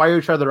other to fire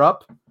each other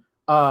up.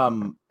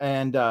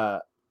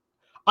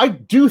 I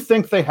do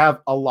think they have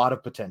a lot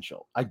of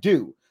potential. I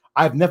do.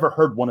 I've never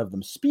heard one of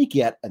them speak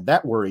yet, and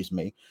that worries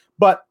me.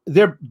 But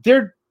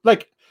they're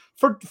like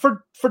for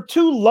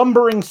two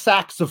lumbering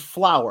sacks of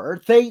flour,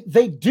 they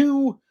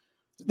do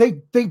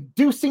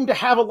seem to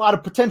have a lot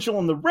of potential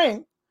in the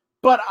ring.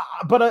 But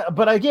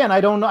again,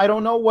 I don't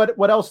know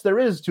what else there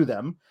is to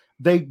them.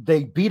 They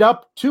beat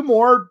up two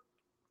more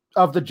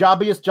of the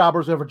jobbiest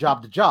jobbers over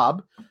job to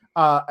job,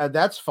 and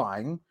that's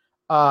fine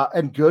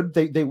and good.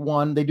 They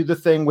won. They do the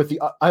thing with the.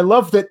 I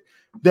love that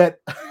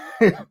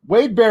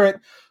Wade Barrett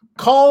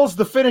calls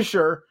the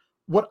finisher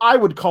what I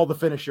would call the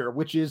finisher,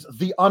 which is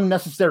the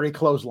unnecessary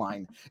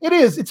clothesline. It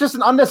is. It's just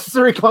an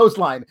unnecessary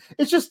clothesline.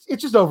 It's just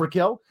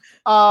overkill.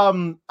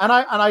 And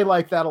I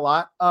like that a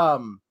lot.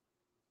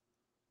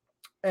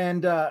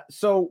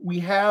 So we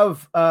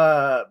have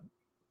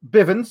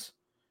Bivens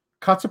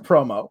cuts a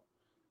promo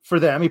for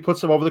them. He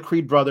puts them over the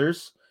Creed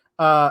brothers.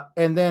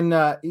 And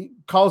then he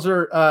calls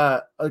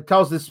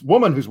this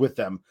woman who's with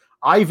them,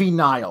 Ivy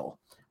Nile.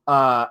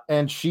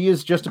 And she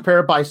is just a pair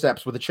of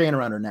biceps with a chain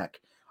around her neck.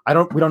 We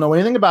don't know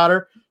anything about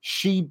her.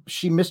 She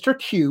missed her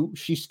cue.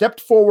 She stepped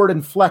forward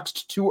and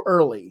flexed too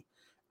early.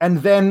 And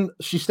then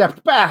she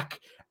stepped back.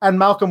 And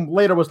Malcolm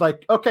later was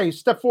like, okay,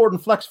 step forward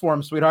and flex for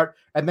him, sweetheart.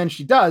 And then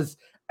she does.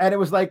 And it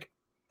was like,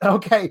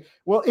 okay,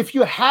 well, if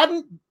you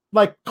hadn't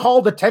like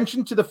called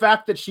attention to the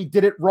fact that she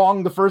did it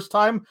wrong the first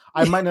time,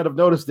 I might not have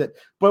noticed it.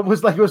 But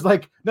it was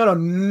like, no,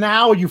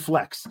 now you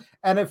flex.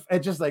 And if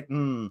it's just like,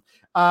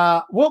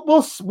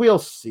 we'll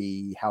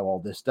see how all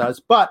this does.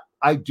 But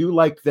I do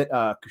like that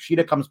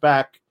Kushida comes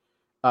back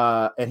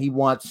and he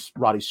wants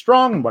Roddy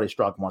Strong, and Roddy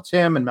Strong wants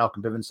him. And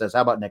Malcolm Bivens says,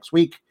 how about next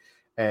week?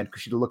 And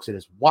Kushida looks at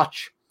his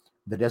watch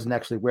that doesn't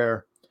actually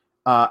wear.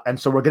 And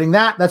so we're getting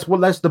that. That's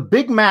the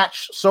big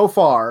match so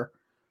far.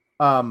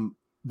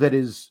 That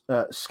is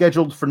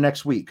scheduled for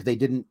next week. They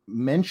didn't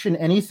mention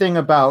anything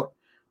about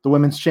the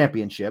women's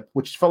championship,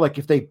 which felt like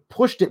if they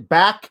pushed it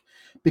back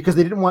because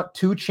they didn't want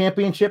two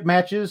championship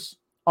matches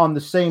on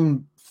the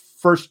same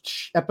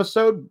first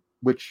episode,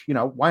 which,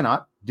 why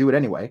not do it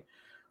anyway?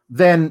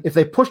 Then if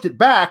they pushed it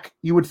back,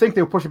 you would think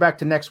they would push it back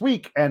to next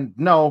week. And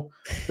no,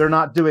 they're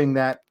not doing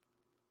that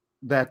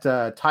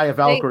Taya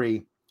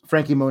Valkyrie,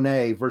 Frankie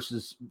Monet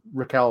versus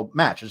Raquel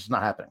match. It's just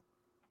not happening.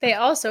 They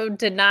also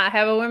did not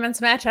have a women's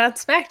match on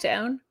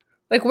SmackDown.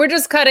 Like, we're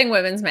just cutting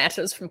women's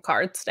matches from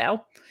cards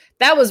now.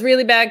 That was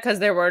really bad because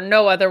there were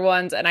no other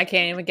ones, and I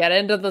can't even get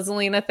into the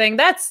Zelina thing.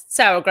 That's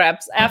sour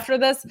grapes after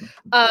this.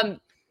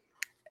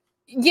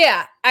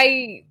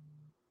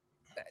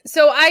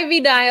 So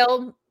Ivy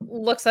Nile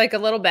looks like a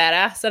little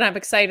badass, and I'm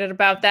excited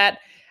about that.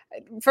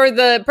 For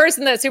the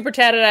person that super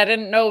chatted, I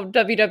didn't know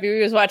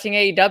WWE was watching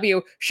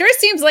AEW. Sure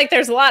seems like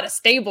there's a lot of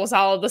stables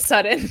all of a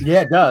sudden.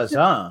 Yeah, it does,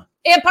 huh?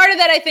 And part of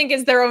that, I think,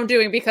 is their own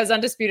doing because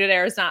Undisputed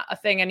Era is not a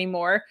thing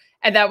anymore.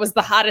 And that was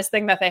the hottest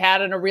thing that they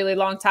had in a really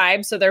long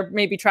time. So they're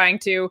maybe trying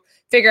to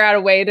figure out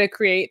a way to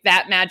create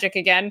that magic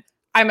again.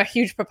 I'm a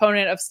huge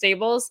proponent of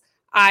stables.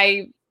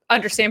 I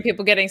understand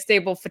people getting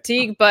stable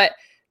fatigue, but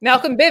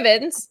Malcolm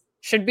Bivens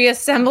should be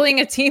assembling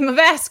a team of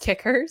ass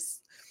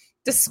kickers,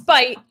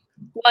 despite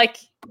like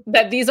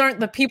that these aren't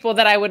the people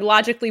that I would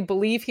logically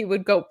believe he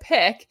would go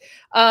pick.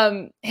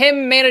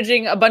 Him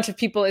managing a bunch of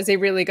people is a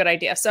really good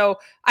idea. So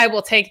I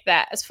will take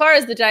that. As far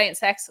as the giant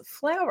sacks of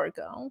flour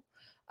go,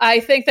 I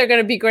think they're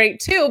going to be great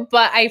too.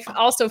 But I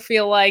also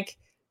feel like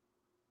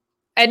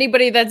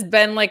anybody that's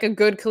been like a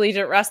good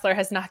collegiate wrestler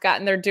has not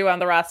gotten their due on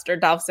the roster.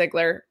 Dolph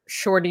Ziggler,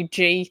 Shorty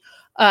G,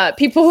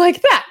 people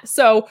like that.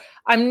 So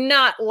I'm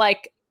not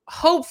like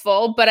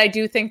hopeful, but I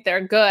do think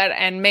they're good.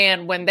 And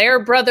man, when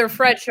their brother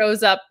Fred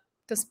shows up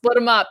to split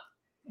them up,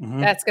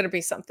 that's going to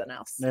be something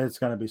else. It's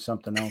going to be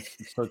something else.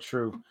 It's so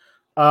true.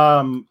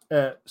 Mark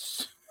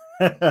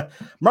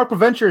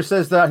Proventure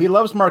says that he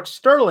loves Mark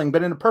Sterling,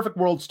 but in a perfect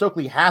world,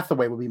 Stokely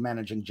Hathaway will be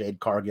managing Jade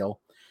Cargill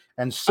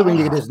and suing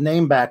to get his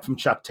name back from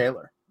Chuck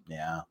Taylor.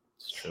 Yeah,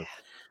 it's true.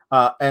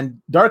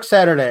 And Dark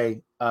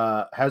Saturday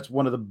has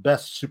one of the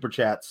best super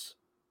chats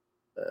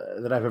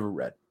that I've ever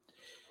read.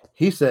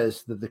 He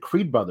says that the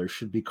Creed brothers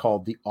should be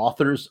called the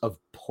authors of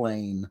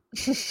Plain.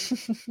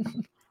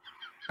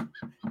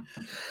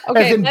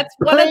 Okay, that's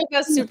one of the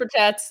best super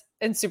chats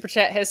in super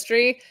chat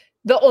history.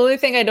 The only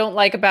thing I don't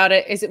like about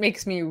it is it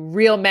makes me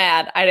real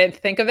mad. I didn't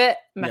think of it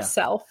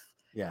myself,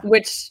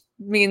 which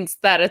means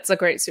that it's a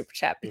great super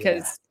chat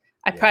because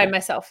I pride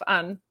myself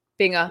on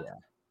being a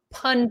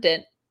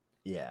pundit.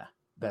 Yeah,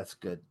 that's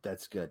good.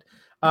 That's good.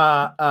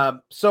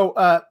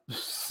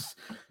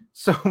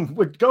 So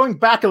we're going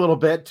back a little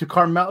bit to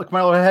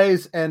Carmelo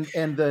Hayes and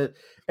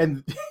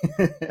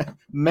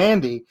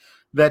Mandy.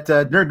 That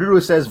Nerd Guru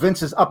says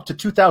Vince is up to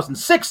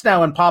 2006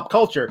 now in pop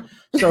culture.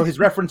 So his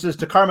references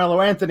to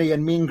Carmelo Anthony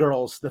and Mean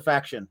Girls, the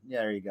faction.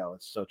 Yeah, there you go.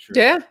 It's so true.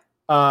 Yeah.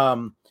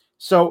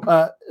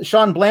 So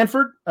Sean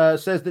Blanford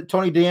says that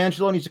Tony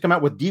D'Angelo needs to come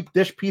out with deep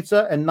dish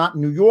pizza and not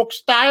New York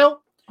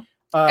style.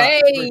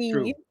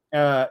 Hey,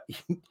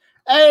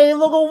 hey,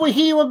 look over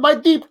here with my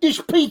deep dish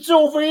pizza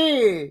over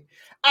here.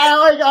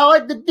 I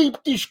like the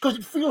deep dish because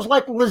it feels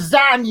like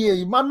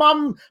lasagna. My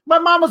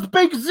mama's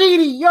baked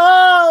ziti.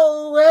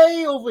 Yo,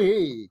 hey, over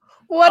here.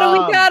 What do we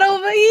got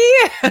over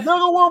here? Look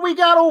at what we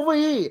got over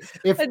here.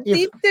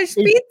 Deep dish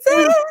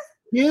pizza?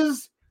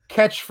 His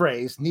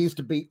catchphrase needs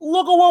to be,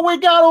 look at what we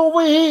got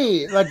over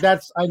here. Like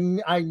that's, I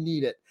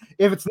need it.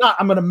 If it's not,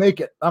 I'm going to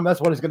make it.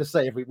 That's what he's going to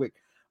say every week.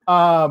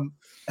 Oh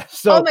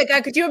my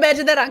God. Could you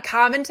imagine that on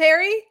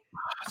commentary?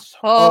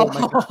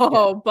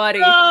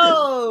 Buddy.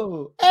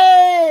 Oh,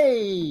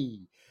 hey,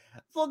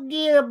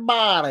 forget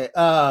about it.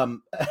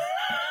 Look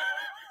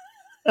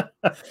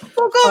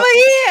over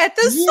here at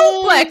the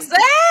suplex,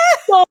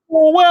 Oh,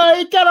 well,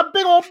 he got a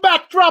big old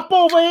backdrop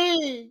over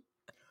here.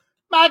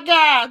 My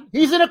God,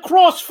 he's in a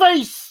cross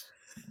face.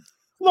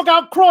 Look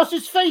how cross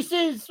his face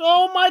is.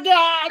 Oh my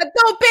God.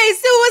 Don't be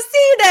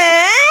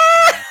suicide.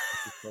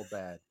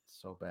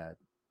 So bad.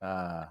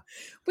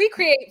 We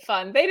create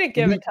fun. They didn't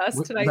give it to us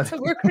tonight, so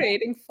we're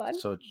creating fun.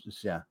 So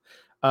just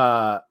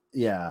Leonza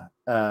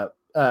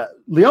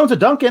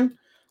Duncan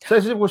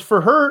says it was for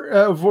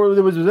her. It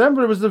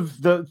was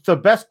the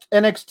best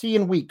NXT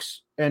in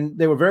weeks, and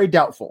they were very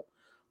doubtful.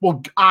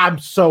 Well, I'm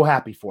so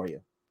happy for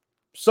you.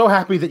 So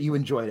happy that you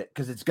enjoyed it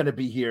because it's going to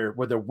be here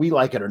whether we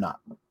like it or not.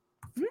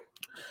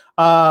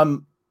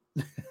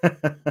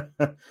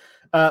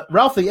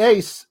 Ralph the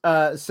Ace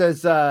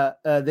says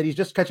that he's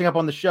just catching up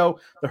on the show.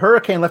 The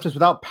hurricane left us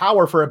without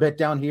power for a bit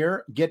down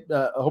here.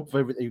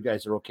 Hopefully you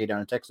guys are okay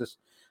down in Texas.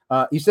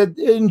 He said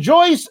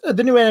enjoys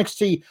the new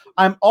NXT.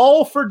 I'm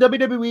all for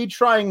WWE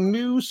trying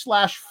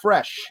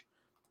new/fresh.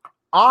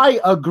 I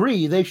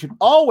agree. They should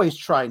always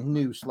try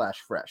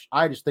new/fresh.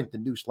 I just think the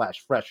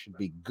new/fresh should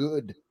be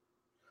good.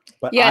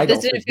 But yeah, this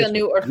didn't feel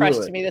new or fresh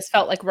to me. This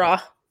felt like raw.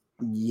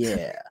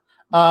 Yeah.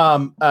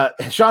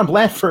 Sean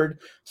Blanford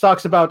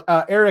talks about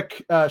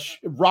Eric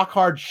Rock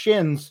Hard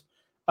Shins.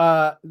 He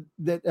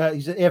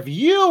said, if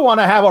you want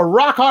to have a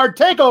rock hard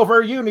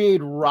takeover, you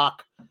need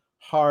Rock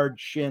Hard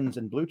Shins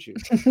and Blue Chew.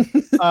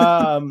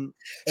 Sean,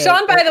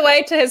 by the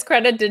way, to his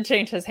credit, did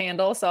change his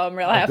handle, so I'm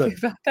real happy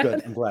about that.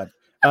 Good, I'm glad.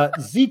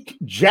 Zeke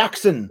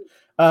Jackson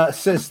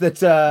says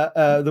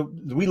that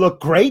we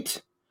look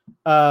great.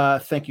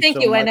 Thank you so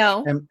much. I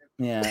know.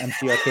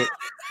 MCRK.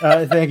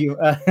 Thank you.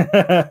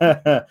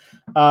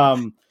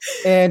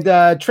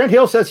 And Trent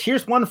Hill says,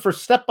 here's one for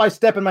Step by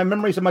Step in my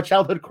memories of my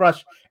childhood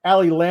crush,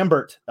 Allie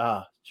Lambert.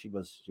 She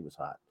was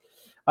hot.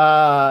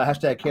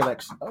 Hashtag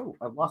Kalex. Oh,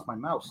 I've lost my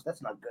mouse.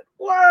 That's not good.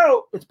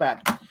 Whoa, it's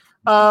back.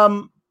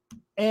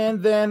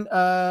 And then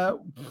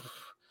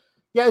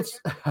it's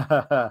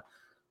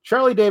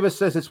Charlie Davis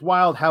says it's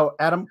wild how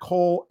Adam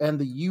Cole and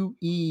the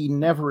UE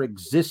never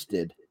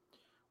existed.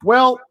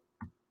 Well,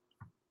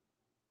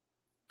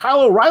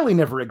 Kyle O'Reilly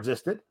never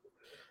existed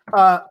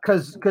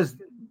because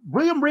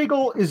William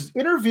Regal is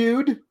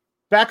interviewed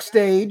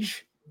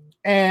backstage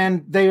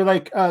and they're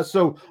like,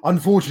 so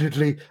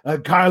unfortunately,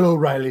 Kyle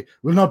O'Reilly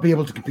will not be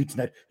able to compete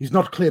tonight. He's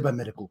not clear by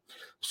medical.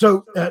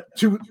 So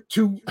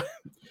to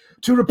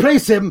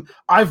replace him,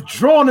 I've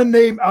drawn a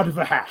name out of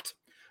a hat.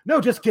 No,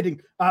 just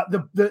kidding.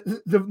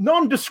 The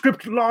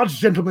nondescript large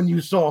gentleman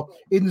you saw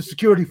in the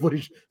security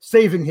footage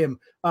saving him,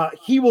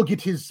 he will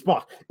get his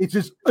spot. It's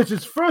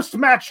his first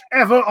match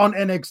ever on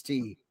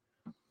NXT.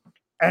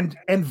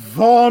 And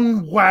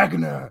Von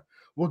Wagner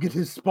will get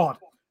his spot.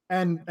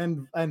 And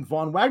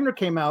Von Wagner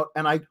came out,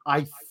 and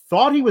I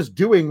thought he was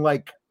doing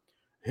like,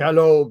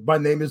 hello, my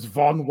name is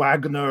Von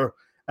Wagner.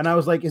 And I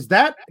was like, is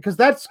that because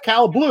that's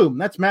Cal Bloom?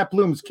 That's Matt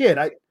Bloom's kid.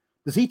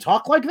 Does he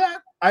talk like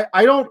that?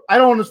 I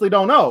honestly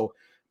don't know.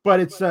 But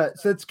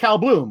it's Cal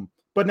Bloom,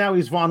 but now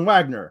he's Von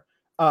Wagner.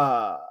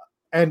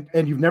 And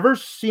you've never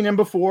seen him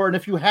before. And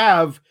if you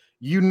have,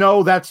 you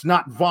know that's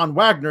not Von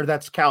Wagner,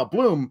 that's Cal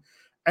Bloom.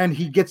 And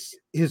he gets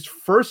his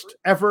first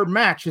ever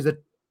match is a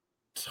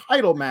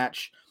title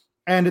match.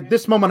 And at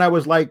this moment, I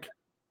was like,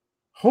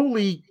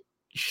 holy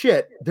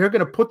shit, they're going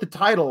to put the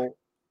title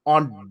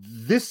on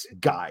this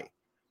guy.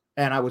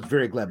 And I was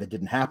very glad that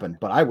didn't happen,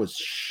 but I was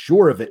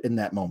sure of it in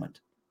that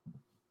moment.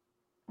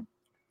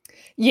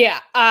 Yeah,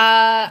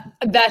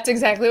 that's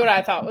exactly what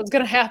I thought was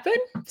going to happen,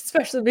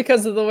 especially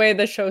because of the way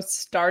the show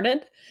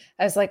started.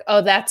 I was like,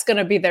 oh, that's going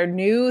to be their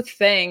new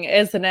thing,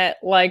 isn't it?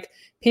 Like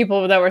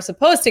people that were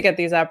supposed to get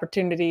these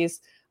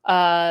opportunities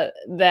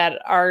that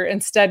are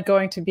instead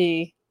going to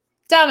be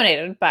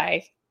dominated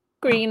by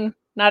green,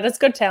 not as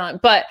good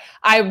talent. But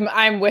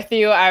I'm with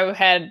you. I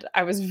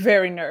was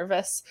very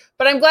nervous,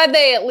 but I'm glad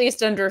they at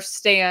least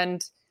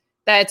understand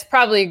that it's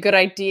probably a good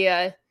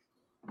idea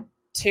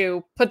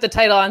to put the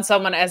title on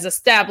someone as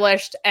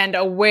established and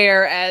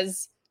aware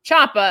as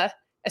Ciampa,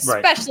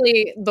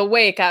 especially the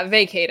way it got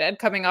vacated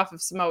coming off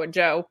of Samoa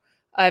Joe,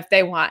 if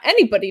they want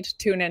anybody to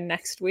tune in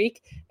next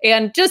week.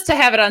 And just to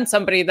have it on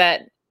somebody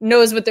that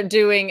knows what they're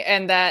doing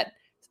and that,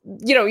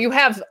 you know, you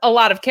have a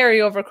lot of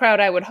carryover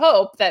crowd. I would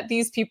hope that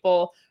these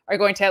people are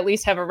going to at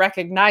least have a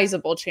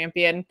recognizable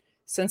champion,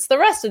 since the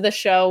rest of the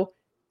show,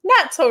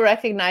 not so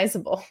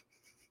recognizable.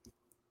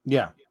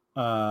 Yeah.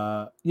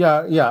 No,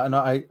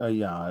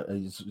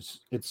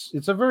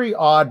 it's a very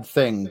odd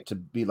thing to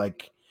be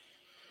like,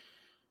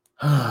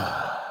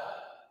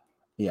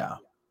 yeah.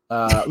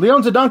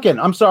 Leonza Duncan,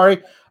 I'm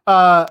sorry.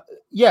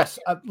 Yes,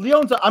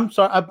 Leonza, I'm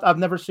sorry. I've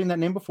never seen that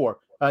name before.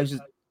 He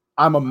says,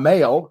 I'm a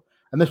male,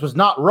 and this was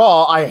not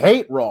Raw. I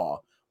hate Raw.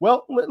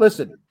 Well,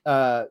 listen,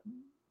 I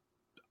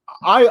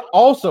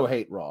also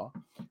hate Raw.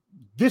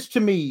 This to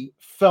me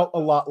felt a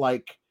lot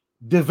like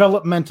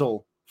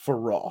developmental for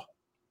Raw.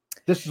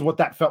 This is what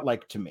that felt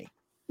like to me.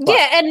 But,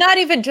 yeah, and not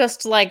even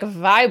just like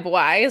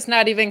vibe-wise,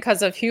 not even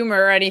because of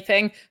humor or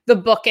anything. The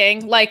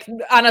booking, like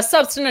on a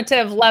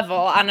substantive level,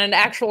 on an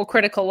actual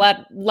critical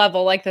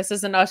level, like this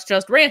isn't us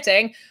just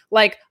ranting.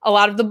 Like a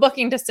lot of the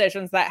booking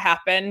decisions that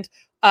happened,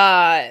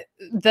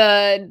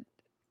 the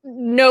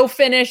no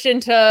finish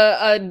into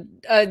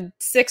a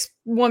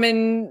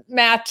 6-woman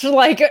match,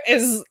 like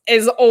is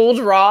old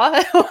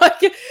Raw,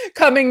 like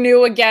coming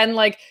new again.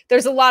 Like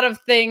there's a lot of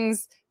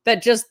things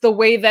that just the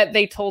way that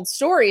they told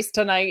stories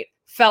tonight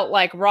felt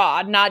like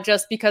Raw, not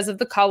just because of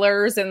the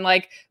colors and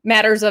like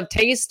matters of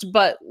taste,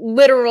 but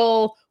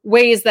literal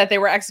ways that they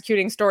were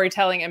executing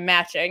storytelling and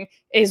matching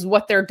is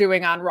what they're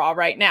doing on Raw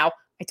right now.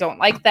 I don't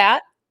like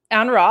that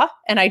on Raw,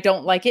 and I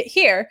don't like it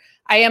here.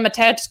 I am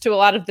attached to a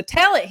lot of the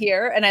talent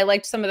here, and I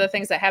liked some of the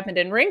things that happened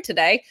in ring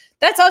today.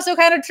 That's also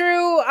kind of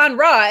true on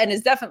Raw and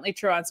is definitely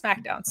true on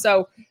SmackDown.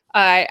 So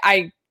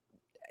I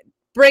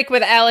break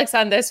with Alex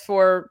on this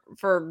for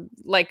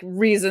like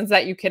reasons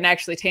that you can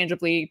actually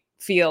tangibly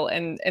feel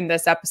in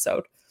this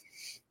episode.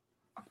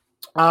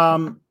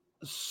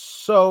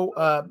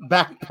 So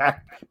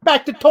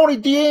back to Tony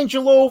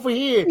D'Angelo over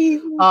here.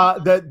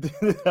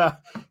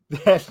 That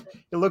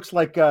it looks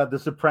like The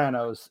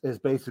Sopranos is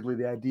basically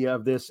the idea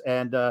of this.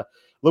 And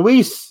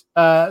Luis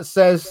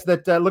says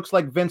that looks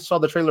like Vince saw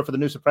the trailer for the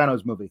new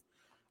Sopranos movie.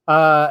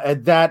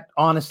 And that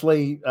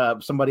honestly,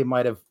 somebody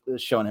might have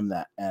shown him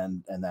that,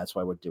 and that's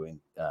why we're doing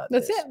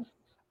that's this. it.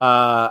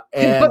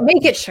 But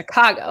make it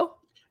Chicago.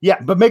 Yeah,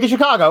 but make it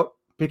Chicago,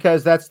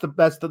 because that's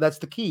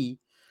the key.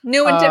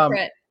 New and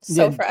different.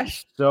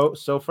 Fresh.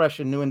 So fresh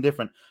and new and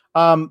different.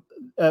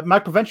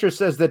 Mike Proventure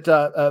says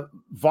that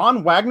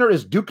Von Wagner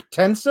is Duke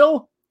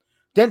Tensai.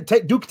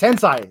 Duke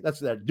Tensai. That's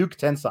that. Duke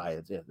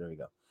Tensai. Yeah, there we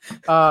go.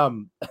 I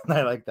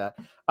like that.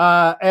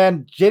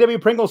 And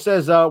JW Pringle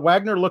says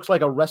Wagner looks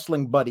like a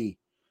wrestling buddy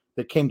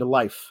that came to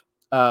life.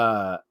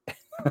 That's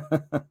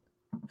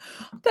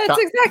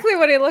exactly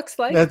what he looks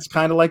like. That's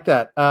kind of like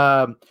that.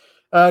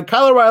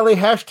 Kyle O'Reilly,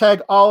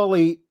 hashtag All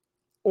Elite,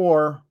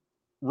 or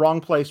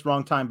wrong place,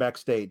 wrong time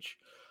backstage.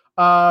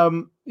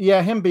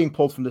 Yeah, him being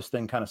pulled from this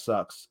thing kind of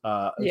sucks.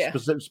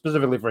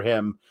 Specifically for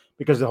him,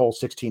 because the whole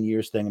 16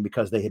 years thing, and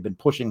because they had been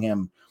pushing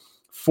him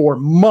for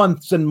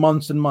months and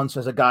months and months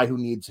as a guy who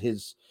needs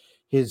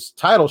his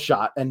title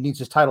shot and needs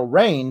his title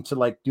reign to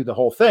like do the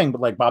whole thing. But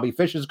like Bobby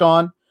Fish is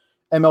gone,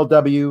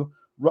 MLW,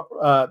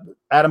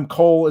 Adam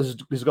Cole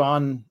is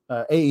gone,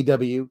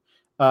 AEW,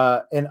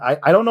 and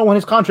I don't know when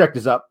his contract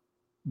is up,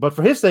 but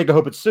for his sake, I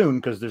hope it's soon,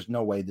 because there's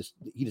no way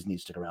he just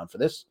needs to stick around for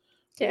this.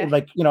 Yeah.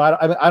 Like, you know,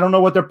 I don't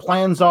know what their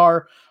plans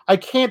are. I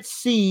can't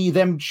see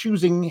them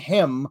choosing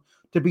him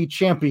to be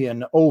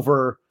champion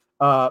over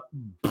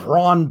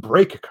Braun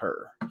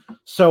Breaker.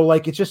 So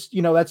like, it's just,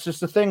 that's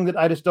just a thing that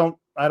I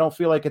don't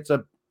feel like it's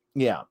a,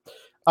 yeah.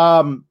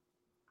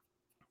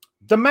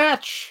 The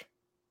match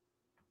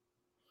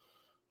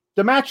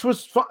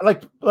was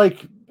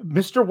like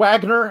Mr.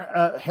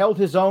 Wagner held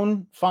his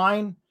own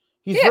fine.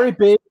 He's very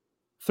big,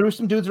 threw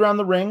some dudes around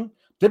the ring,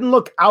 didn't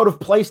look out of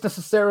place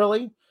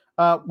necessarily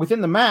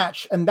within the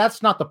match, and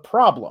that's not the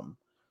problem.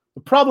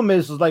 The problem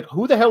is like,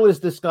 who the hell is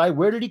this guy?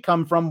 Where did he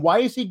come from? Why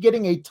is he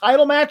getting a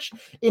title match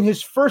in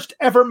his first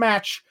ever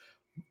match?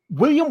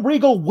 William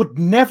Regal would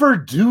never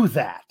do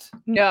that.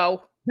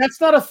 No.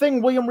 That's not a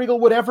thing William Regal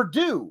would ever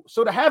do.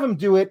 So to have him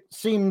do it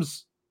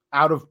seems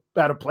out of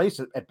place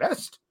at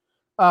best.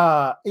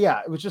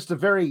 It was just a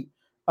very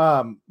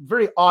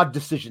odd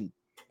decision.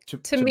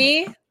 To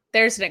me,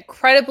 there's an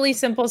incredibly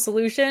simple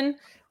solution,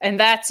 and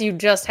that's you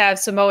just have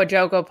Samoa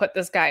Joe go put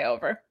this guy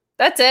over.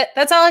 That's it.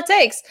 That's all it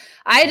takes.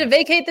 I had to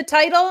vacate the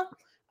title.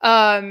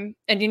 And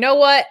you know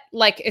what?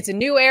 Like, it's a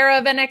new era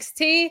of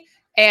NXT.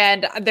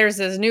 And there's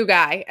this new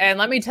guy, and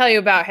let me tell you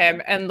about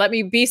him, and let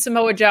me be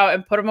Samoa Joe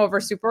and put him over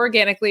super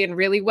organically and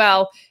really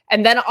well.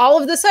 And then all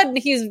of a sudden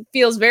he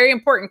feels very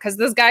important because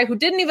this guy who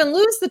didn't even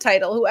lose the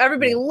title, who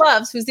everybody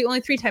loves, who's the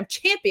only 3-time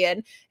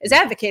champion, is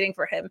advocating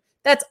for him.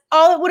 That's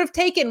all it would have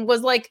taken,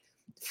 was like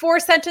 4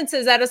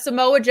 sentences out of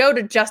Samoa Joe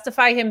to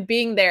justify him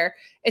being there.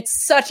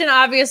 It's such an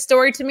obvious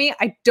story to me.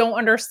 I don't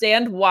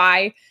understand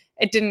why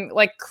it didn't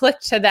like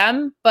click to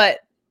them, but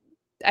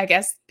I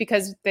guess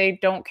because they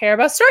don't care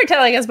about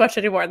storytelling as much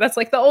anymore. That's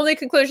like the only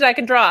conclusion I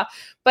can draw.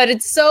 But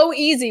it's so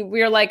easy.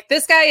 We're like,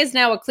 this guy is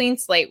now a clean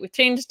slate. We've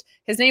changed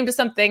his name to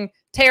something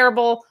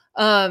terrible.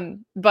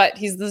 But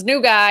he's this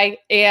new guy.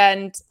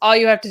 And all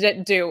you have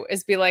to do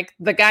is be like,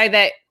 the guy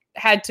that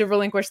had to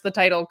relinquish the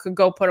title could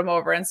go put him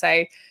over and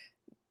say,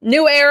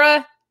 new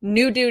era,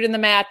 new dude in the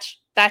match.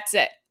 That's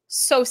it.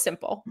 So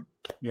simple.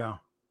 Yeah.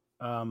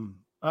 I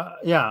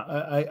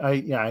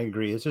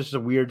agree. It's just a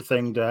weird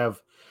thing to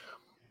have.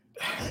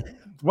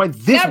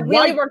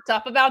 Really worked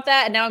up about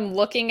that, and now I'm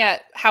looking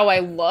at how I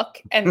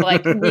look and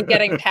like me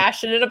getting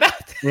passionate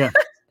about that.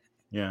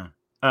 Yeah.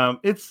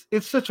 It's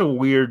such a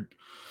weird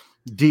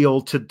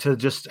deal to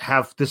just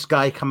have this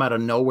guy come out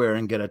of nowhere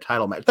and get a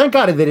title match. Thank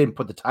God they didn't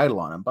put the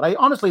title on him, but I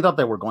honestly thought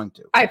they were going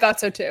to. I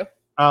thought so too.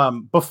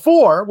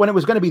 Before, when it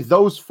was going to be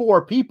those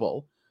 4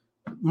 people,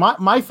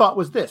 my thought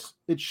was this: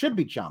 it should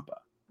be Ciampa.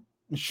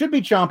 It should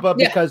be Ciampa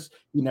because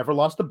he never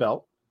lost the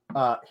belt.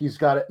 He's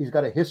got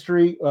a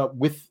history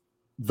with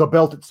the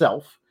belt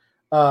itself.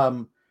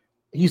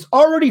 He's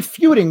already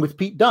feuding with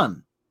Pete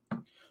Dunne.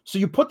 So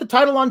you put the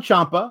title on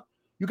Ciampa.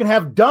 You can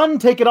have Dunne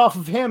take it off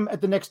of him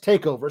at the next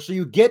takeover. So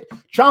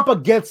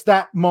Ciampa gets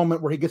that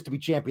moment where he gets to be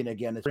champion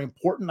again. It's very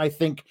important, I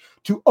think,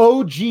 to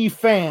OG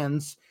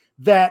fans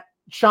that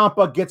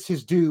Ciampa gets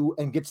his due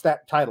and gets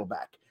that title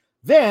back.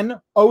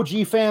 Then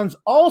OG fans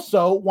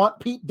also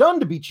want Pete Dunne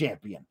to be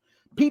champion.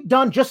 Pete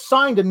Dunne just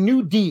signed a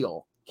new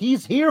deal.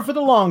 He's here for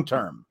the long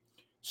term.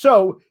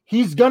 So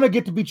he's going to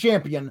get to be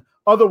champion.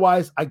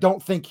 Otherwise, I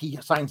don't think he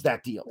signs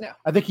that deal. No.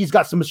 I think he's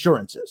got some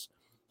assurances.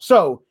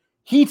 So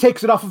he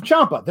takes it off of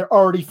Ciampa. They're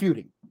already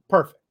feuding.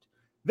 Perfect.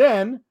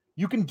 Then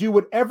you can do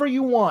whatever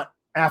you want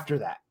after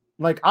that.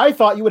 Like, I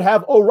thought you would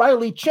have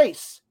O'Reilly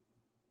chase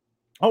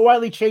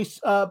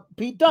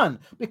Pete Dunne,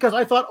 because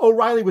I thought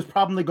O'Reilly was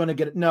probably going to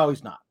get it. No,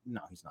 he's not.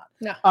 No.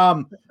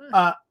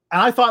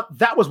 And I thought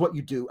that was what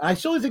you do. And I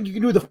still think you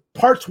can do the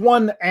parts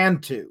 1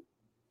 and 2.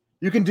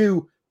 You can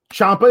do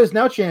Ciampa is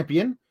now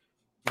champion.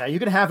 Now you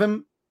can have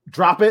him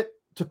drop it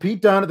to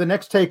Pete Dunne at the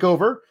next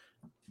takeover.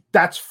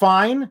 That's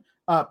fine.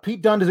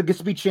 Pete Dunne gets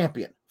to be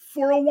champion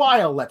for a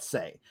while, let's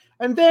say.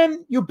 And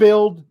then you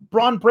build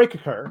Braun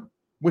Breaker,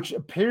 which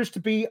appears to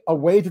be a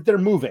way that they're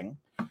moving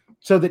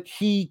so that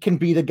he can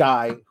be the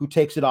guy who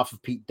takes it off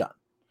of Pete Dunne.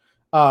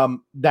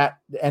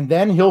 And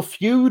then he'll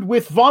feud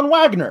with Von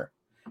Wagner.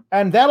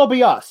 And that'll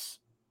be us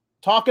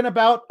talking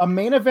about a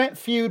main event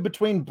feud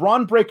between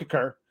Braun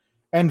Breaker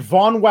and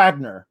Von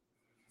Wagner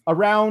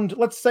around,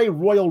 let's say,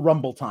 Royal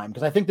Rumble time,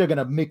 because I think they're going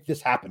to make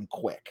this happen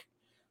quick.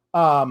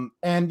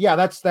 And yeah,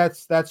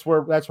 that's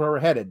where we're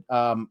headed.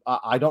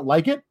 I don't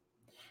like it,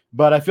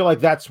 but I feel like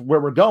that's where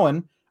we're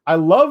going. I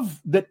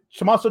love that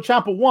Tommaso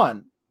Ciampa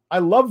won. I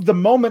love the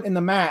moment in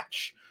the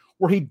match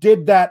where he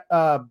did that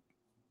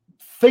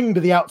thing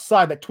to the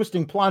outside, that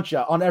twisting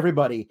plancha on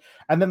everybody,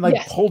 and then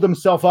pulled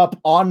himself up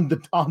on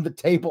the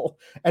table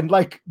and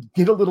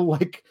did a little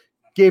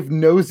gave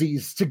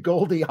nosies to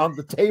Goldie on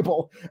the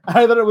table.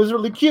 I thought it was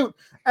really cute.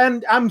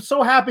 And I'm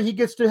so happy he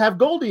gets to have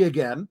Goldie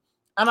again.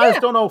 And I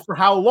just don't know for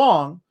how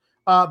long,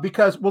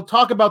 because we'll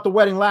talk about the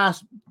wedding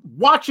last.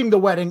 Watching the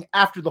wedding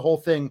after the whole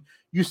thing,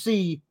 you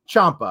see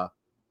Ciampa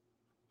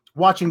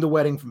watching the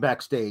wedding from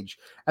backstage.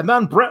 And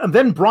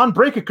then Braun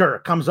Breaker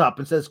comes up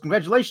and says,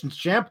 "Congratulations,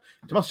 champ."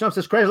 Tommaso Ciampa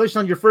says, "Congratulations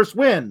on your first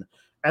win."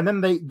 And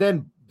then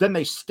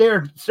they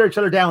stare each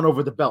other down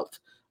over the belt.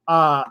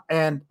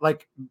 And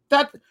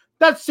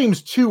that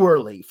seems too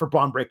early for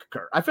Braun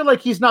Breaker. I feel like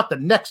he's not the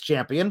next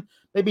champion.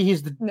 Maybe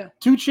he's the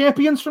 2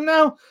 champions from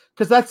now,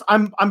 because that's I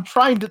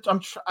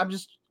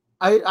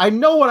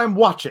know what I'm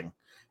watching,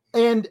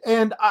 and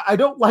I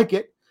don't like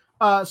it.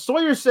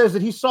 Sawyer says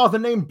that he saw the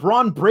name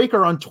Braun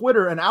Breaker on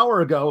Twitter an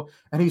hour ago,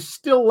 and he's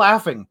still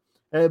laughing.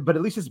 But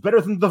at least it's better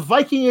than the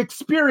Viking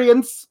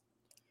Experience.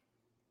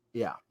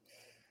 Yeah.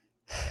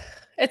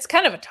 It's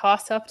kind of a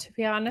toss-up, to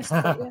be honest.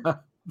 The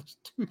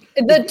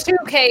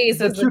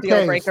 2Ks is the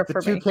deal breaker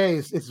for me. The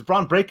 2Ks, it's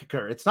Braun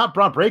Breaker. It's not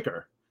Braun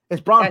Breaker.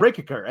 It's Braun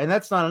Breaker, and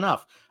that's not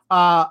enough.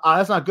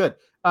 That's not good.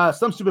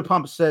 Some stupid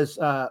pump says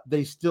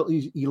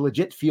he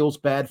legit feels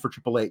bad for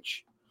Triple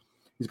H.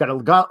 He's got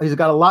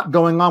a lot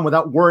going on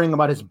without worrying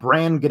about his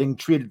brand getting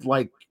treated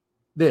like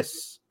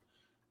this.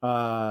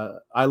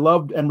 I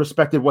loved and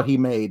respected what he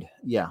made.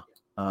 Yeah.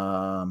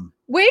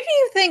 Where do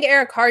you think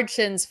Eric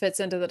Hardshins fits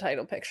into the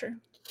title picture?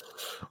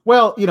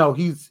 Well,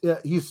 he's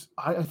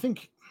I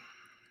think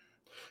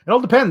it all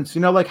depends,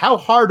 like how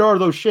hard are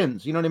those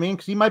shins? You know what I mean?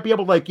 Because he might be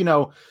able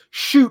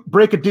to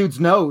break a dude's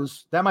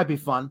nose. That might be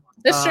fun.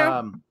 That's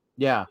true.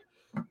 Yeah.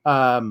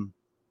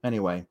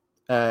 Anyway,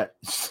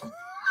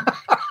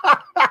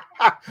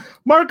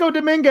 Marco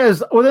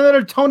Dominguez with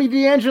another Tony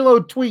D'Angelo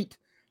tweet.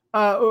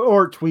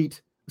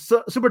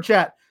 Super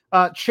chat.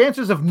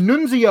 Chances of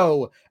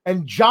Nunzio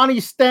and Johnny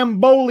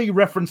Stamboli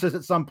references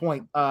at some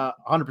point.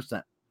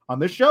 100% on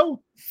this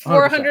show.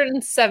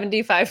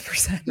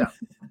 475%. Yeah,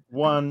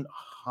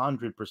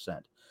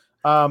 100%.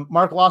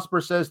 Mark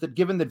Losper says that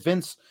given that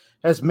Vince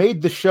has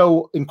made the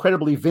show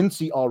incredibly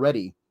Vincey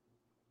already,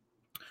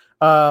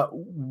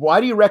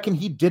 why do you reckon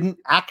he didn't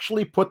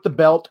actually put the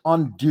belt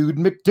on Dude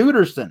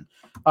McDuderson,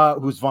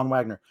 who's Von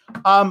Wagner?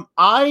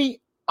 I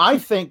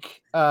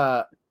think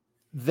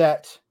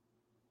that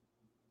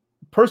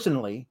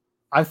personally,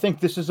 I think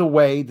this is a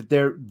way that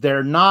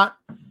they're not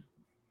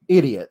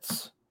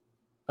idiots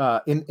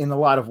in a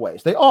lot of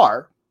ways. They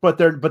are, but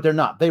they're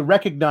not. They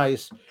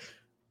recognize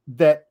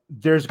that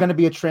there's going to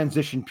be a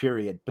transition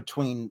period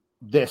between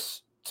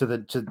this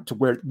to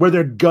where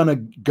they're gonna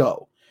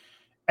go,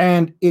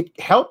 and it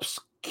helps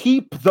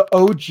keep the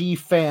OG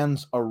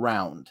fans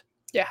around.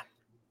 Yeah.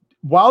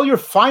 While you're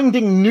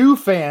finding new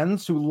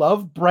fans who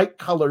love bright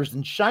colors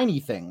and shiny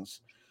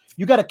things,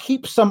 you got to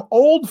keep some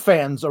old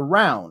fans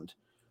around.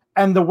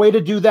 And the way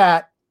to do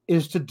that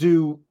is to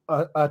do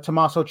a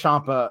Tommaso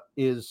Ciampa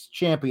is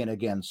champion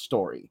again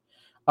story.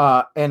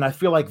 And I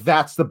feel like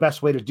that's the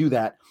best way to do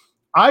that.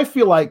 I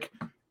feel like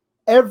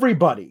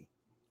everybody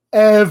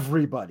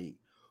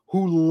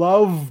who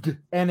loved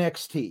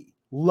NXT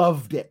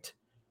loved it.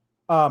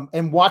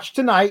 And watched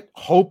tonight,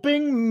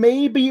 hoping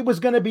maybe it was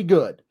going to be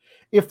good.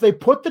 If they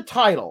put the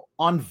title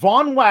on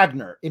Von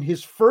Wagner in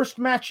his first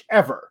match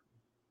ever,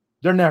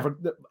 they're never...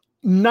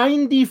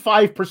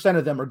 95%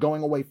 of them are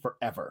going away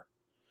forever.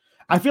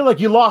 I feel like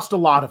you lost a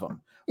lot of them,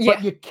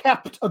 but you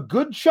kept a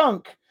good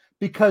chunk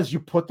because you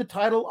put the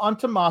title on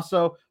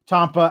Tommaso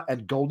Ciampa,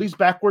 and Goldie's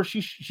back where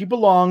she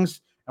belongs,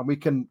 and we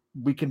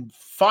can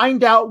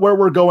find out where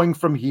we're going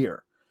from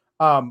here.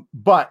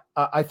 But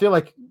I feel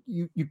like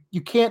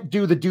you can't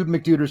do the Dude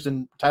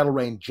McDuderson title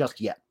reign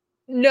just yet.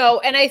 No,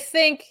 and I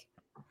think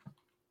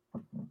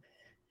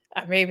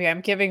maybe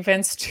I'm giving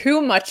Vince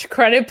too much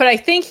credit, but I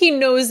think he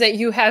knows that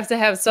you have to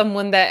have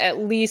someone that at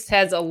least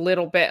has a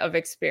little bit of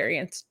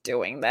experience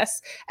doing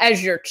this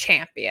as your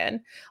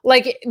champion.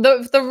 Like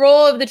the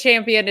role of the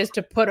champion is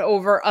to put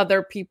over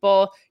other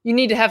people. You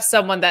need to have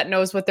someone that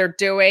knows what they're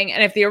doing.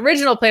 And if the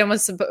original plan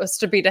was supposed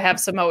to be to have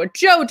Samoa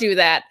Joe do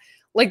that,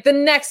 like the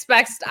next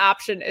best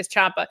option is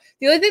Ciampa.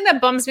 The only thing that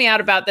bums me out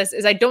about this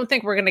is I don't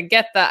think we're going to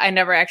get the I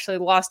never actually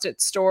lost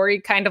it story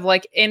kind of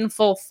like in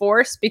full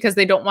force because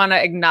they don't want to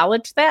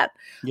acknowledge that.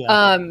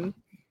 Yeah.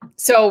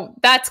 So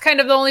that's kind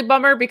of the only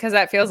bummer because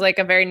that feels like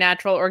a very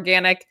natural,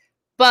 organic,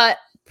 but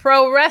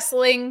pro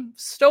wrestling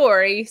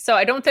story. So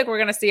I don't think we're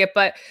going to see it,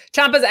 but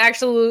Ciampa's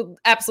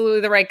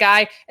absolutely the right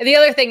guy. And the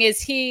other thing is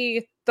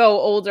he, though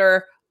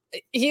older,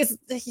 he's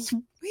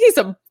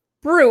a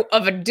brute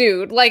of a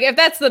dude. Like if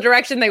that's the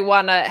direction they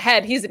want to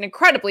head, he's an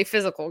incredibly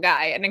physical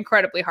guy and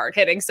incredibly hard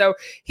hitting. So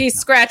he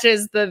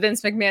scratches the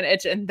Vince McMahon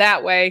itch in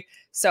that way.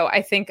 So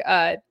I think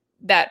that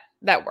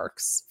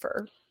works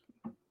for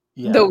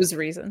those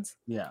reasons.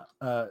 Yeah.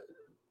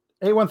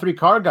 813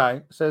 Car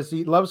Guy says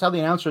he loves how the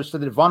announcer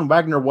said that Von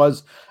Wagner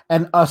was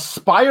an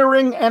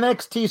aspiring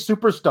NXT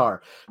superstar.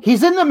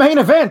 He's in the main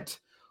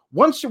event.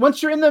 Once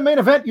you're in the main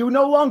event, you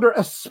no longer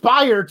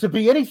aspire to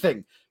be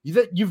anything.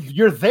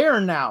 You're there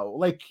now.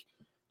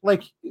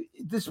 Like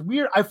this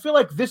weird, I feel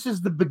like this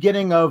is the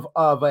beginning of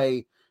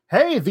a,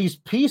 hey, these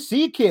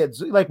PC kids,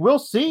 like we'll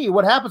see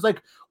what happens.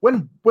 Like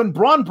when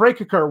Braun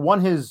Breaker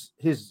won his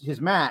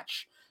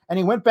match and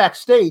he went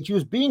backstage, he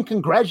was being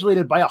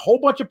congratulated by a whole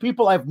bunch of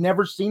people I've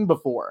never seen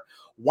before.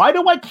 Why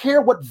do I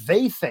care what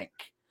they think?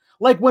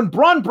 Like when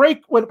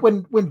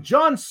when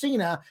John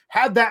Cena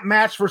had that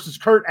match versus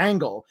Kurt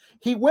Angle,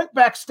 he went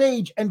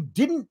backstage and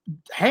didn't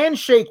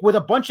handshake with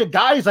a bunch of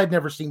guys I'd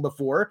never seen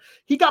before.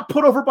 He got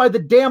put over by the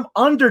damn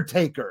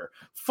Undertaker.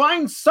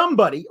 Find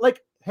somebody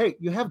like, hey,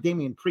 you have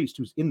Damian Priest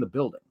who's in the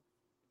building.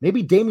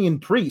 Maybe Damian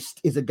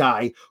Priest is a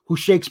guy who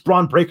shakes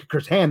Braun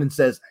Breaker's hand and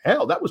says,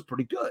 hell, that was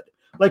pretty good.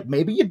 Like,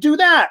 maybe you do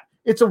that.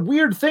 It's a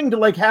weird thing to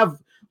like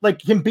have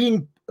like him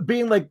being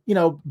like, you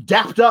know,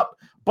 dapped up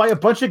by a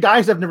bunch of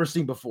guys I've never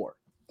seen before.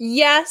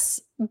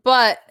 Yes,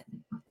 but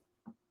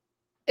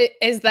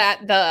is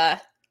that the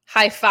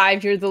high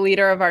five, you're the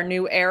leader of our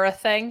new era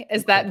thing?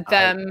 Is that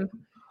them?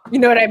 You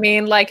know what I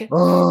mean? Like, yeah,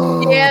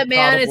 man,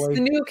 probably. It's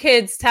the new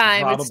kids'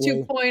 time. Probably. It's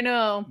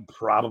 2.0.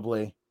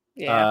 Probably.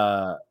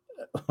 Yeah.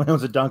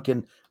 Leonza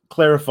Duncan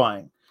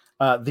clarifying.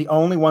 The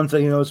only ones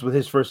that he knows with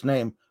his first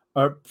name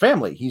are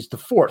family. He's the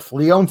fourth.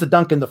 Leonza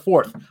Duncan the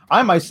fourth.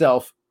 I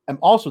myself am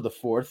also the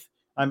fourth.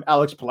 I'm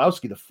Alex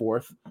Pulowski the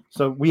fourth.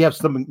 So we have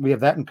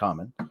that in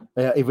common,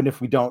 even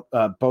if we don't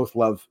both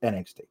love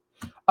NXT.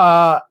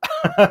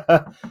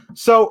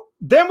 So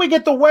then we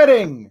get the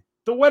wedding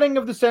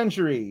of the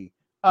century,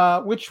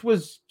 which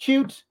was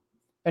cute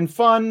and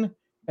fun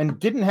and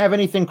didn't have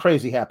anything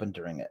crazy happen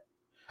during it.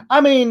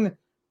 I mean,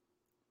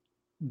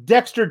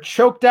 Dexter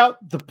choked out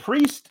the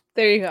priest.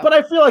 There you go. But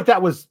I feel like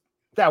that was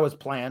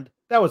planned.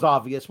 That was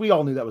obvious. We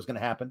all knew that was going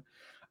to happen.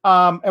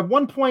 At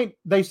one point,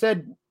 they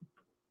said,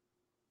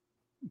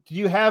 "Do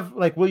you have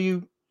like?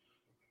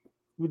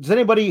 Does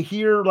anybody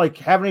here like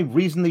have any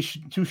reason they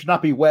two should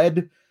not be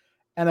wed?"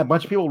 And a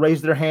bunch of people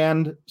raised their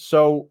hand.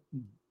 So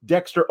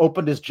Dexter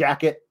opened his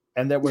jacket,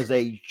 and there was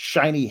a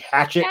shiny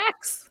hatchet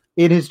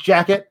in his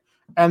jacket.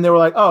 And they were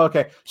like, "Oh,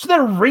 okay." So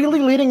they're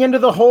really leading into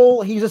the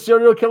whole "he's a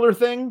serial killer"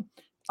 thing.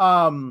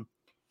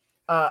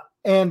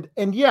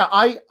 And yeah,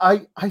 I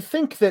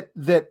think that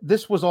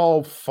this was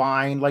all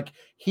fine. Like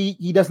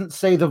he doesn't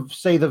say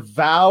the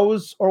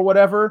vows or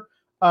whatever,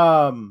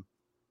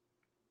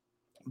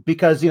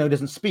 because he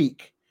doesn't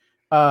speak.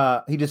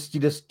 He just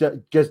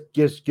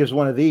gives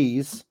one of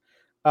these.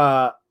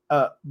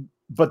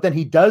 But then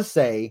he does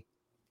say,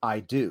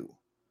 "I do,"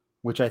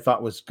 which I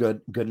thought was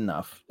good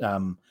enough.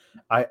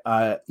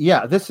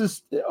 Yeah, this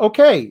is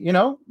okay.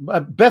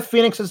 Beth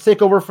Phoenix has to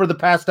take over for the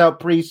passed out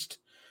priest.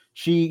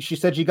 She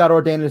said she got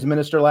ordained as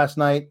minister last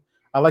night.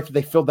 I like that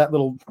they filled that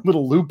little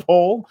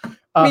loophole.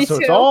 Me so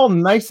too. It's all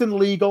nice and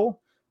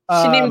legal.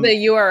 She named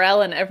the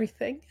URL and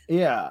everything.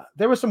 Yeah,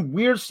 there was some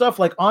weird stuff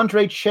like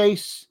Andre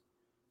Chase,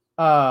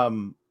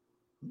 decided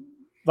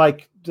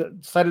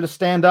to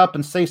stand up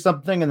and say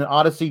something, and then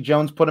Odyssey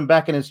Jones put him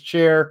back in his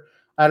chair.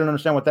 I don't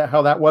understand what the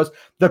hell that was.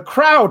 The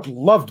crowd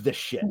loved this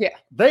shit. Yeah,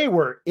 they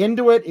were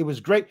into it. It was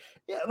great.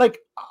 Like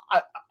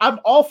I'm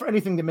all for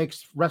anything that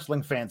makes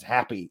wrestling fans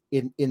happy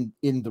in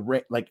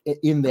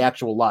the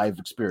actual live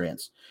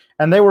experience,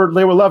 and they were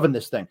loving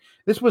this thing.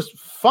 This was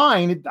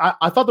fine.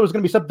 I thought there was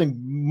going to be something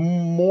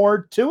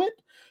more to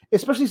it,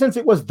 especially since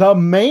it was the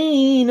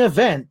main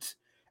event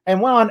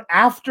and went on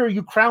after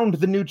you crowned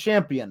the new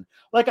champion.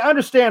 Like, I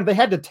understand they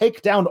had to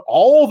take down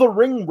all the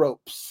ring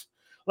ropes.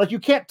 Like, you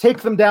can't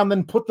take them down,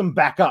 then put them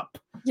back up.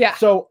 Yeah.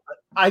 So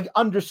I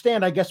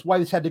understand, I guess, why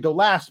this had to go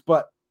last,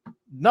 but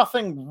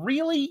nothing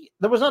really.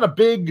 There was not a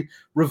big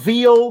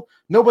reveal.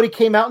 Nobody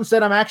came out and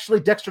said, "I'm actually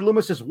Dexter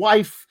Lumis's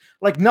wife."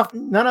 Like,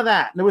 nothing, none of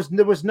that. There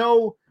was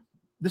no.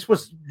 This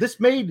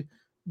made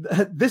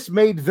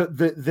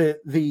the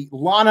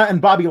Lana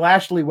and Bobby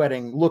Lashley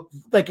wedding look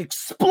like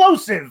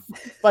explosive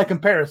by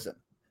comparison.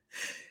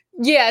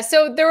 Yeah.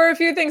 So there were a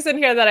few things in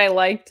here that I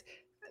liked.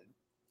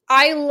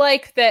 I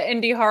like that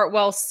Indy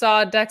Hartwell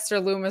saw Dexter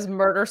Lumis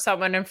murder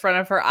someone in front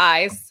of her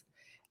eyes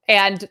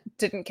and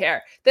didn't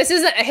care. This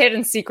isn't a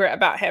hidden secret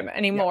about him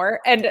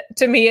anymore. Yeah. And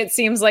to me, it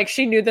seems like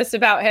she knew this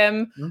about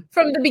him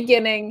from the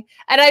beginning.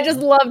 And I just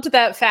loved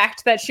that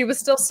fact that she was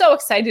still so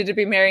excited to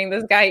be marrying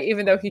this guy,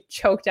 even though he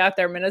choked out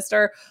their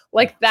minister.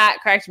 Like, that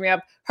cracked me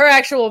up. Her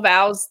actual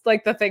vows,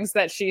 like the things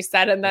that she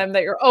said in them,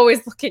 that you're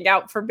always looking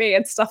out for me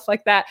and stuff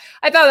like that.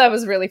 I thought that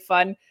was really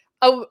fun.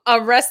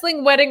 A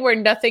wrestling wedding where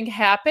nothing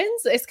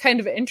happens is kind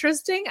of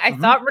interesting. I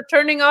thought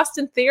returning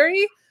Austin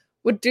Theory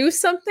would do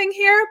something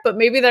here, but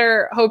maybe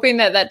they're hoping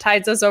that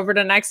tides us over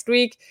to next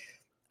week.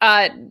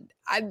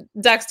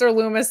 Dexter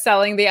Lumis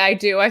selling the "I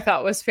do" I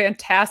thought was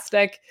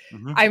fantastic.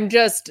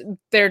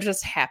 They're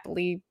just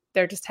happily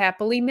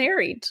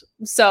married.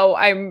 So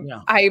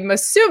I'm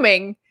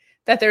assuming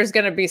that there's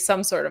going to be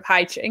some sort of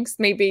hijinks.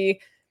 Maybe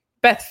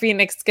Beth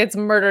Phoenix gets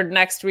murdered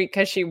next week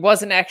because she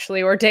wasn't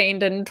actually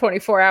ordained in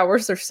 24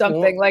 hours or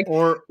something,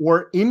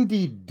 or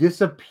Indy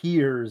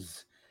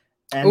disappears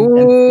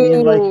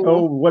and like,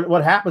 oh,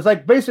 what happens?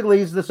 Like,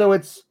 basically,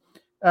 so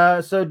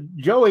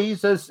Joey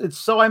says it's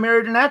 "so I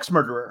married an axe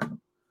murderer."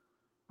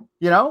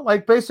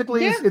 Like,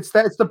 basically, it's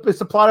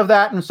the plot of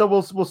that, and so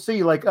we'll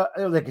see. Like,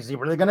 is he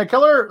really gonna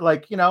kill her?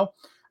 Like,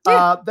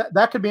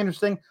 that could be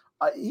interesting.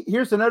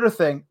 Here's another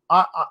thing.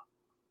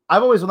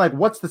 I've always been like,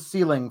 what's the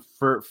ceiling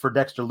for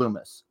Dexter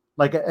Lumis,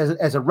 like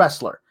as a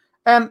wrestler?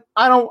 And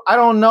I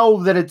don't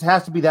know that it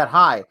has to be that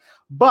high,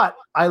 but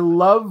I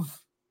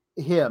love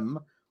him.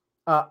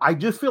 I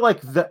just feel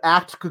like the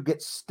act could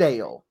get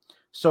stale.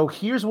 So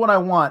here's what I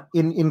want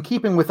in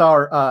keeping with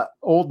our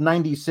old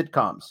 90s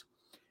sitcoms.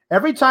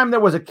 Every time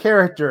there was a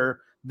character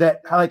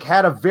that like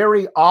had a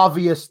very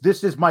obvious,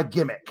 "this is my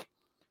gimmick,"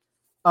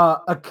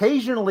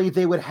 occasionally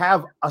they would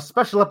have a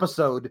special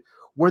episode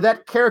where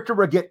that character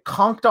would get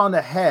conked on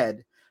the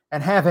head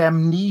and have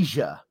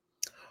amnesia,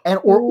 and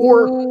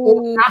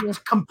or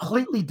act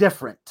completely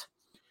different.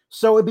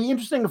 So it'd be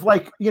interesting if,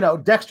 like,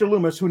 Dexter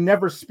Lumis, who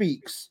never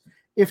speaks,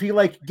 if he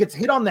like gets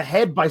hit on the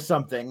head by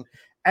something,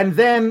 and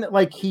then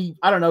like he,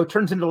 I don't know,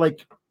 turns into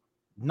like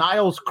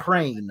Niles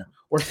Crane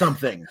or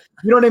something.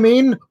 You know what I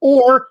mean?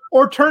 Or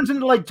turns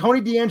into like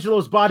Tony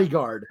D'Angelo's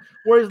bodyguard,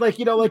 where he's like,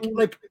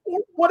 like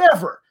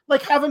whatever.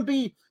 Like have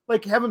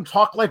him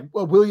talk like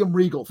William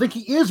Regal. Think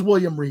he is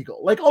William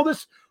Regal. Like all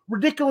this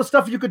ridiculous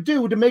stuff you could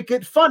do to make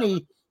it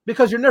funny,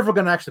 because you're never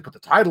going to actually put the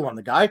title on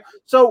the guy.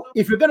 So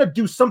if you're going to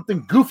do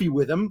something goofy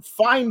with him,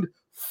 find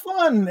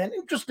fun and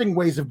interesting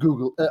ways of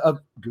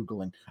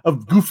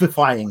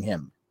goofifying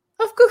him.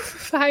 Of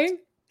goofifying.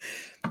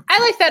 I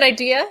like that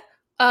idea.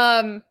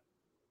 I'm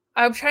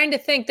trying to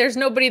think. There's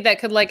nobody that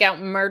could like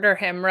out murder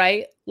him,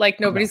 right? Like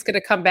nobody's going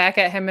to come back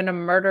at him in a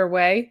murder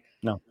way.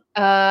 No.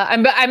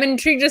 I'm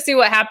intrigued to see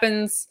what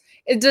happens.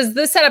 Does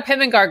this set up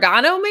him and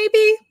Gargano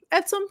maybe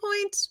at some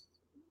point?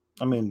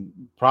 I mean,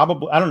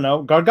 probably. I don't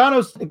know.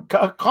 Gargano's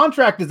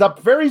contract is up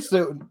very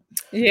soon.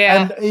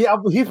 Yeah.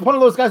 And he's one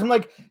of those guys. I'm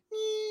like,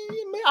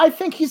 I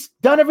think he's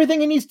done everything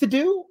he needs to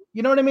do.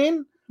 You know what I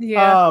mean?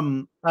 Yeah.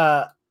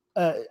 I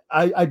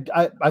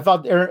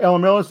thought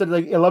Ellen Miller said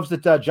like, he loves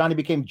that Johnny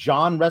became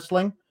John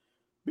Wrestling.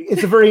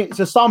 It's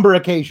a somber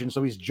occasion,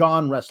 so he's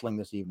John Wrestling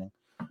this evening.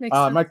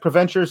 Mike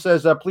Preventure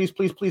says,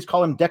 please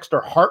call him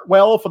Dexter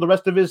Hartwell for the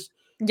rest of his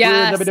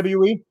career in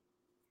WWE.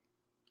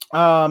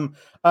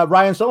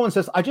 Ryan Sullivan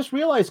says, I just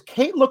realized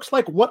Kate looks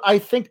like what I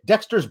think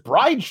Dexter's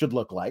bride should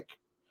look like.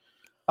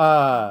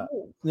 Probably.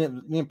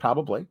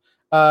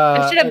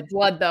 I should have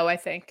blood, though, I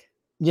think.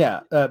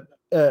 Yeah.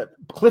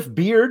 Cliff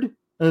Beard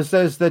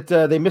says that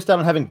they missed out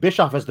on having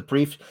Bischoff as the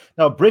priest.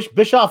 No,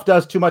 Bischoff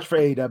does too much for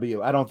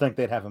AEW. I don't think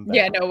they'd have him back.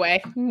 Yeah, no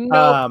way.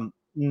 Nope.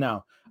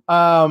 No.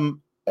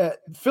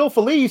 Phil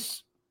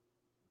Felice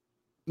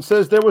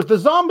says there was the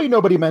zombie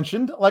nobody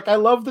mentioned. Like, I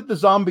love that the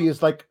zombie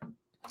is like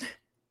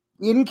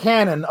in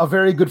canon a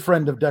very good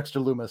friend of Dexter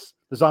Lumis,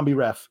 the zombie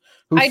ref,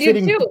 who's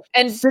sitting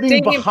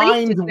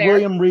behind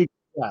William Regal.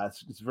 Yeah,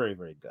 it's very,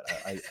 very good.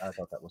 I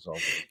thought that was all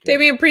good.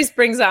 Damian Priest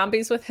brings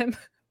zombies with him.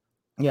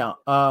 Yeah.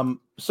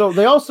 So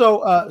they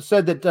also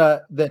said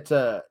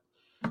that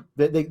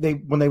they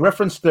when they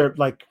referenced their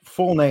like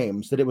full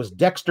names, that it was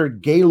Dexter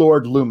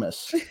Gaylord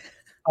Lumis.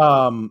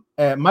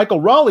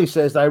 Michael Raleigh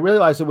says that I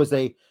realized it was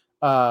a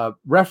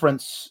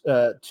reference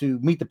to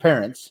Meet the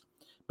Parents,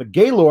 but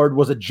Gaylord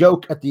was a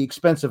joke at the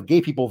expense of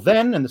gay people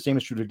then, and the same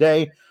is true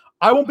today.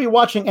 I won't be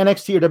watching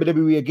NXT or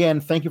WWE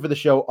again. Thank you for the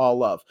show. All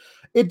love.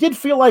 It did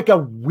feel like a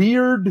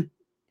weird,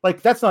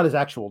 like that's not his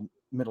actual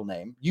middle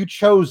name. You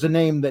chose a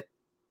name that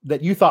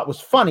you thought was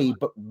funny,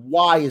 but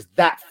why is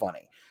that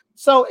funny?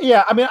 So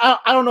yeah, I mean, I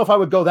don't know if I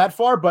would go that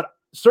far, but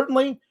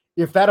certainly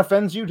if that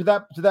offends you to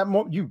that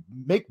moment, you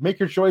make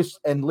your choice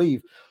and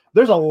leave.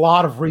 There's a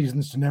lot of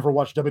reasons to never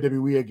watch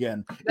WWE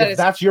again. If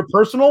that's your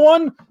personal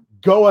one,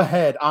 go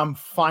ahead. I'm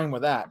fine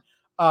with that.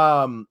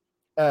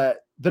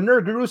 The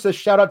Nerd Guru says,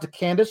 shout out to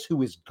Candace,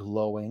 who is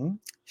glowing.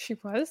 She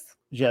was.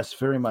 Yes,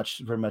 very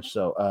much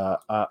so.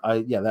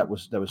 That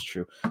was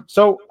true.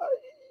 So,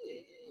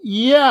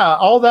 yeah,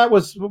 all that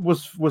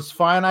was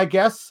fine, I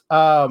guess.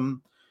 A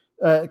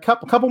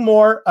couple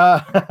more.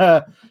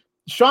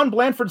 Sean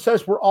Blanford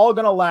says we're all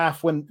gonna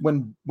laugh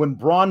when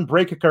Braun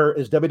Breaker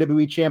is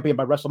WWE champion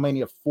by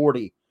WrestleMania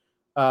 40.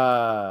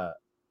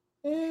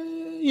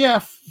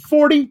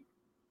 40,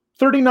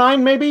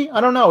 39 maybe. I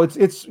don't know.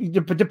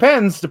 It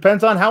depends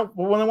on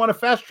when they want to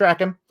fast track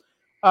him.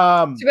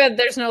 Too bad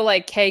there's no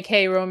like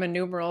KK Roman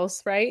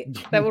numerals, right?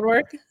 That would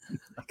work.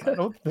 I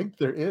don't think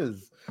there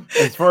is,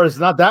 as far as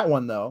not that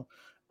one though.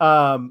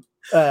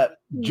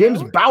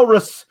 James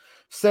Bowrus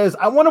says,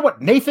 I wonder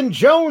what Nathan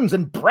Jones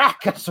and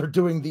Brackets are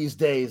doing these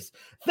days.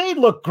 They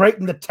look great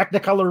in the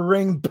Technicolor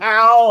ring,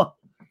 pal.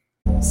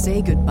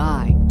 Say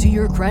goodbye to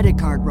your credit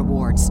card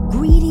rewards.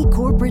 Greedy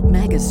corporate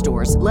mega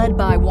stores, led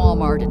by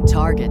Walmart and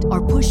Target,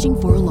 are pushing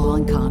for a law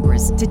in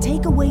Congress to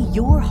take away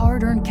your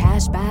hard-earned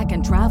cash back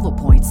and travel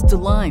points to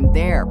line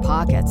their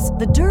pockets.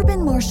 The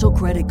Durbin-Marshall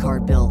credit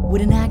card bill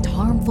would enact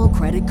harmful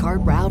credit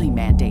card routing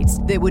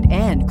mandates that would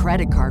end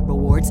credit card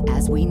rewards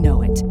as we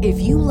know it. If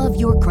you love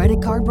your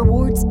credit card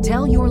rewards,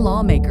 tell your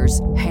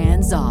lawmakers,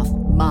 hands off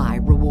my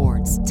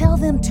rewards. Tell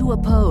them to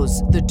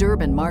oppose the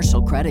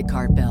Durbin-Marshall credit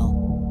card bill.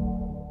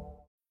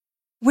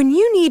 When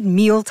you need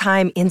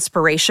mealtime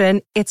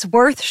inspiration, it's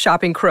worth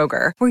shopping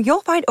Kroger, where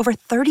you'll find over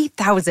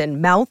 30,000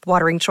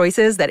 mouth-watering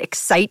choices that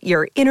excite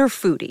your inner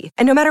foodie.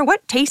 And no matter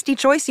what tasty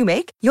choice you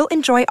make, you'll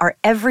enjoy our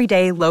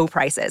everyday low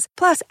prices,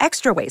 plus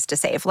extra ways to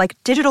save, like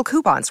digital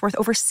coupons worth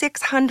over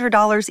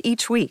 $600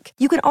 each week.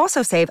 You can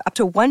also save up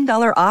to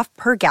 $1 off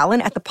per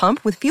gallon at the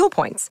pump with fuel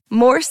points.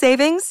 More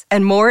savings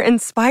and more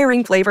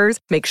inspiring flavors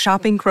make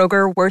shopping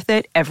Kroger worth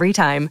it every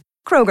time.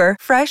 Kroger,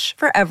 fresh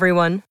for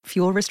everyone.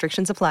 Fuel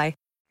restrictions apply.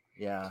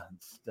 Yeah,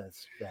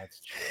 that's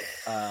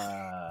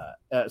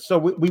so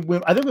we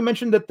I think we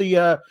mentioned that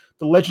the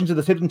Legends of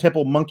the Hidden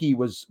Temple monkey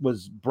was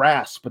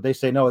brass, but they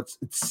say no, it's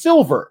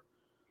silver.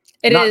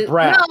 It not is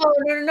brass.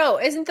 No.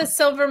 Isn't the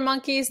Silver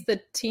Monkeys the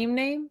team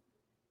name?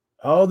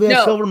 Oh, the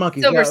Silver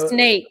Monkeys, Silver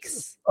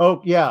Snakes.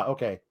 Oh yeah,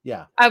 okay,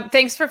 yeah.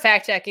 Thanks for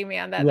fact checking me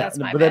on that. Yeah, That's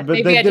my but bad. they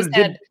Maybe I did- just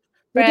did- had.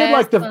 They did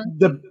like the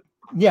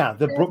Brass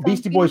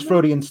Beastie funky Boys monkey.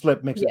 Freudian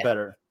slip makes it Yeah.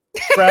 better.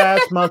 Brass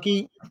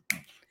monkey,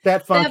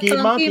 that funky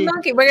monkey.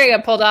 We're gonna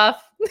get pulled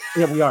off.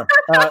 Yeah, we are.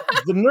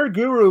 The Nerd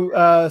Guru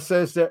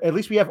says that at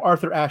least we have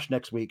Arthur Ashe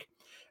next week.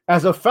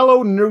 As a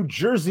fellow New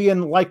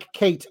Jerseyan like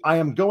Kate, I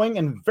am going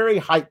and very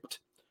hyped.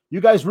 You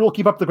guys rule.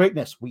 Keep up the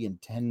greatness. We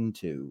intend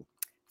to.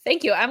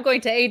 Thank you. I'm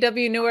going to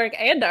AEW Newark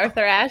and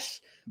Arthur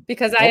Ashe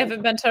because I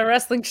haven't been to a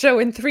wrestling show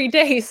in 3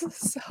 days.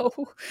 So,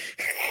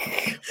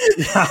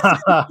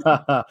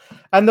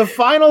 and the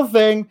final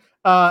thing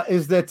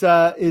is that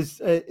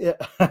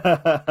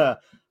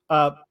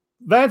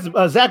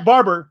Zach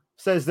Barber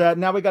says that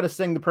now we got to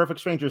sing the Perfect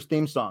Strangers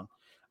theme song.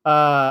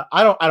 I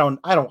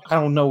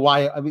don't know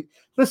why. I mean,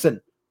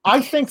 listen. I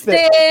think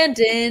that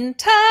standing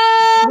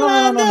tall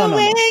on the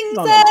wings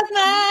of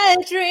my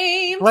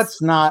dreams.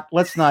 Let's not go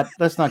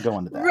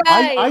into that.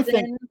 I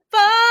think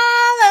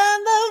fall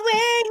on the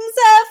wings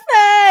of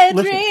my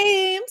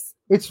dreams.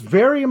 It's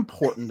very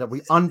important that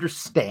we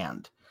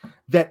understand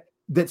that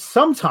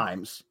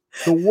sometimes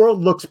the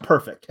world looks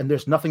perfect and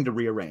there's nothing to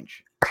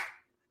rearrange.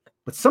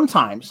 But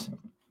sometimes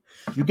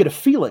you get a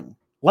feeling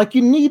like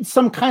you need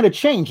some kind of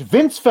change.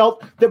 Vince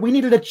felt that we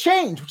needed a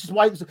change, which is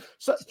why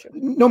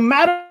no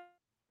matter.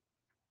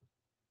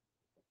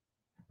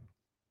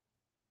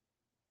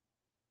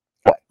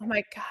 Oh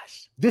my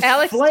gosh. This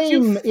Alex,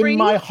 flame in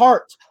my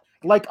heart,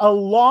 like a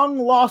long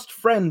lost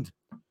friend,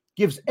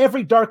 gives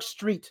every dark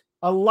street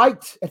a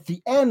light at the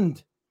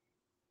end.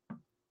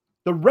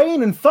 The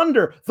rain and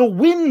thunder, the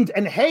wind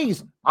and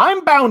haze,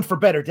 I'm bound for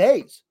better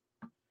days.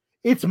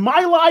 It's my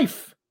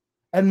life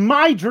and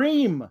my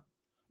dream.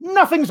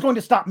 Nothing's going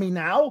to stop me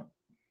now.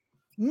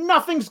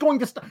 Nothing's going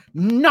to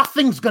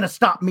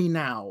stop me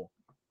now.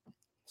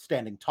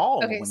 Standing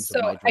tall. Okay,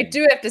 so I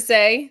do have to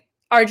say,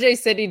 RJ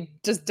City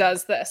just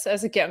does this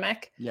as a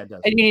gimmick. Yeah, it does.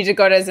 And you need to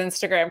go to his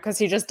Instagram because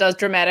he just does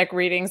dramatic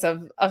readings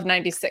of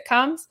 90s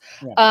sitcoms.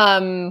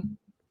 Yeah.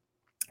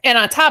 And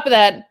on top of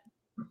that,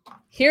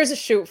 here's a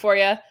shoot for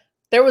you.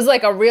 There was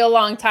like a real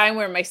long time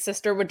where my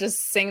sister would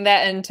just sing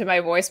that into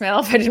my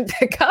voicemail if I didn't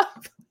pick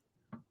up.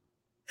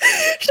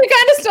 She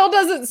kind of still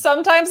does it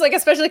sometimes, like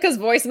especially because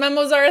voice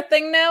memos are a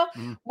thing now,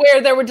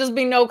 where there would just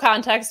be no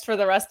context for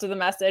the rest of the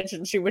message,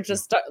 and she would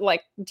just start,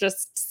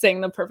 just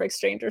sing the Perfect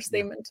Strangers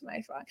theme into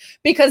my phone.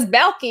 Because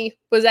Balky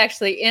was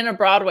actually in a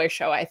Broadway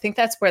show. I think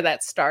that's where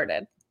that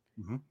started.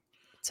 Mm-hmm.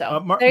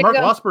 So Mark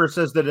Losper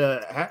says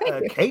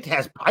that Kate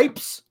has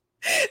pipes.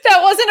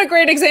 That wasn't a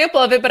great example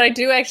of it, but I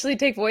do actually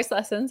take voice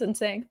lessons and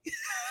sing.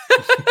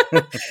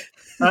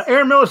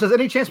 Aaron Miller says,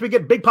 any chance we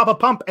get Big Papa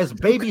Pump as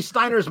Baby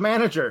Steiner's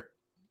manager?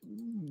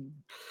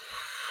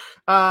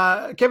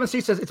 Kevin C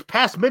says, it's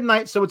past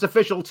midnight, so it's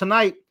official.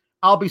 Tonight,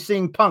 I'll be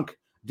seeing Punk,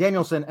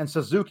 Danielson, and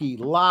Suzuki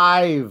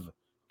live.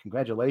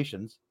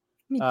 Congratulations.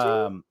 Me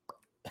too.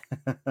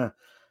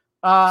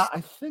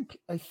 I think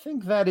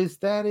that is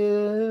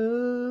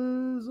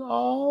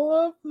all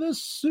of the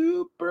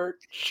super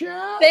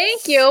chats.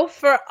 Thank you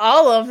for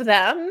all of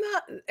them.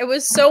 It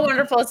was so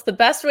wonderful. It's the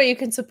best way you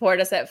can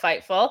support us at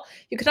Fightful.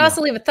 You can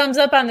also leave a thumbs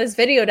up on this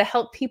video to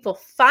help people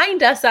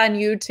find us on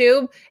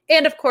YouTube.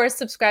 And of course,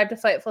 subscribe to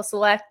Fightful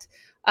Select,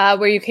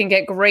 where you can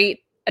get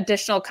great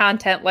additional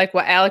content like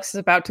what Alex is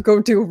about to go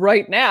do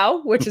right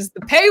now, which is the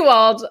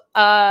paywalled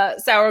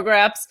Sour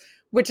Graps,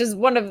 which is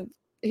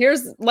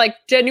here's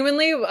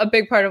genuinely a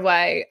big part of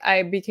why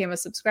I became a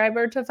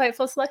subscriber to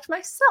Fightful Select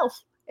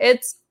myself.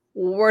 It's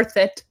worth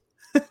it.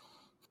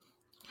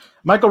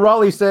 Michael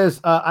Raleigh says,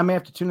 I may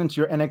have to tune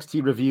into your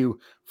NXT review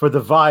for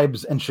the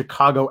vibes and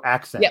Chicago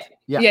accent.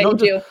 Yeah, you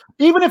do.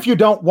 Even if you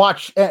don't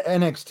watch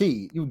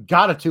NXT, you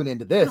got to tune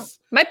into this.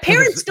 My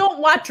parents don't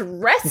watch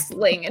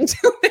wrestling and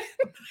tune in.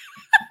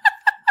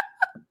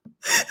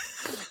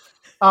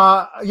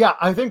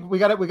 I think we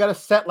got to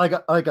set like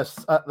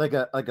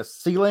a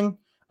ceiling,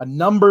 a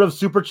number of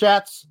super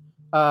chats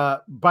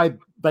by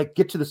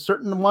get to the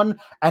certain one,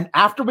 and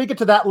after we get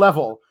to that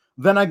level,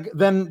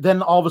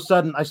 then all of a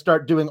sudden I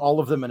start doing all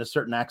of them in a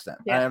certain accent.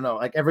 Yeah. I don't know,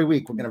 like every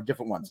week we're gonna have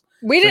different ones.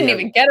 We didn't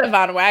even get a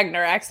Von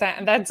Wagner accent,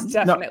 and that's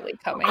definitely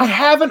coming. I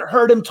haven't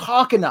heard him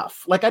talk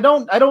enough. Like I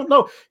don't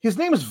know. His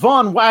name is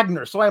Von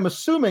Wagner, so I'm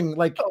assuming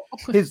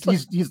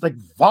he's like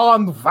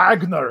Von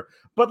Wagner,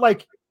 but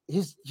like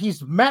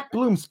he's Matt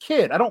Bloom's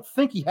kid. I don't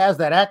think he has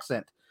that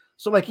accent.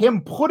 So like him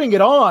putting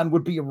it on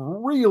would be a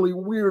really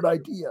weird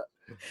idea.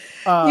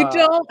 You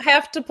don't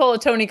have to pull a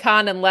Tony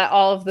Khan and let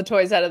all of the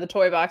toys out of the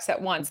toy box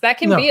at once. That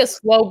can be a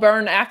slow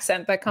burn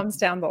accent that comes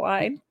down the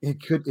line.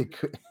 It could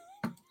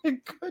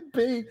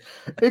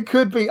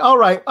be. All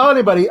right.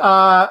 Anybody?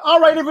 All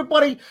right,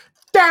 everybody.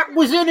 That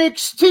was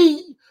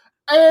NXT.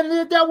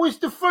 And that was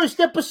the first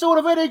episode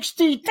of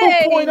NXT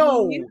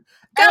 2.0.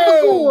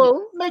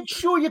 Gabagool. Make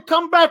sure you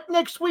come back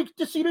next week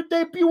to see the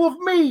debut of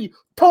me,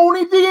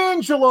 Tony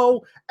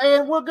D'Angelo,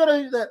 and we're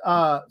gonna.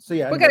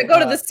 We're gonna go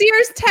to the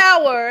Sears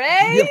Tower,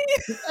 eh? Yeah.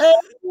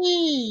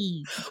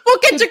 Hey. We'll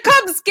get your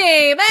Cubs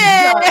game,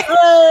 eh?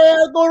 Hey,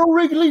 go to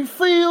Wrigley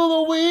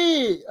Field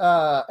away.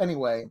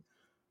 Anyway,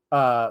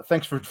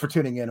 thanks for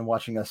tuning in and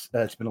watching us.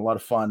 It's been a lot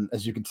of fun.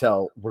 As you can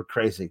tell, we're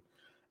crazy,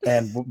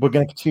 and we're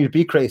going to continue to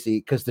be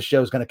crazy because the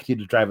show is going to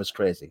continue to drive us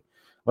crazy.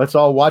 Let's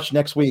all watch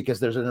next week as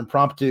there's an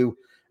impromptu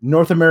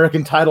North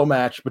American title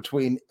match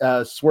between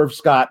Swerve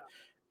Scott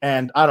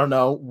and I don't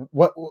know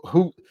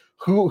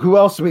who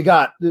else we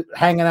got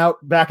hanging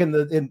out back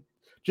in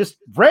just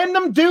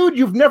random dude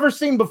you've never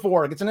seen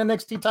before. It's an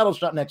NXT title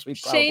shot next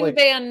week. Probably. Shane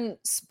Van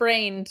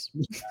sprained.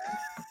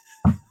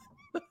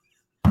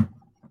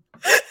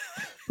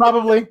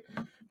 Probably.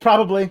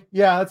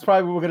 Yeah, that's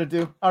probably what we're gonna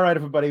do. All right,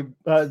 everybody.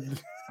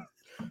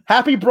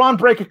 Happy Braun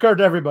Breaker card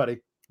to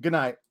everybody. Good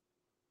night.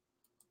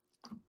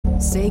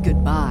 Say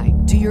goodbye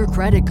to your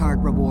credit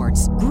card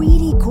rewards.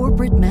 Greedy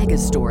corporate mega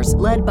stores,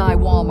 led by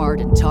Walmart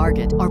and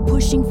Target, are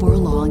pushing for a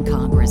law in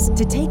Congress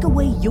to take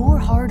away your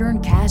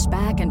hard-earned cash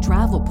back and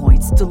travel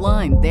points to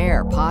line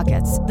their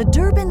pockets. The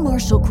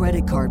Durbin-Marshall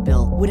credit card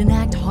bill would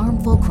enact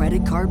harmful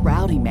credit card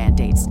routing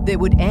mandates that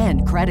would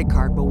end credit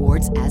card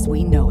rewards as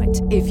we know it.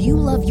 If you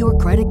love your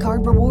credit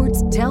card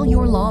rewards, tell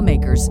your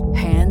lawmakers,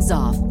 hands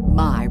off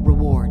my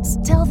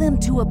rewards. Tell them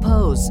to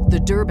oppose the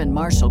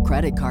Durbin-Marshall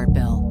credit card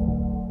bill.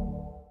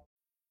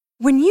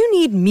 When you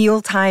need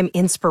mealtime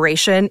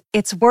inspiration,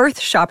 it's worth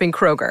shopping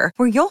Kroger,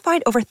 where you'll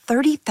find over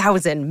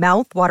 30,000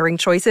 mouth-watering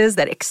choices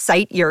that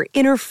excite your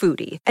inner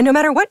foodie. And no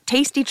matter what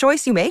tasty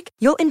choice you make,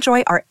 you'll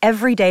enjoy our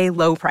everyday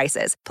low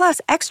prices, plus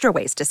extra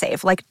ways to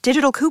save, like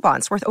digital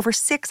coupons worth over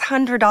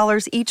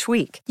 $600 each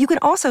week. You can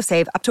also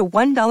save up to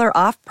 $1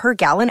 off per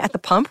gallon at the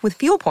pump with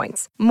fuel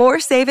points.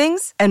 More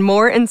savings and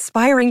more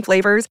inspiring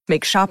flavors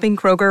make shopping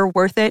Kroger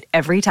worth it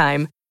every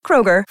time.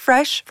 Kroger,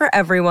 fresh for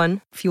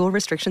everyone. Fuel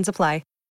restrictions apply.